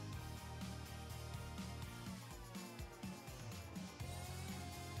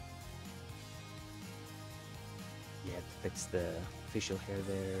 Yeah, fix the facial hair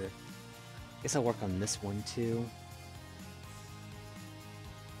there. Guess I'll work on this one too.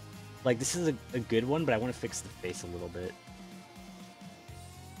 Like, this is a good one, but I want to fix the face a little bit.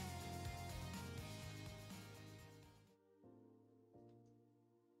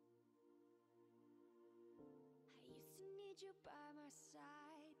 I used to need you by my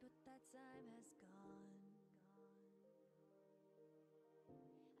side, but that time has gone.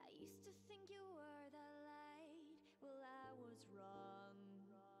 I used to think you were the light, well I was wrong.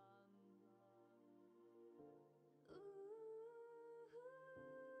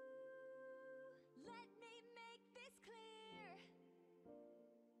 Let me make this clear.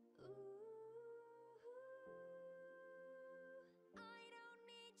 I don't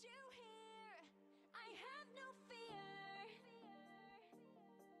need you here. I have no fear.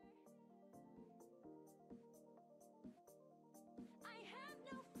 I have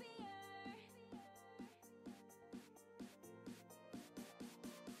no fear.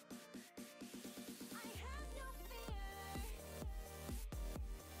 I have no fear.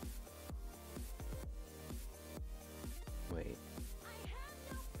 Wait. I have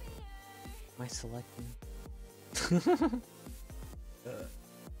no fear. Am I selecting?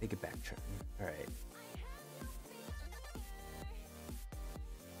 Take it back turn. Alright.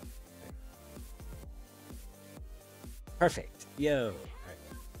 Perfect. Yo. All right.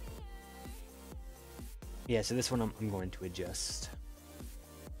 Yeah, so this one I'm going to adjust.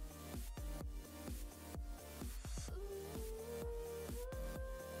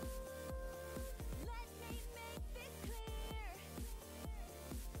 Let me make this clear.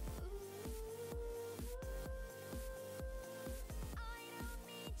 I don't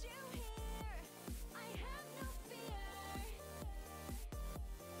need you here. I have no fear.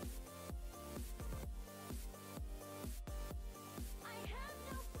 I have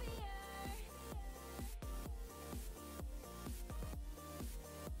no fear.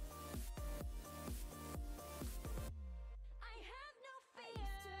 I have no fear.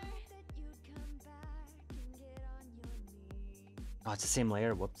 That you'd come back and get on your knees. Oh, it's the same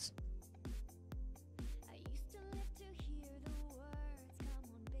layer. Whoops. I used to live to hear the words, come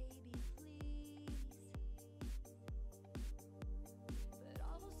on baby, please. But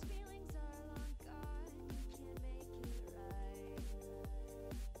all those feelings are long gone, you can't make it right.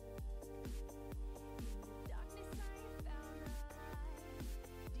 In the darkness I have found a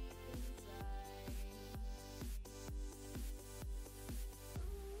light.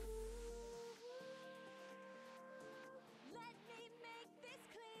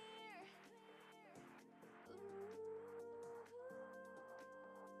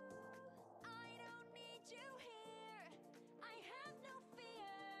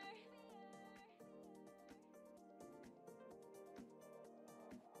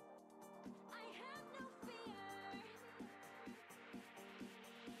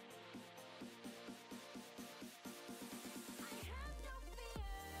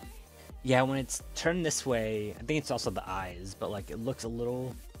 Yeah, when it's turned this way, I think it's also the eyes, but like it looks a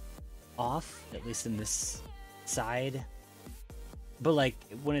little off, at least in this side. But like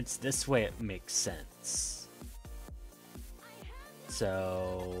when it's this way, it makes sense.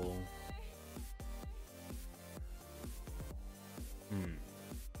 So,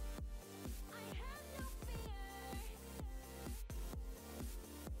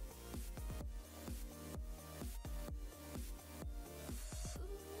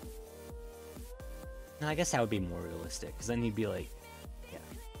 no, I guess that would be more realistic, because then you'd be like, yeah.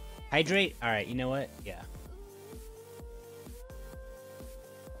 Hydrate? Alright, you know what? Yeah.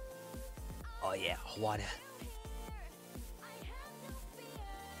 Oh yeah, water.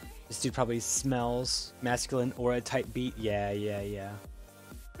 This dude probably smells masculine aura type beat. Yeah, yeah, yeah.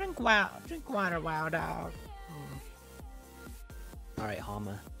 Drink water, wow dog. Alright,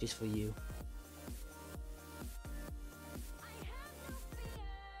 Hama, just for you.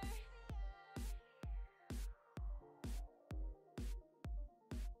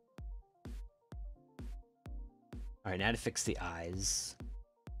 Alright, now to fix the eyes.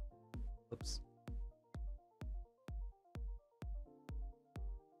 Oops.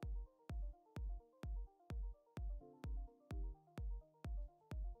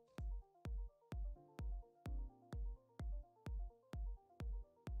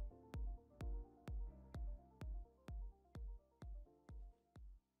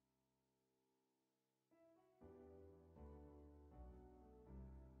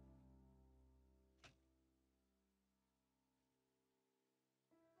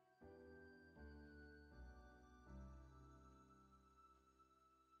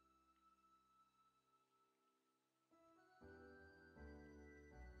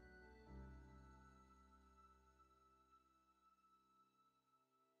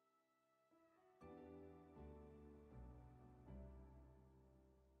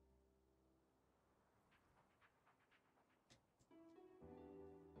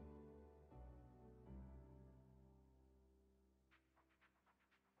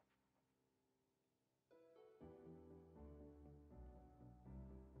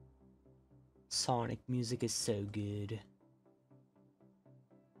 Sonic music is so good.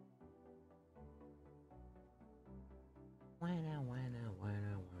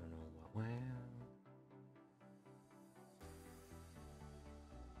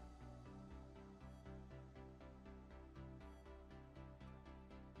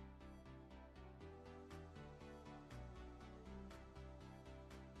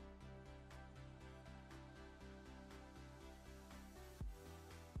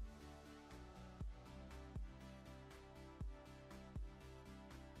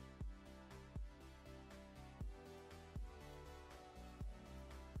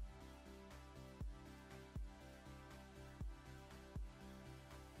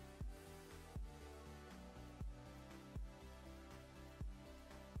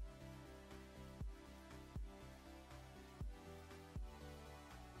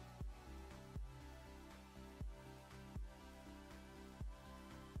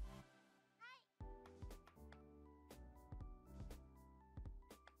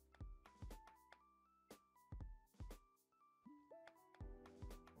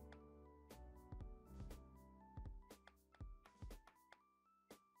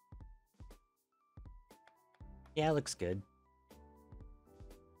 Yeah, it looks good.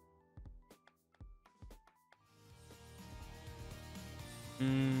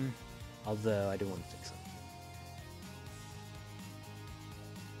 Although I do want to fix it.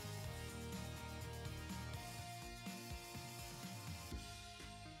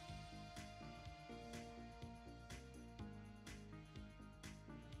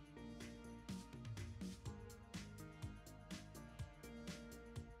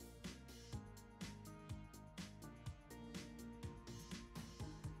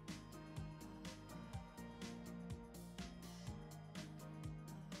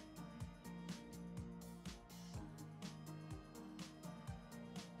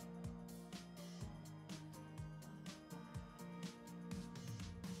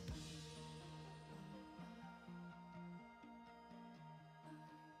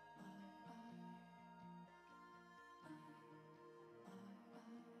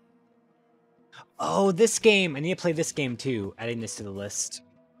 Oh, this game! I need to play this game too. Adding this to the list.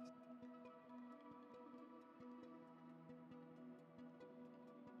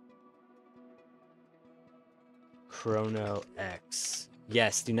 Chrono X.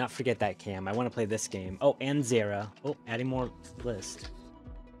 Yes, do not forget that, Cam. I want to play this game. Oh, and Zera. Oh, adding more to the list.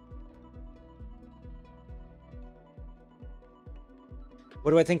 What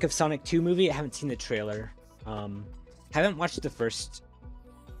do I think of Sonic 2 movie? I haven't seen the trailer. Haven't watched the first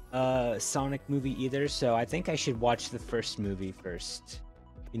Sonic movie either, so I think I should watch the first movie first.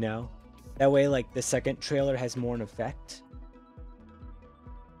 You know? That way, like, the second trailer has more an effect.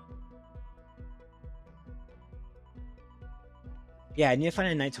 Yeah, I need to find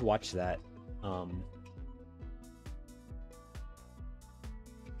a night to watch that.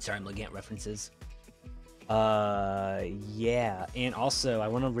 Sorry, I'm looking at references. Yeah, and also I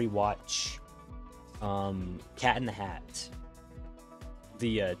want to rewatch Cat in the Hat,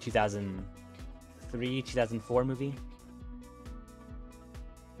 the 2003, 2004 movie.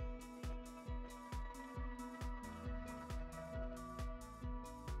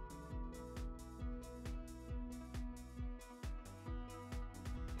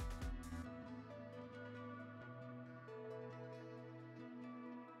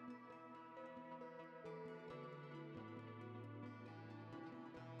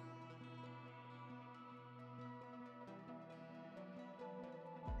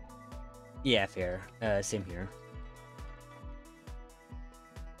 Yeah, fair. Same here.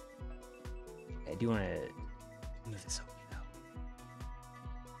 I do want to move this over though.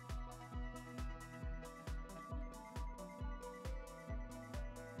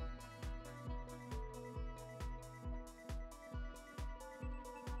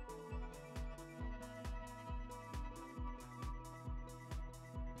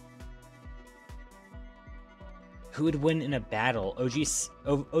 Who would win in a battle?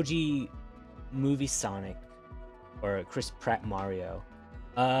 OG movie Sonic or Chris Pratt Mario?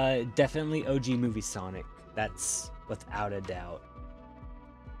 Definitely OG movie Sonic. That's without a doubt.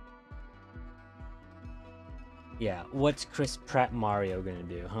 Yeah, what's Chris Pratt Mario gonna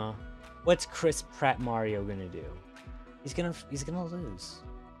do, huh? What's Chris Pratt Mario gonna do? He's gonna lose.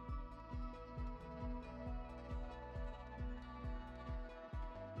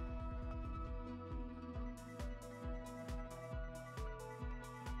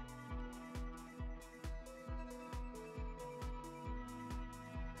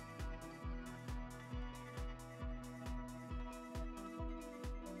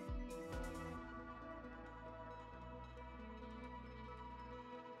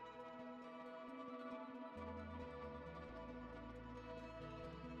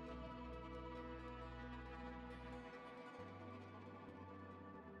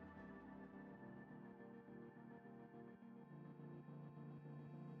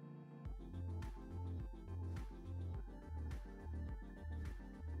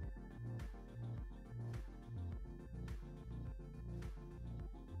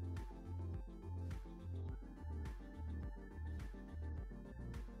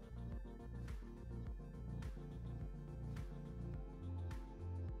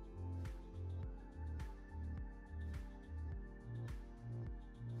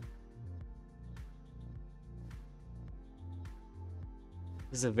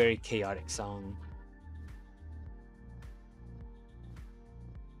 This is a very chaotic song.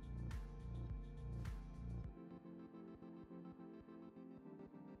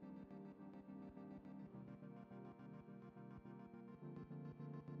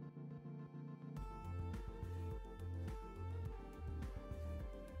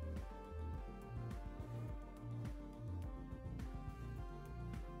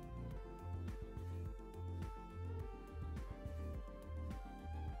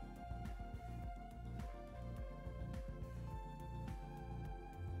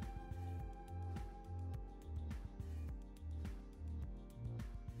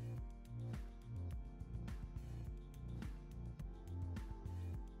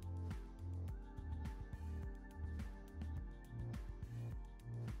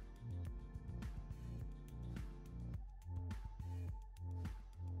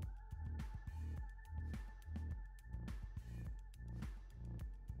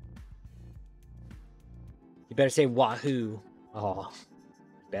 You better say Wahoo. Oh,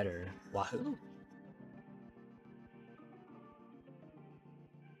 better. Wahoo.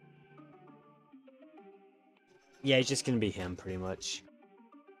 Yeah, it's just gonna be him, pretty much.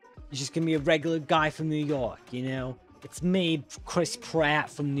 He's just gonna be a regular guy from New York, you know? It's me, Chris Pratt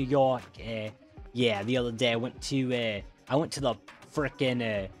from New York. Yeah, the other day I went to the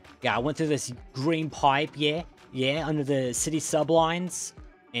frickin', yeah, I went through this green pipe, yeah, under the city sublines.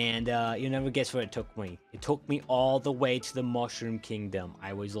 And you'll never guess where it took me. It took me all the way to the Mushroom Kingdom.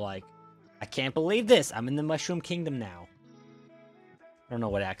 I was like, I can't believe this. I'm in the Mushroom Kingdom now. I don't know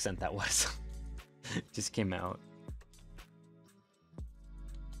what accent that was. It just came out.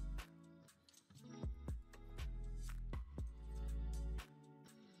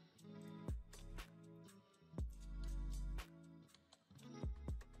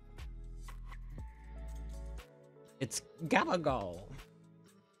 It's KUWAGO.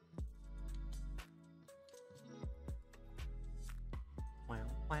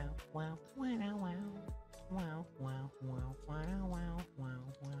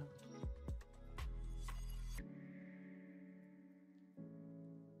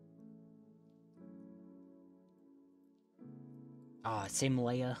 Ah, same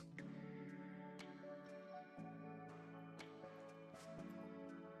Leia.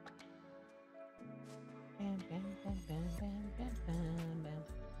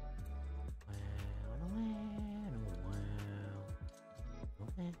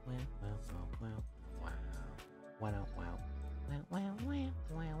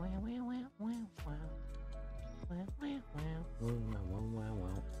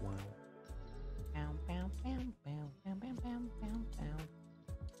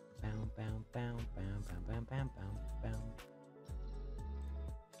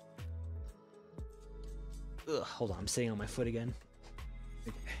 Ugh, hold on, I'm sitting on my foot again.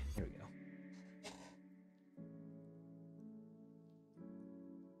 Okay, here we go.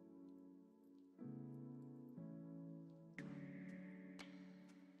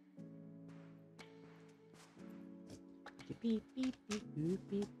 Beep, beep, beep, boop,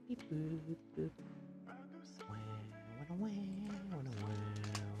 beep, beep, boop, boop. Wow, wow, wow, wow,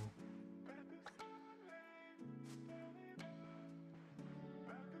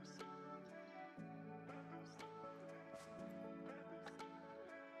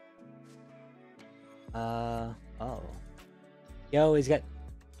 wow. Oh. Yo, he's got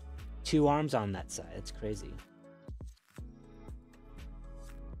 2 arms on that side. That's crazy.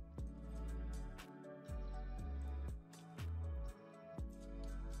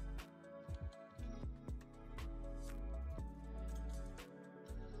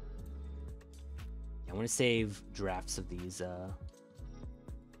 I want to save drafts of these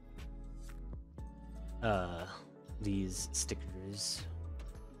stickers.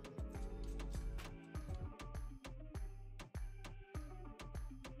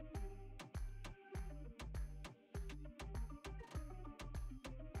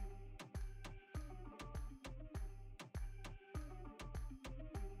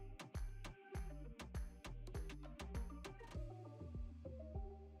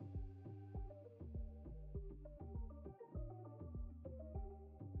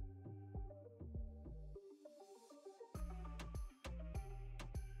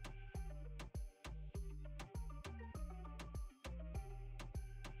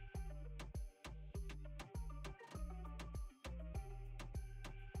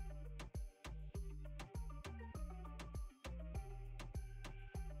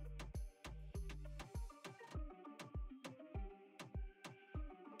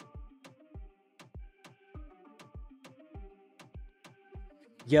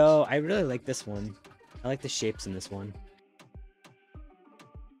 Yo, I really like this one. I like the shapes in this one.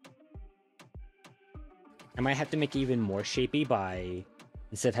 I might have to make it even more shapy by,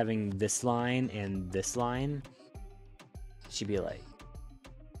 instead of having this line and this line, it should be like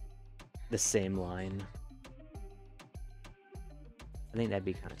the same line. I think that'd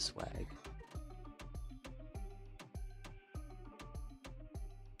be kind of swag.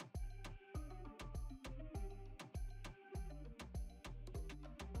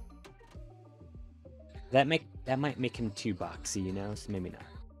 That might make him too boxy, you know, so maybe not.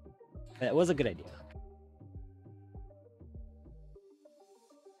 But it was a good idea.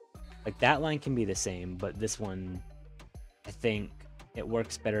 Like that line can be the same, but this one, I think it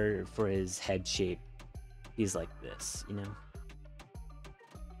works better for his head shape. He's like this, you know?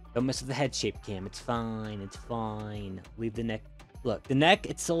 Don't mess with the head shape, Cam. It's fine. It's fine. Leave the neck. Look, the neck,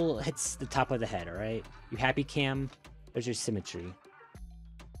 it still hits the top of the head, alright? You happy, Cam? There's your symmetry.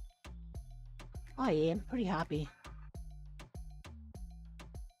 Oh yeah, I'm pretty happy.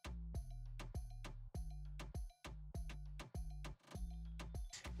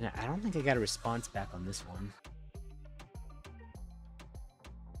 And I don't think I got a response back on this one.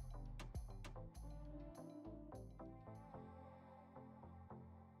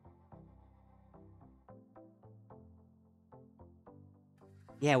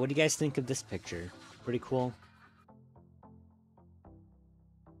 Yeah, what do you guys think of this picture? Pretty cool.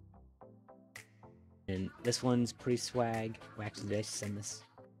 And this one's pretty swag. Oh, actually, did I send this?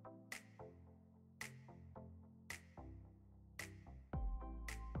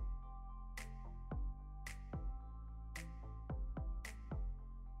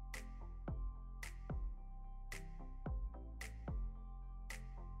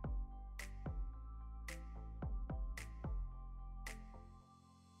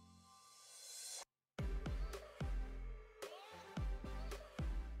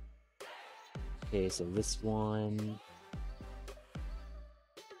 Okay, so this one.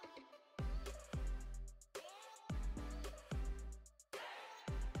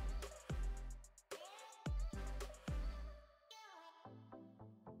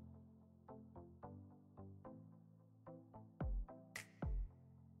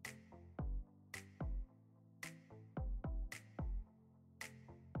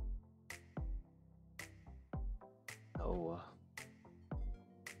 Oh.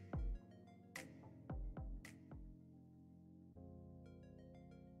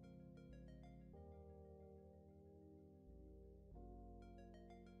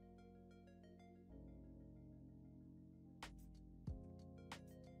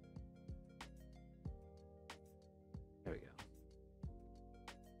 There we go.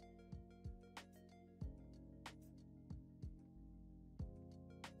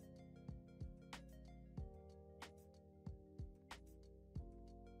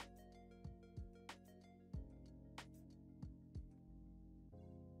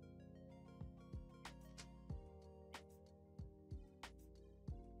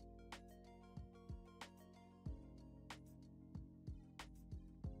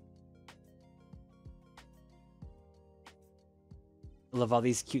 I love all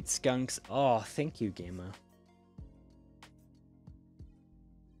these cute skunks. Oh, thank you, Gamma.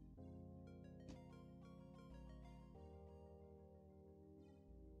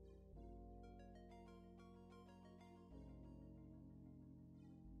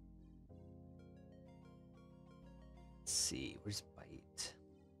 Let's see, where's Bite?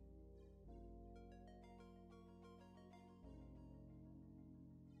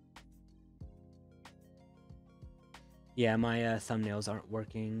 Yeah, my thumbnails aren't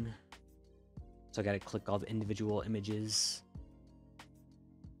working, so I gotta click all the individual images.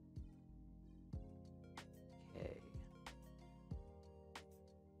 Okay.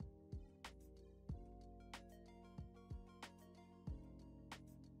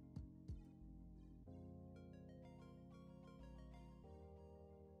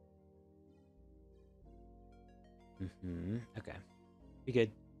 Okay. Be good.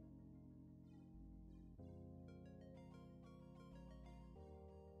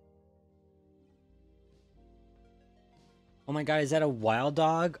 Oh my god, is that a wild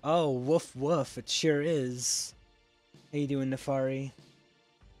dog? Oh, woof woof, it sure is. How you doing, Nefari?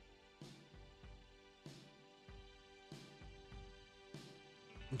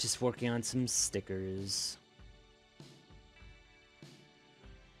 I'm just working on some stickers.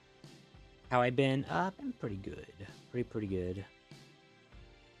 How I been? I've been pretty good. Pretty good.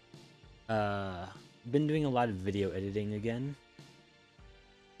 Been doing a lot of video editing again.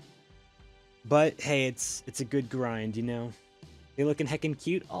 But hey, it's a good grind, you know? They looking heckin'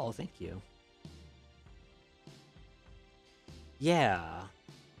 cute? Oh, thank you. Yeah.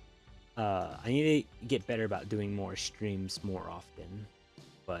 I need to get better about doing more streams more often.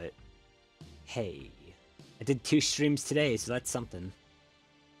 But hey, I did 2 streams today, so that's something.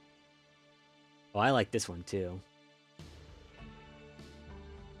 Oh, I like this one too.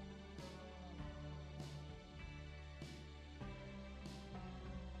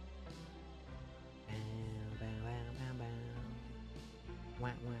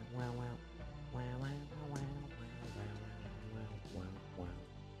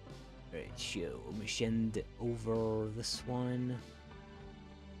 Alright, so I'm gonna send over this one.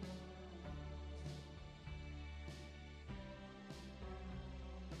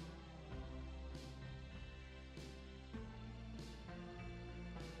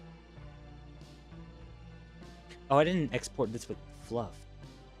 Oh, I didn't export this with fluff.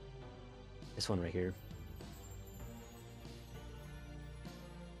 This one right here.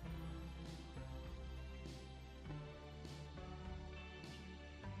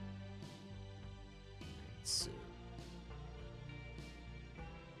 So.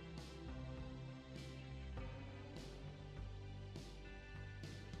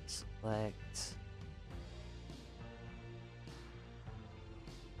 Select.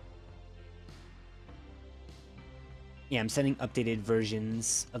 Yeah, I'm sending updated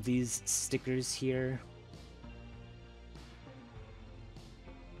versions of these stickers here.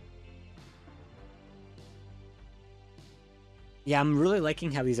 Yeah, I'm really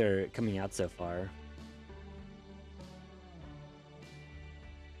liking how these are coming out so far.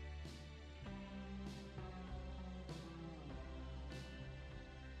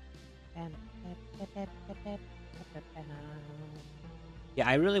 Yeah,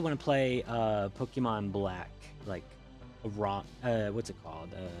 I really want to play Pokemon Black, like a raw, what's it called?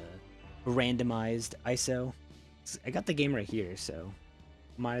 A randomized ISO. I got the game right here, so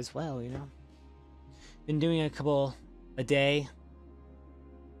might as well, you know. Been doing a couple a day.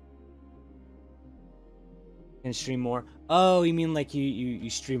 Gonna stream more. Oh, you mean like you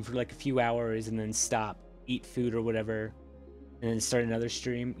stream for like a few hours and then stop, eat food or whatever, and then start another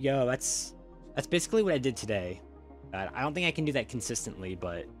stream? Yo, that's basically what I did today. I don't think I can do that consistently,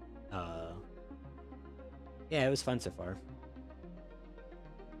 but yeah, it was fun so far.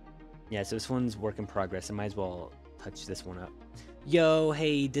 Yeah, so this one's work in progress. I might as well touch this one up. Yo,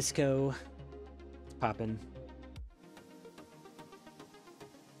 hey, Disco. It's poppin'.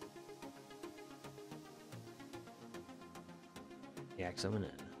 So I'm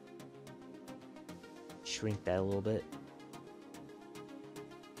gonna shrink that a little bit.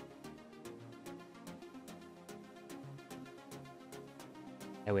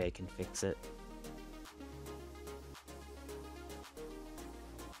 That way I can fix it.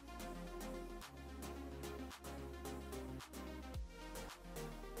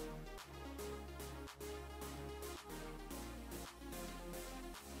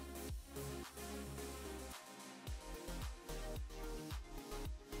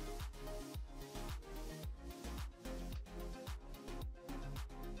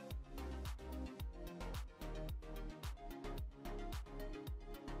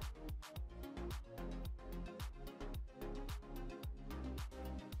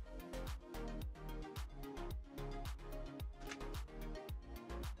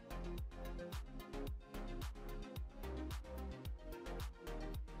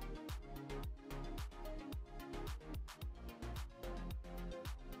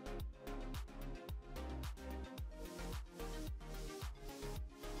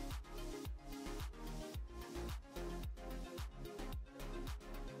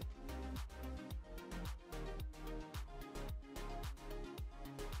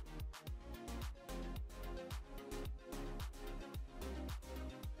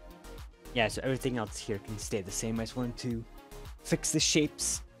 Yeah, so everything else here can stay the same. I just wanted to fix the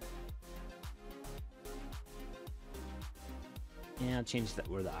shapes. Yeah, I'll change that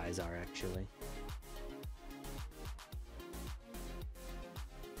where the eyes are actually.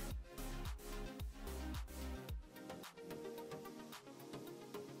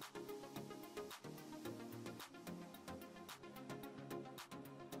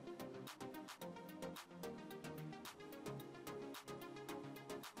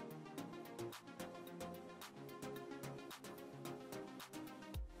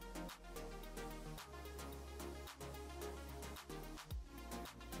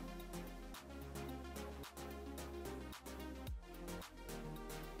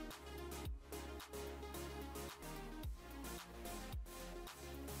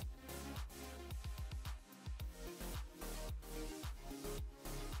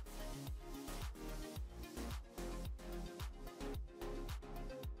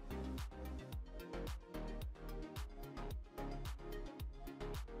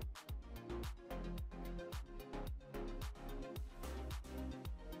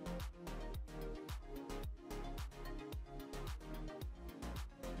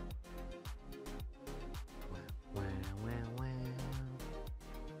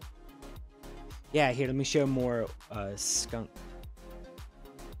 Yeah, here, let me show more skunk.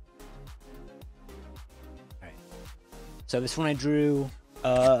 Alright. So this one I drew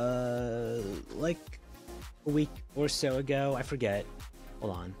like a week or so ago. I forget.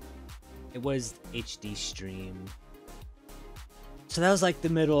 Hold on. It was HD stream. So that was like the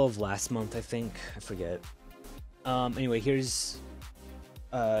middle of last month, I think. I forget. Anyway, here's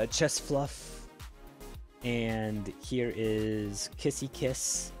Chestfluff. And here is Kissy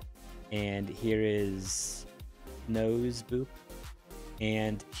Kiss. And here is Noseboop.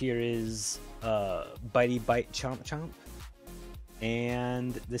 And here is Bitey Bite Chomp Chomp.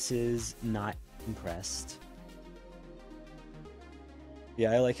 And this is Not Impressed.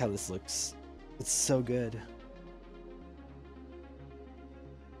 Yeah, I like how this looks. It's so good.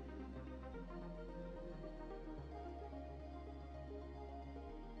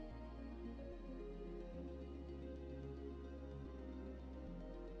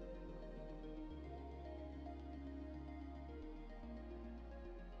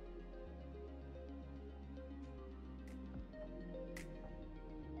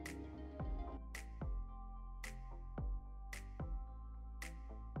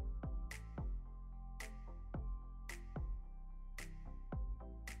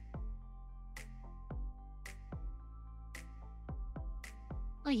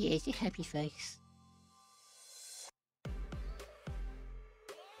 Oh yeah, it's a happy face.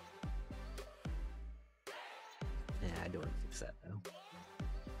 Yeah, I don't want to fix that though.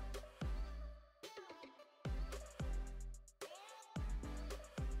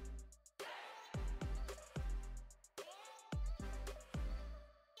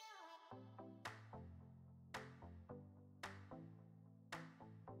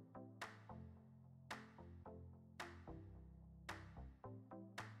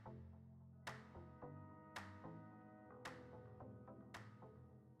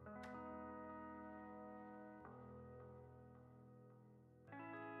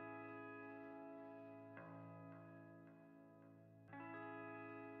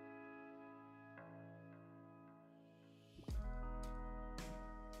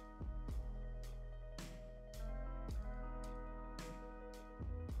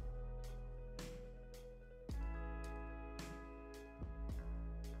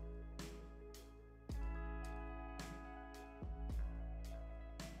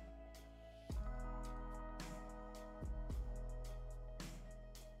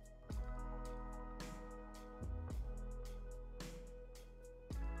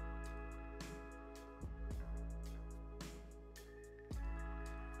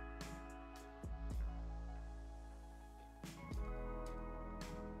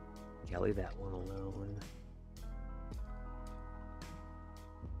 Yeah, leave that one alone.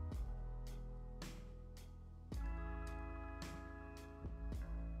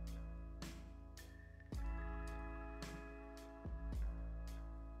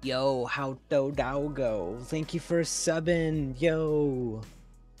 Yo, how do go? Thank you for subbing. Yo,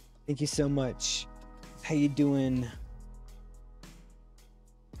 thank you so much. How you doing?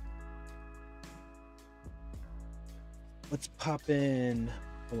 What's poppin'?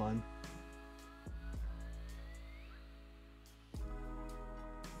 Hold on.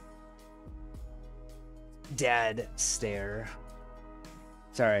 Dad stare.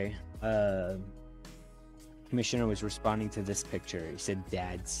 Sorry. Commissioner was responding to this picture. He said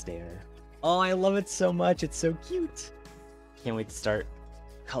dad stare. Oh, I love it so much. It's so cute. Can't wait to start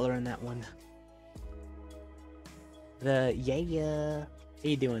coloring that one. Yeah. How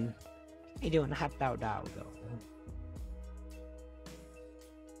you doing? How you doing? Hot dog go.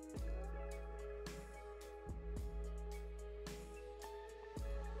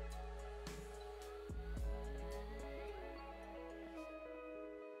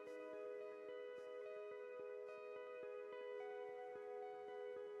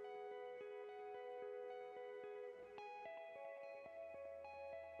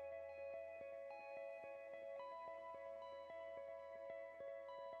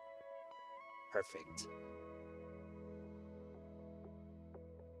 Perfect.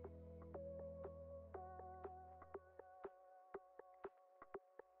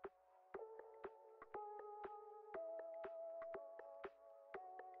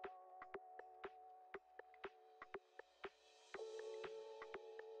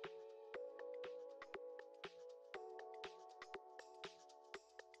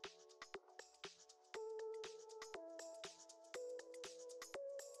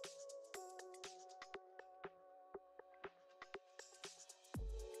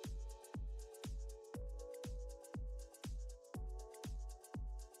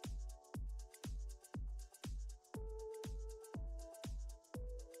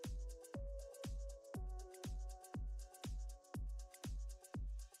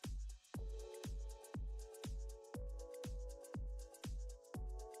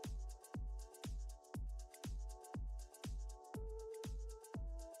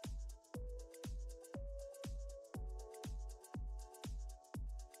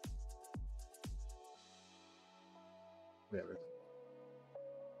 Whatever.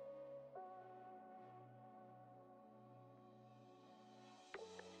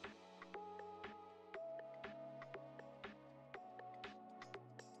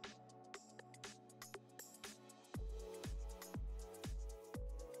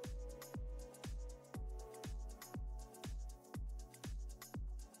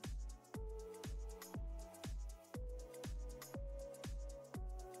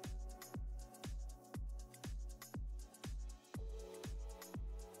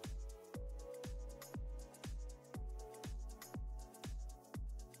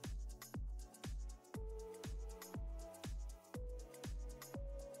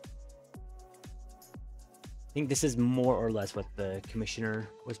 I think this is more or less what the commissioner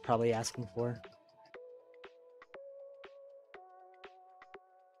was probably asking for.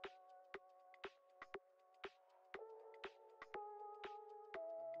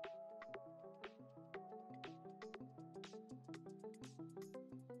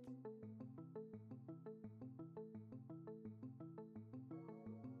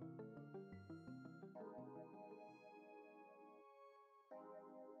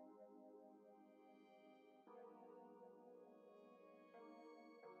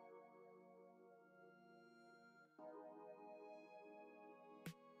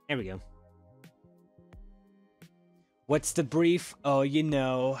 There we go. What's the brief? Oh, you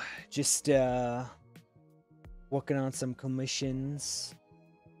know, just working on some commissions.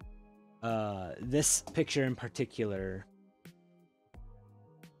 This picture in particular,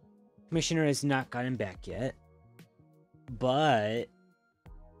 commissioner has not gotten back yet, but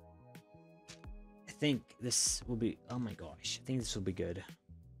I think this will be, oh my gosh, I think this will be good.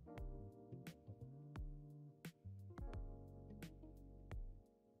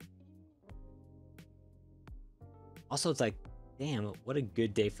 Also, it's like, damn, what a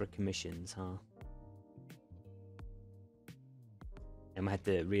good day for commissions, huh? I might have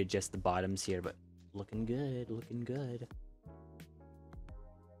to readjust the bottoms here, but looking good, looking good.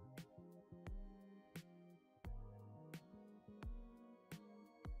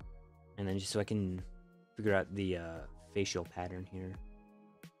 And then just so I can figure out the facial pattern here.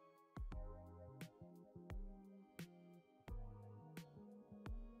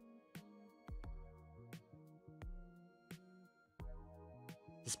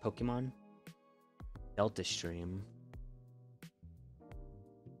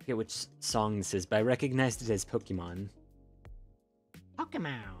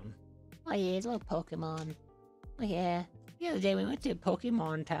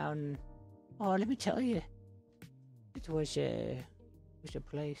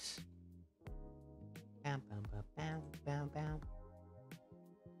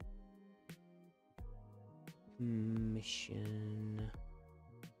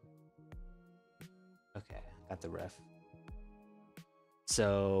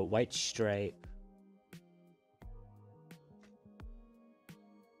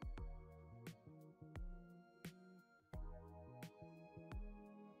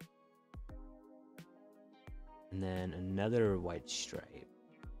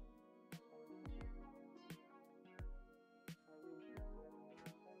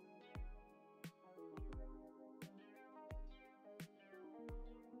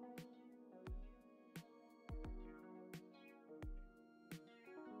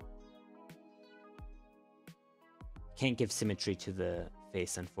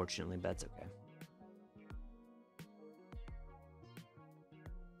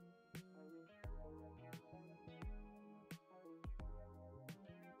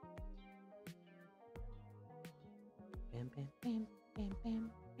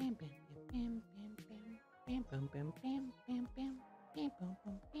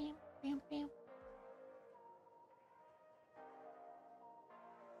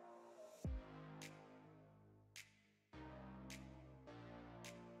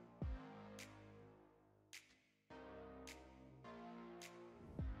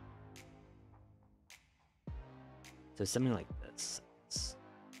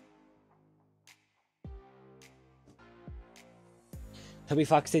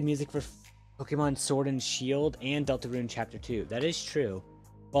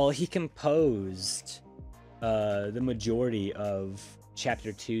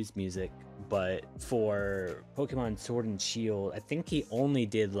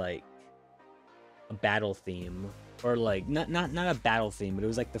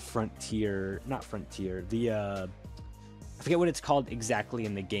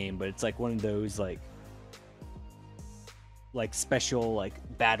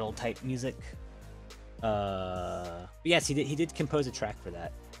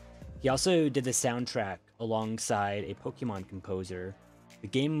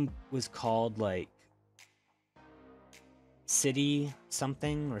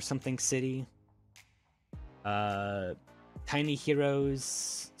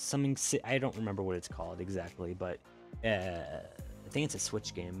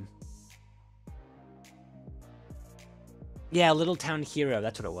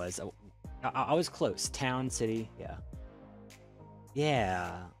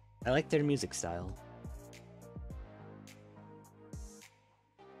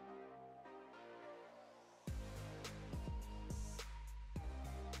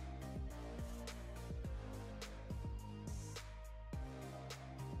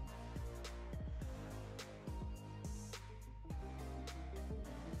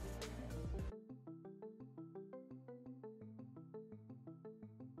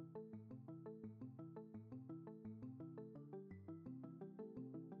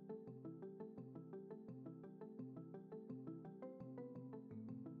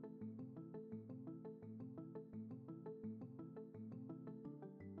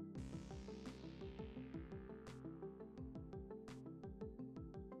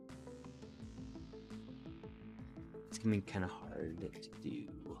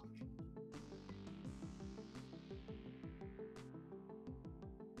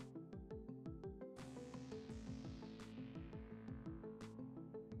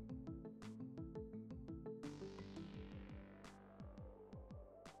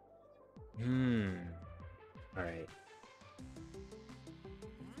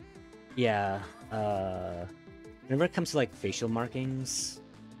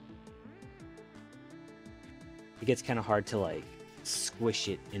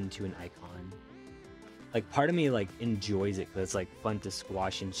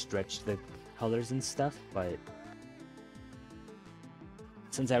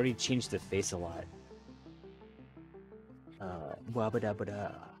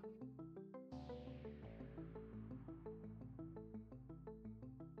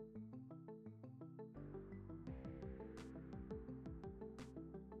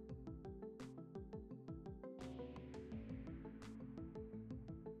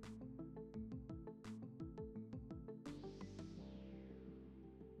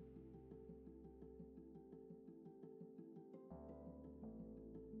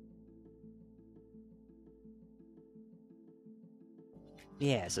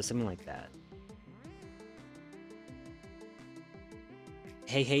 Yeah, so something like that.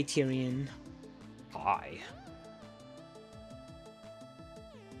 Hey, hey, Tyrion. Hi.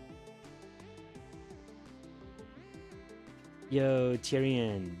 Yo,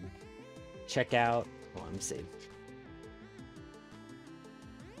 Tyrion. Check out. Oh, I'm saved.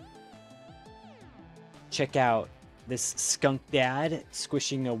 Check out this Skunkdad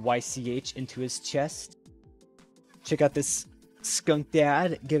squishing a YCH into his chest. Check out this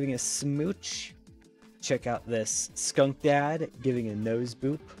Skunkdad giving a smooch. Check out this Skunkdad giving a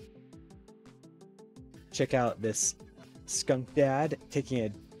noseboop. Check out this Skunkdad taking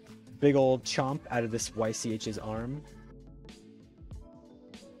a big old chomp out of this YCH's arm.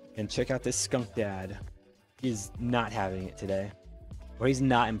 And check out this Skunkdad. He's not having it today. Or he's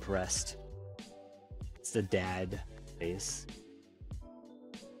not impressed. It's the dad face.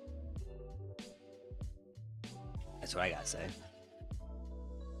 That's what I gotta say.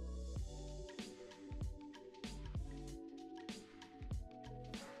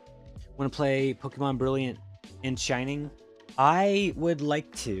 Want to play Pokemon Brilliant and Shining? I would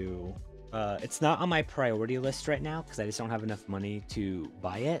like to. It's not on my priority list right now because I just don't have enough money to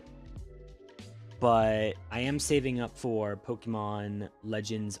buy it. But I am saving up for Pokemon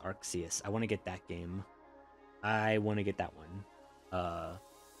Legends Arceus. I want to get that game. I want to get that one.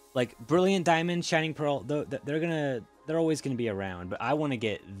 Like Brilliant Diamond, Shining Pearl, they're always gonna be around. But I want to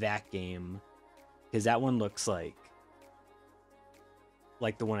get that game because that one looks like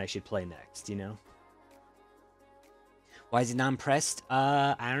the one I should play next. You know. Why is he not impressed?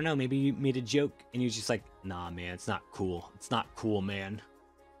 I don't know. Maybe you made a joke and he was just like, nah, man, it's not cool. It's not cool, man.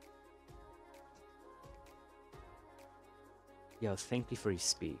 Yo, think before you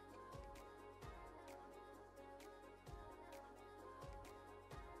speak.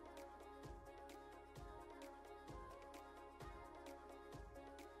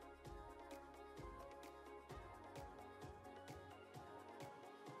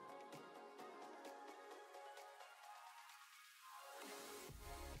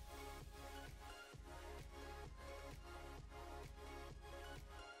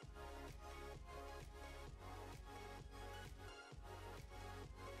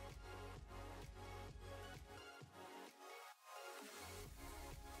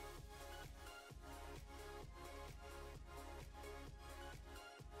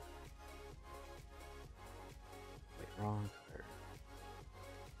 Wrong color.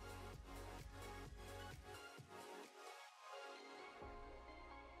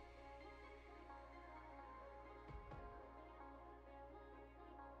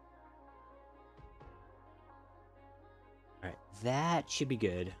 Alright, that should be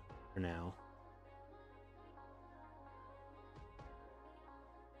good for now.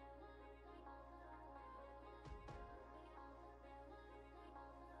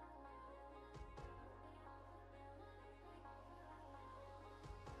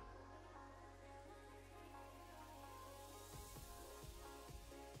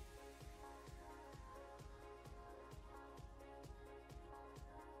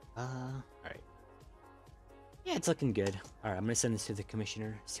 Alright. Yeah, it's looking good. Alright, I'm gonna send this to the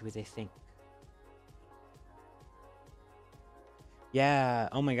commissioner, see what they think. Yeah,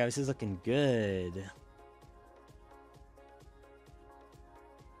 oh my god, this is looking good.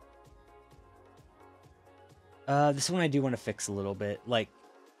 This one I do want to fix a little bit. Like,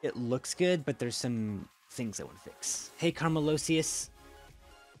 it looks good, but there's some things I want to fix. Hey, Carmelosius.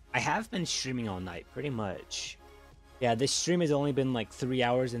 I have been streaming all night, pretty much. Yeah, this stream has only been like 3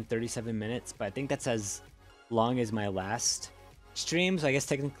 hours and 37 minutes, but I think that's as long as my last stream, so I guess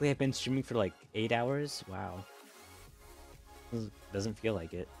technically I've been streaming for like 8 hours. Wow. Doesn't feel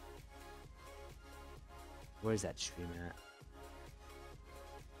like it. Where's that stream at?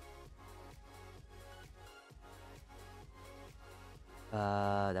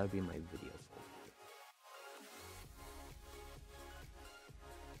 That would be my video folder.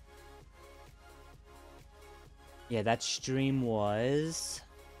 Yeah, that stream was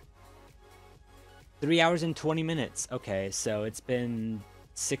 3 hours and 20 minutes. Okay, so it's been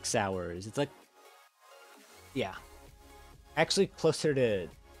 6 hours. It's like, yeah, actually closer to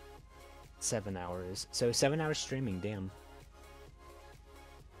 7 hours. So 7 hours streaming, damn.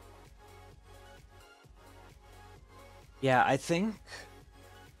 Yeah, I think,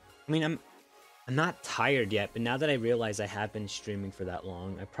 I mean, I'm not tired yet, but now that I realize I have been streaming for that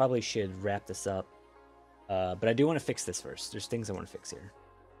long, I probably should wrap this up. But I do want to fix this first. There's things I want to fix here.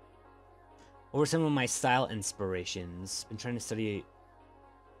 What were some of my style inspirations? Been trying to study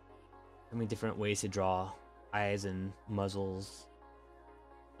so many different ways to draw eyes and muzzles.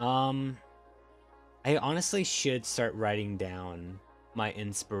 I honestly should start writing down my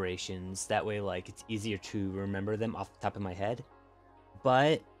inspirations. That way, like, it's easier to remember them off the top of my head.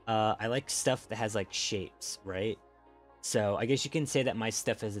 But I like stuff that has like shapes, right? So I guess you can say that my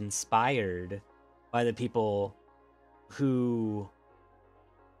stuff is inspired by the people who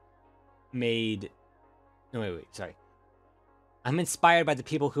made... No, wait, sorry. I'm inspired by the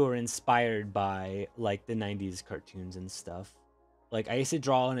people who are inspired by, like, the 90s cartoons and stuff. Like, I used to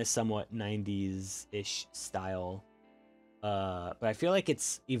draw in a somewhat 90s-ish style. But I feel like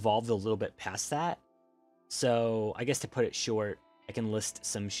it's evolved a little bit past that. So, I guess to put it short, I can list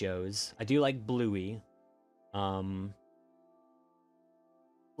some shows. I do like Bluey.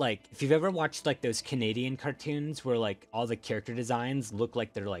 Like, if you've ever watched, like, those Canadian cartoons where, like, all the character designs look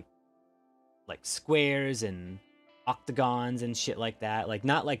like they're, like squares and octagons and shit like that. Like,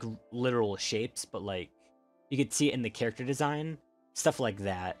 not, like, literal shapes, but, like, you could see it in the character design. Stuff like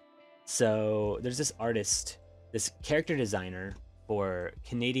that. So, there's this artist, this character designer for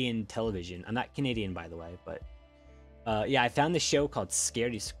Canadian television. I'm not Canadian, by the way, but... yeah, I found this show called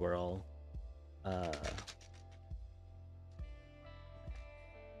Scaredy Squirrel.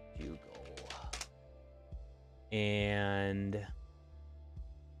 Google. And...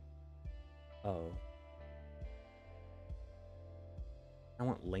 Oh. I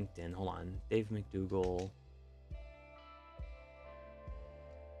want LinkedIn. Hold on. Dave McDougall.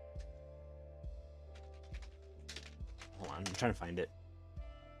 Hold on. I'm trying to find it.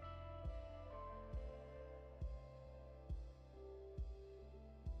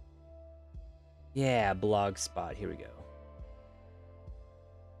 Yeah, Blogspot. Here we go.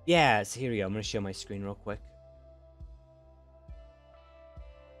 Yeah, so here we go. I'm going to show my screen real quick.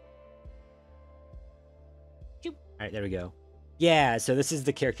 Alright, there we go. Yeah, so this is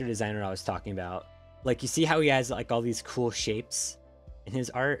the character designer I was talking about. Like, you see how he has, like, all these cool shapes in his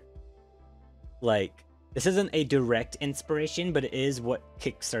art? Like, this isn't a direct inspiration, but it is what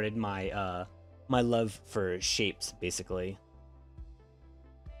kickstarted my, my love for shapes, basically.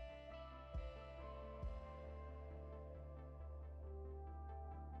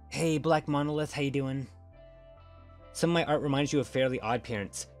 Hey, Black Monolith, how you doing? Some of my art reminds you of Fairly Odd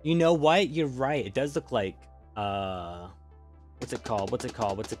Parents. You know what? You're right. It does look like, what's it called? What's it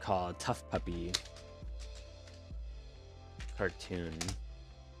called? What's it called? Tough Puppy cartoon.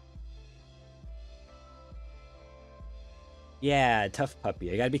 Yeah, Tough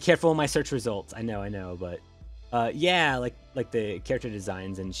Puppy. I gotta be careful with my search results. I know, but yeah, like the character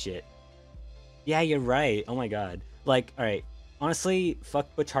designs and shit. Yeah, you're right. Oh my god. Like, all right. Honestly,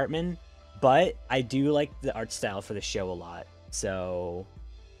 fuck Butch Hartman, but I do like the art style for the show a lot. So,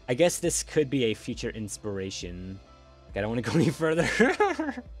 I guess this could be a future inspiration. Like, I don't want to go any further.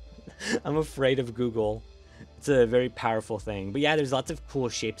 I'm afraid of Google. It's a very powerful thing. But yeah, there's lots of cool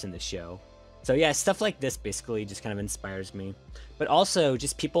shapes in the show. So yeah, stuff like this basically just kind of inspires me. But also,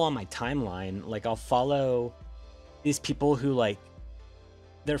 just people on my timeline. Like, I'll follow these people who, like,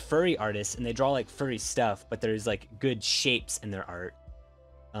 they're furry artists and they draw like furry stuff, but there's like good shapes in their art.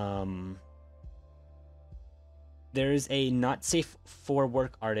 There's a not safe for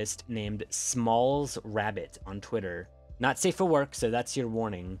work artist named Smalls Rabbit on Twitter. Not safe for work, so that's your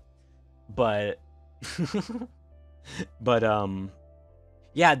warning. But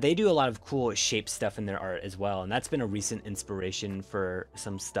yeah, they do a lot of cool shape stuff in their art as well, and that's been a recent inspiration for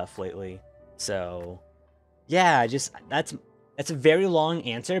some stuff lately. So yeah, just that's a very long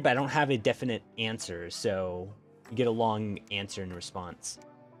answer, but I don't have a definite answer, so you get a long answer in response.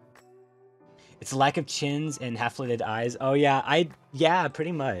 It's a lack of chins and half-lidded eyes. Oh yeah, yeah,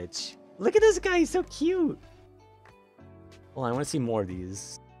 pretty much. Look at this guy, he's so cute. Hold on, I want to see more of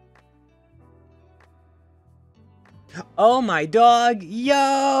these. Oh my dog,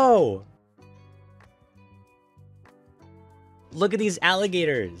 yo! Look at these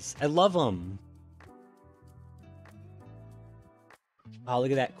alligators, I love them. Oh,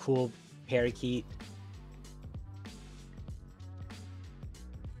 look at that cool parakeet.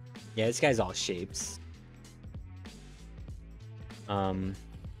 Yeah, this guy's all shapes. Oh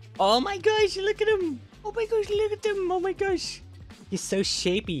my gosh, look at him! Oh my gosh, look at him! Oh my gosh! He's so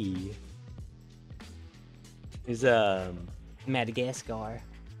shapy. He's, Madagascar.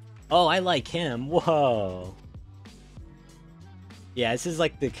 Oh, I like him. Whoa. Yeah, this is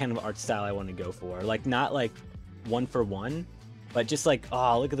like the kind of art style I want to go for. Like, not like one for one, but just like,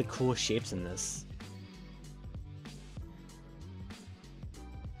 oh, look at the cool shapes in this.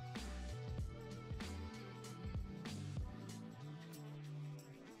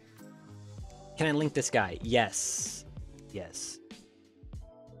 Can I link this guy? Yes. Yes.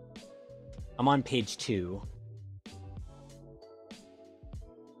 I'm on page 2.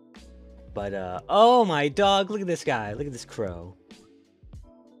 But, oh my dog, look at this guy. Look at this crow.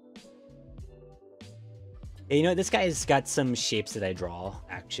 Yeah, you know, this guy's got some shapes that I draw,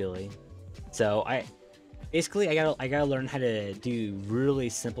 actually. So I gotta learn how to do really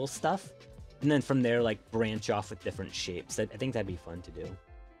simple stuff, and then from there, like, branch off with different shapes. I think that'd be fun to do.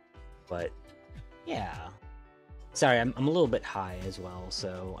 But yeah, sorry, I'm a little bit high as well,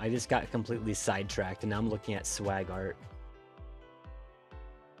 so I just got completely sidetracked, and now I'm looking at swag art.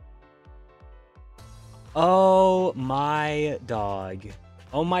 Oh my dog.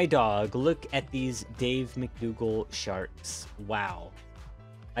 Oh my dog, look at these Dave McDougal sharks. Wow.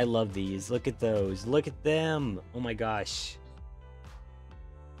 I love these. Look at those. Look at them. Oh my gosh.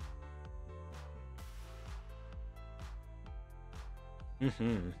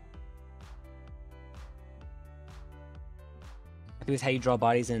 Happy with how you draw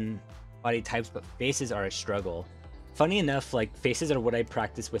bodies and body types, but faces are a struggle. Funny enough, like, faces are what I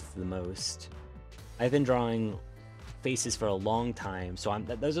practice with the most. I've been drawing faces for a long time, so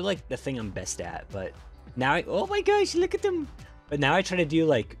those are like the thing I'm best at. But now oh my gosh, look at them. But now I try to do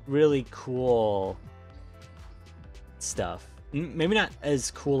like really cool stuff. Maybe not as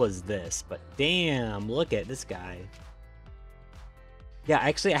cool as this, but damn, look at this guy. Yeah,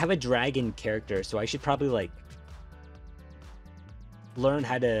 actually I have a dragon character, so I should probably like learn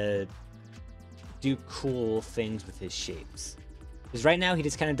how to do cool things with his shapes. Because right now he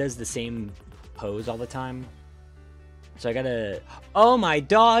just kind of does the same pose all the time. So I gotta... Oh my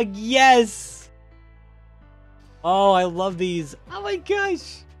dog, yes! Oh, I love these. Oh my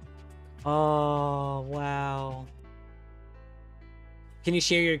gosh. Oh, wow. Can you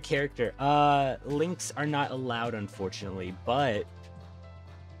share your character? Links are not allowed, unfortunately, but...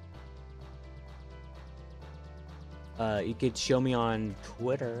 you could show me on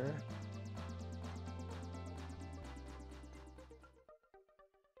Twitter.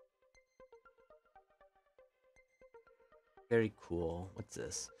 Very cool. What's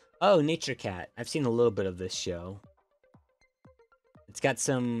this? Oh, Nature Cat. I've seen a little bit of this show. It's got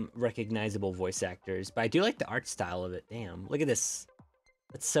some recognizable voice actors, but I do like the art style of it. Damn, look at this.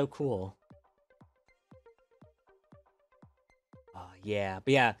 That's so cool. Yeah,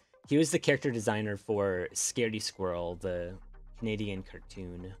 but yeah, he was the character designer for Scaredy Squirrel, the Canadian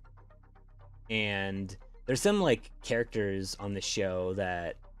cartoon. And there's some like characters on the show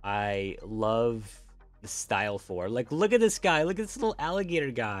that I love the style for. Like, look at this guy, look at this little alligator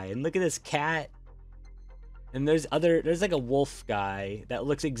guy, and look at this cat. And there's like a wolf guy that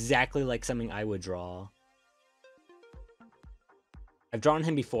looks exactly like something I would draw. I've drawn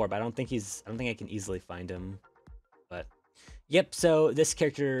him before, but I don't think I can easily find him. But yep, so this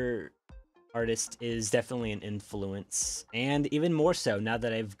character artist is definitely an influence, and even more so now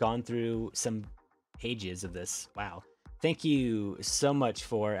that I've gone through some pages of this. Wow. Thank you so much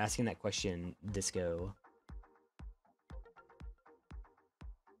for asking that question, Disco.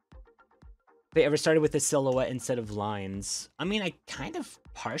 Have you ever started with a silhouette instead of lines? I mean, I kind of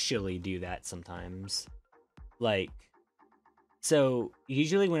partially do that sometimes. Like, so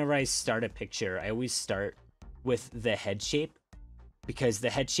usually whenever I start a picture, I always start with the head shape, because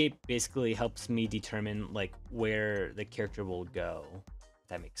the head shape basically helps me determine like where the character will go, if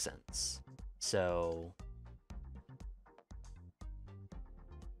that makes sense. So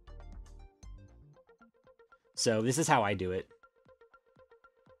this is how I do it.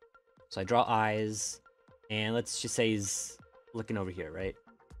 So I draw eyes, and let's just say he's looking over here, right?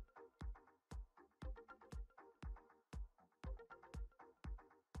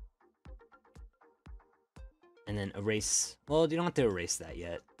 And then erase. Well, you don't have to erase that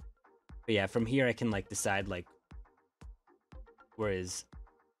yet. But yeah, from here I can like decide like where his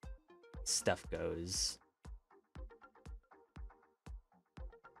stuff goes.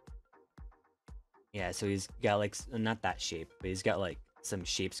 Yeah, so he's got like, not that shape, but he's got like some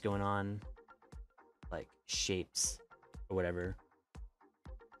shapes going on. Like shapes or whatever.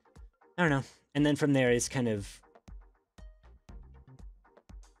 I don't know. And then from there is kind of...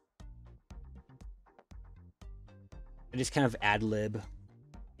 I just kind of ad-lib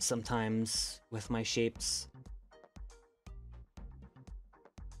sometimes with my shapes.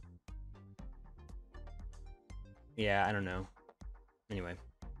 Yeah, I don't know. Anyway.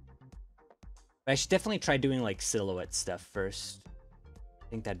 But I should definitely try doing like silhouette stuff first. I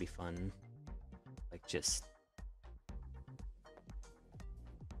think that'd be fun. Like just...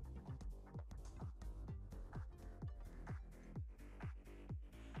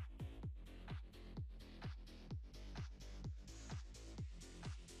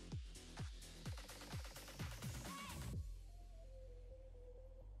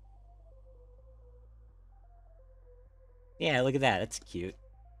 Yeah, look at that. That's cute.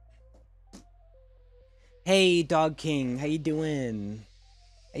 Hey, Dog King. How you doing?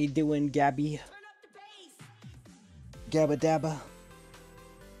 How you doing, Gabby? Gabba dabba.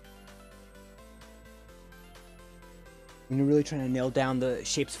 When you're really trying to nail down the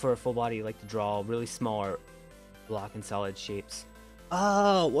shapes for a full body, you like to draw really small block and solid shapes.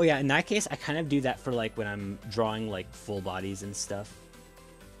 Oh, well yeah, in that case, I kind of do that for like when I'm drawing like full bodies and stuff.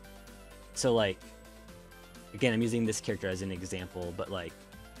 So like, again, I'm using this character as an example, but like,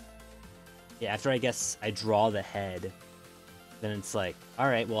 yeah, after I guess I draw the head, then it's like,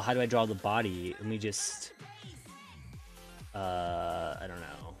 alright, well how do I draw the body? Let me just, I don't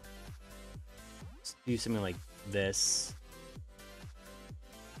know. Just do something like this.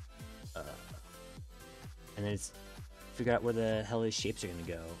 And then it's figure out where the hell his shapes are gonna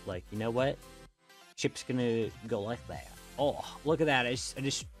go. Like, you know what? Shape's gonna go like that. Oh, look at that! I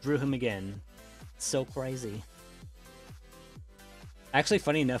just drew him again. It's so crazy. Actually,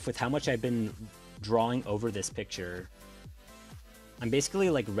 funny enough, with how much I've been drawing over this picture, I'm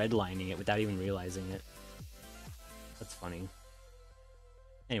basically like redlining it without even realizing it. That's funny.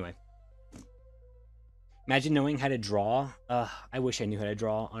 Anyway. Imagine knowing how to draw. I wish I knew how to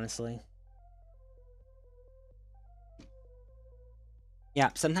draw, honestly. Yeah,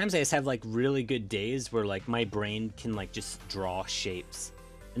 sometimes I just have like really good days where like my brain can like just draw shapes.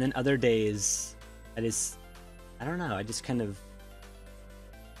 And then other days, I don't know, I just kind of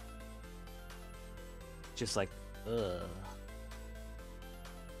just like, ugh.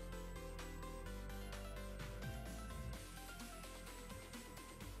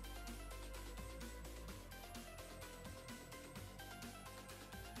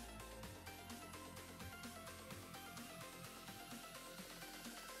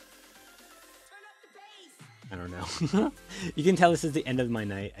 I don't know. You can tell this is the end of my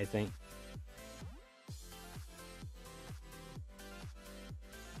night, I think.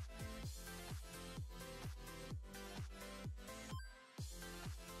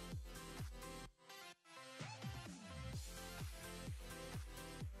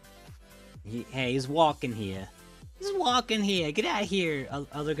 Hey, he's walking here. He's walking here. Get out of here,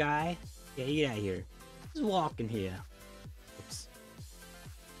 other guy. Yeah, you get out of here. He's walking here. Oops.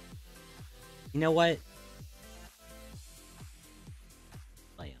 You know what?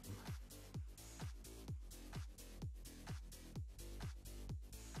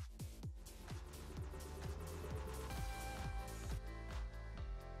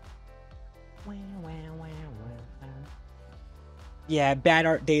 Yeah, bad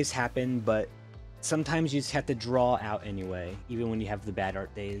art days happen, but sometimes you just have to draw out anyway, even when you have the bad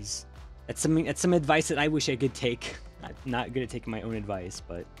art days. That's some advice that I wish I could take. I'm not good at taking my own advice,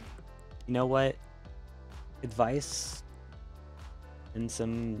 but you know what? Advice and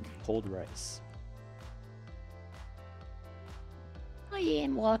some cold rice. Oh yeah,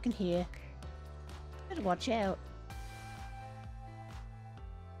 I'm walking here. Better watch out.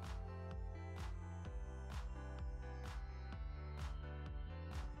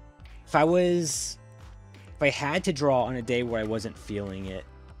 If I had to draw on a day where I wasn't feeling it,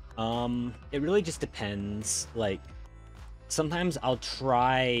 it really just depends. Like, sometimes I'll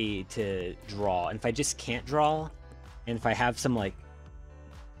try to draw, and if I just can't draw, and if I have some, like,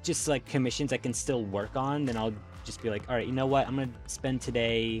 just, like, commissions I can still work on, then I'll just be like, alright, you know what, I'm gonna spend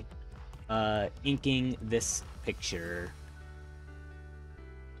today, inking this picture.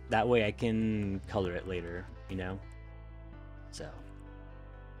 That way I can color it later, you know? So.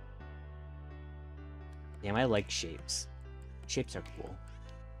 Damn, I like shapes. Shapes are cool.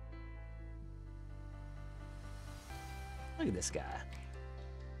 Look at this guy.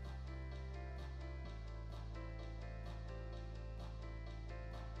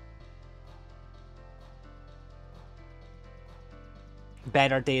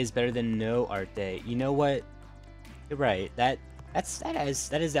 Bad art day is better than no art day. You know what? You're right. That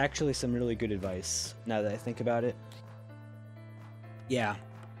is actually some really good advice, now that I think about it. Yeah.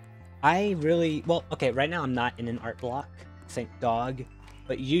 Well, okay, right now I'm not in an art block, thank dog,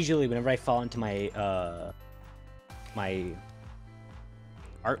 but usually whenever I fall into my, my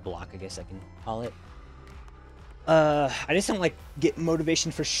art block, I guess I can call it, I just don't, like, get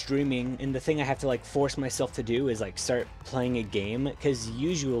motivation for streaming, and the thing I have to, like, force myself to do is, like, start playing a game, because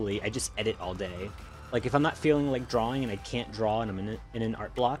usually I just edit all day. Like, if I'm not feeling like drawing and I can't draw and I'm in an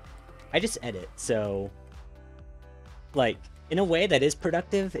art block, I just edit, so, like, in a way that is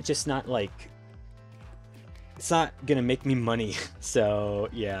productive, it's just not like, it's not gonna make me money. So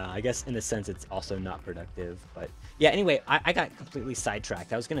yeah, I guess in a sense it's also not productive, but yeah, anyway, I got completely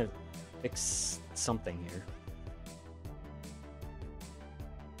sidetracked. I was gonna fix something here.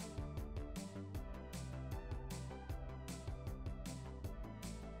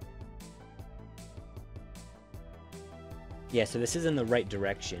 Yeah, so this is in the right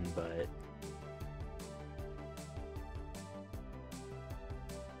direction, but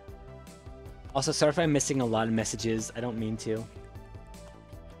Also, sorry if I'm missing a lot of messages. I don't mean to.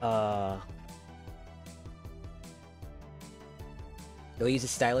 Do I use a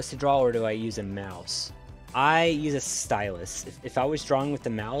stylus to draw or do I use a mouse? I use a stylus. If I was drawing with the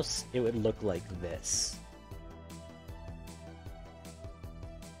mouse, it would look like this.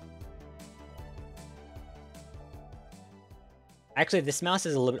 Actually, this mouse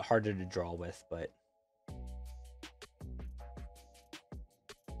is a little bit harder to draw with, but...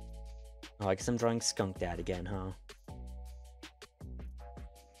 Oh, I guess I'm drawing Skunkdad again, huh?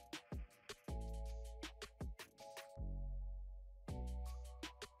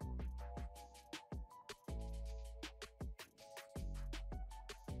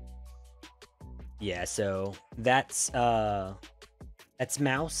 Yeah, so that's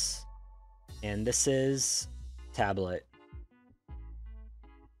mouse, and this is tablet.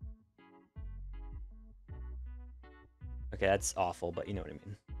 Okay, that's awful, but you know what I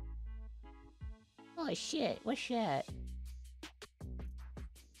mean. Oh shit, what's that?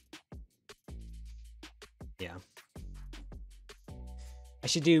 Yeah. I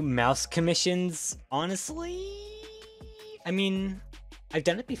should do mouse commissions, honestly? I mean, I've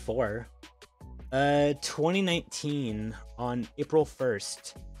done it before. 2019, on April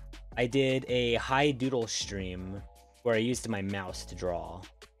 1st, I did a high doodle stream where I used my mouse to draw.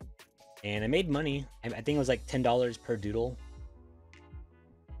 And I made money. I think it was like $10 per doodle.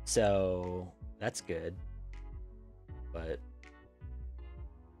 So, that's good. But...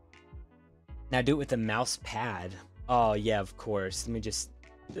 now do it with a mouse pad. Oh, yeah, of course. Let me just...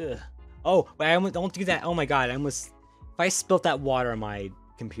 Ugh. Oh, wait, I almost don't do that. Oh my god, I almost... If I spilt that water on my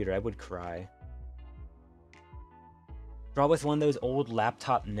computer, I would cry. Draw with one of those old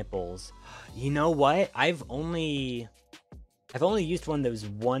laptop nipples. You know what? I've only used one of those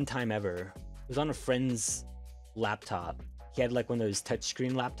one time ever. It was on a friend's laptop. He had like one of those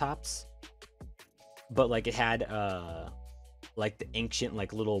touchscreen laptops. But like it had like the ancient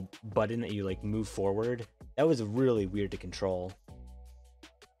like little button that you like move forward. That was really weird to control.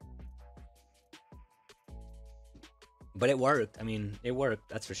 But it worked. I mean, it worked,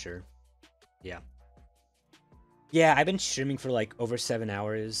 that's for sure. Yeah. Yeah, I've been streaming for like over 7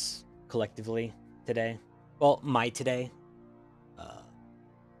 hours collectively today. Well, my today.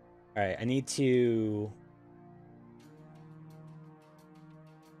 Alright, I need to...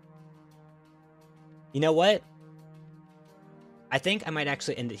 You know what? I think I might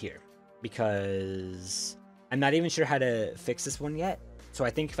actually end it here. Because I'm not even sure how to fix this one yet. So I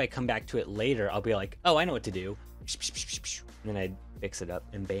think if I come back to it later, I'll be like, oh, I know what to do. And then I'd fix it up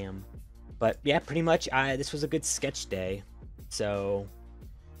and bam. But yeah, pretty much this was a good sketch day. So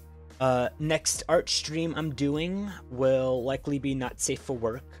next art stream I'm doing will likely be not safe for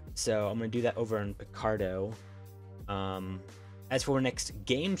work. So I'm gonna do that over in Picardo. As for next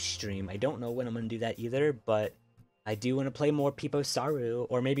game stream, I don't know when I'm gonna do that either, but I do want to play more Peepo Saru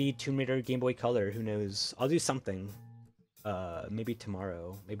or maybe Tomb Raider Game Boy Color, who knows. I'll do something. Maybe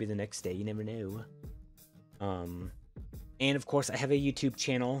tomorrow, maybe the next day, you never know. And of course, I have a YouTube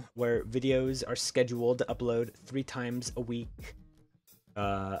channel where videos are scheduled to upload 3 times a week.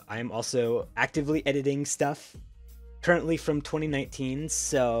 I am also actively editing stuff, currently from 2019,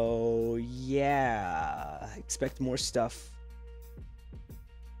 so yeah, expect more stuff.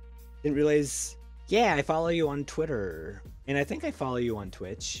 Didn't realize, yeah, I follow you on Twitter, and I think I follow you on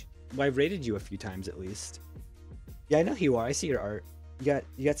Twitch. Well, I've rated you a few times at least. Yeah, I know who you are. I see your art. You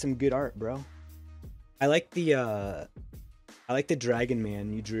got some good art, bro. I like the Dragon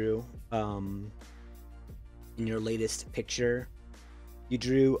Man you drew in your latest picture. You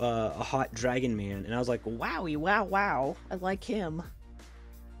drew a hot Dragon Man, and I was like, wowie, wow, I like him.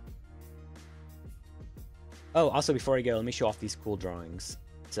 Oh, also before I go, let me show off these cool drawings.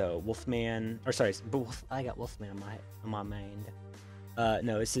 So Wolfman, or sorry, I got Wolfman on my mind.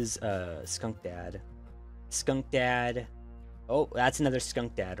 No, this is Skunkdad. Skunkdad. Oh, that's another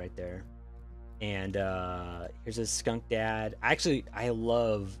Skunkdad right there. And here's a Skunkdad. Actually, I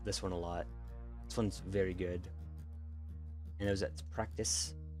love this one a lot. This one's very good. And there's that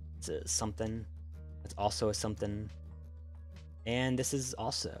practice. It's a something. It's also a something. And this is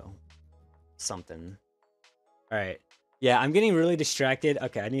also something. All right. Yeah, I'm getting really distracted.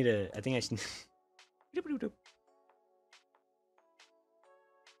 Okay, I think I should.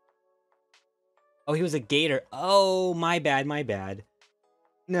 Oh, he was a gator. Oh, my bad.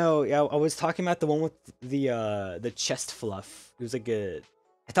 No, yeah, I was talking about the one with the Chestfluff. It was like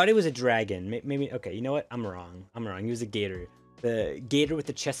I thought it was a dragon. Maybe okay. You know what? I'm wrong. He was a gator. The gator with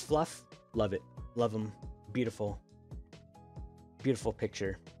the Chestfluff. Love it. Love him. Beautiful. Beautiful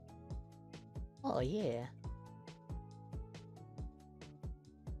picture. Oh yeah.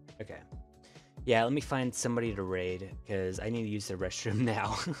 Okay. Yeah, let me find somebody to raid, because I need to use the restroom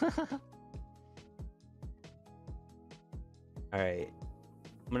now. Alright.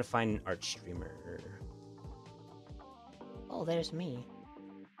 I'm gonna find an art streamer. Oh, there's me.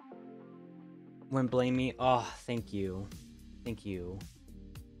 When blame me? Oh, thank you. Thank you.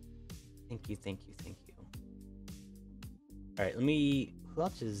 Thank you, thank you, thank you. Alright, let me... Who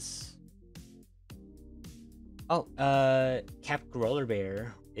else is... Oh, Cap Roller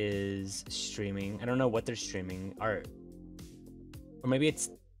Bear is streaming. I don't know what they're streaming. Or maybe it's...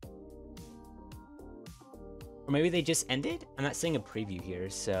 Or maybe they just ended? I'm not seeing a preview here,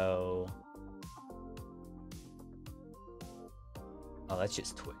 so... Oh, that's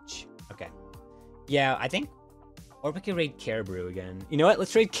just Twitch. Okay. Yeah, I think... Or we can raid Caribou again. You know what?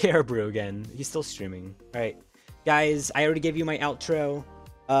 Let's raid Caribou again. He's still streaming. Alright. Guys, I already gave you my outro.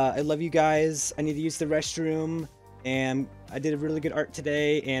 I love you guys. I need to use the restroom. And I did a really good art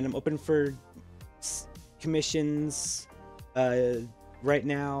today. And I'm open for commissions right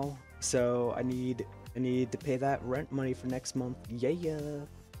now. So I need to pay that rent money for next month. Yeah.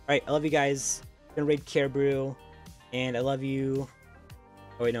 Alright, I love you guys. I'm gonna raid Caribou. And I love you.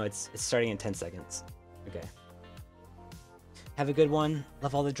 Oh wait, no, it's starting in 10 seconds. Okay. Have a good one.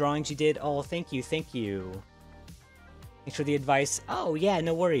 Love all the drawings you did. Oh, thank you, thank you. Thanks for the advice. Oh yeah,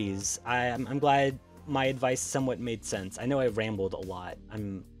 no worries. I'm glad my advice somewhat made sense. I know I rambled a lot.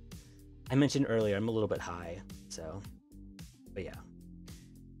 I mentioned earlier I'm a little bit high, so. But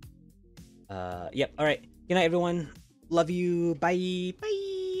yeah. Yep. All right. Good night, everyone. Love you. Bye.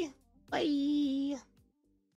 Bye. Bye.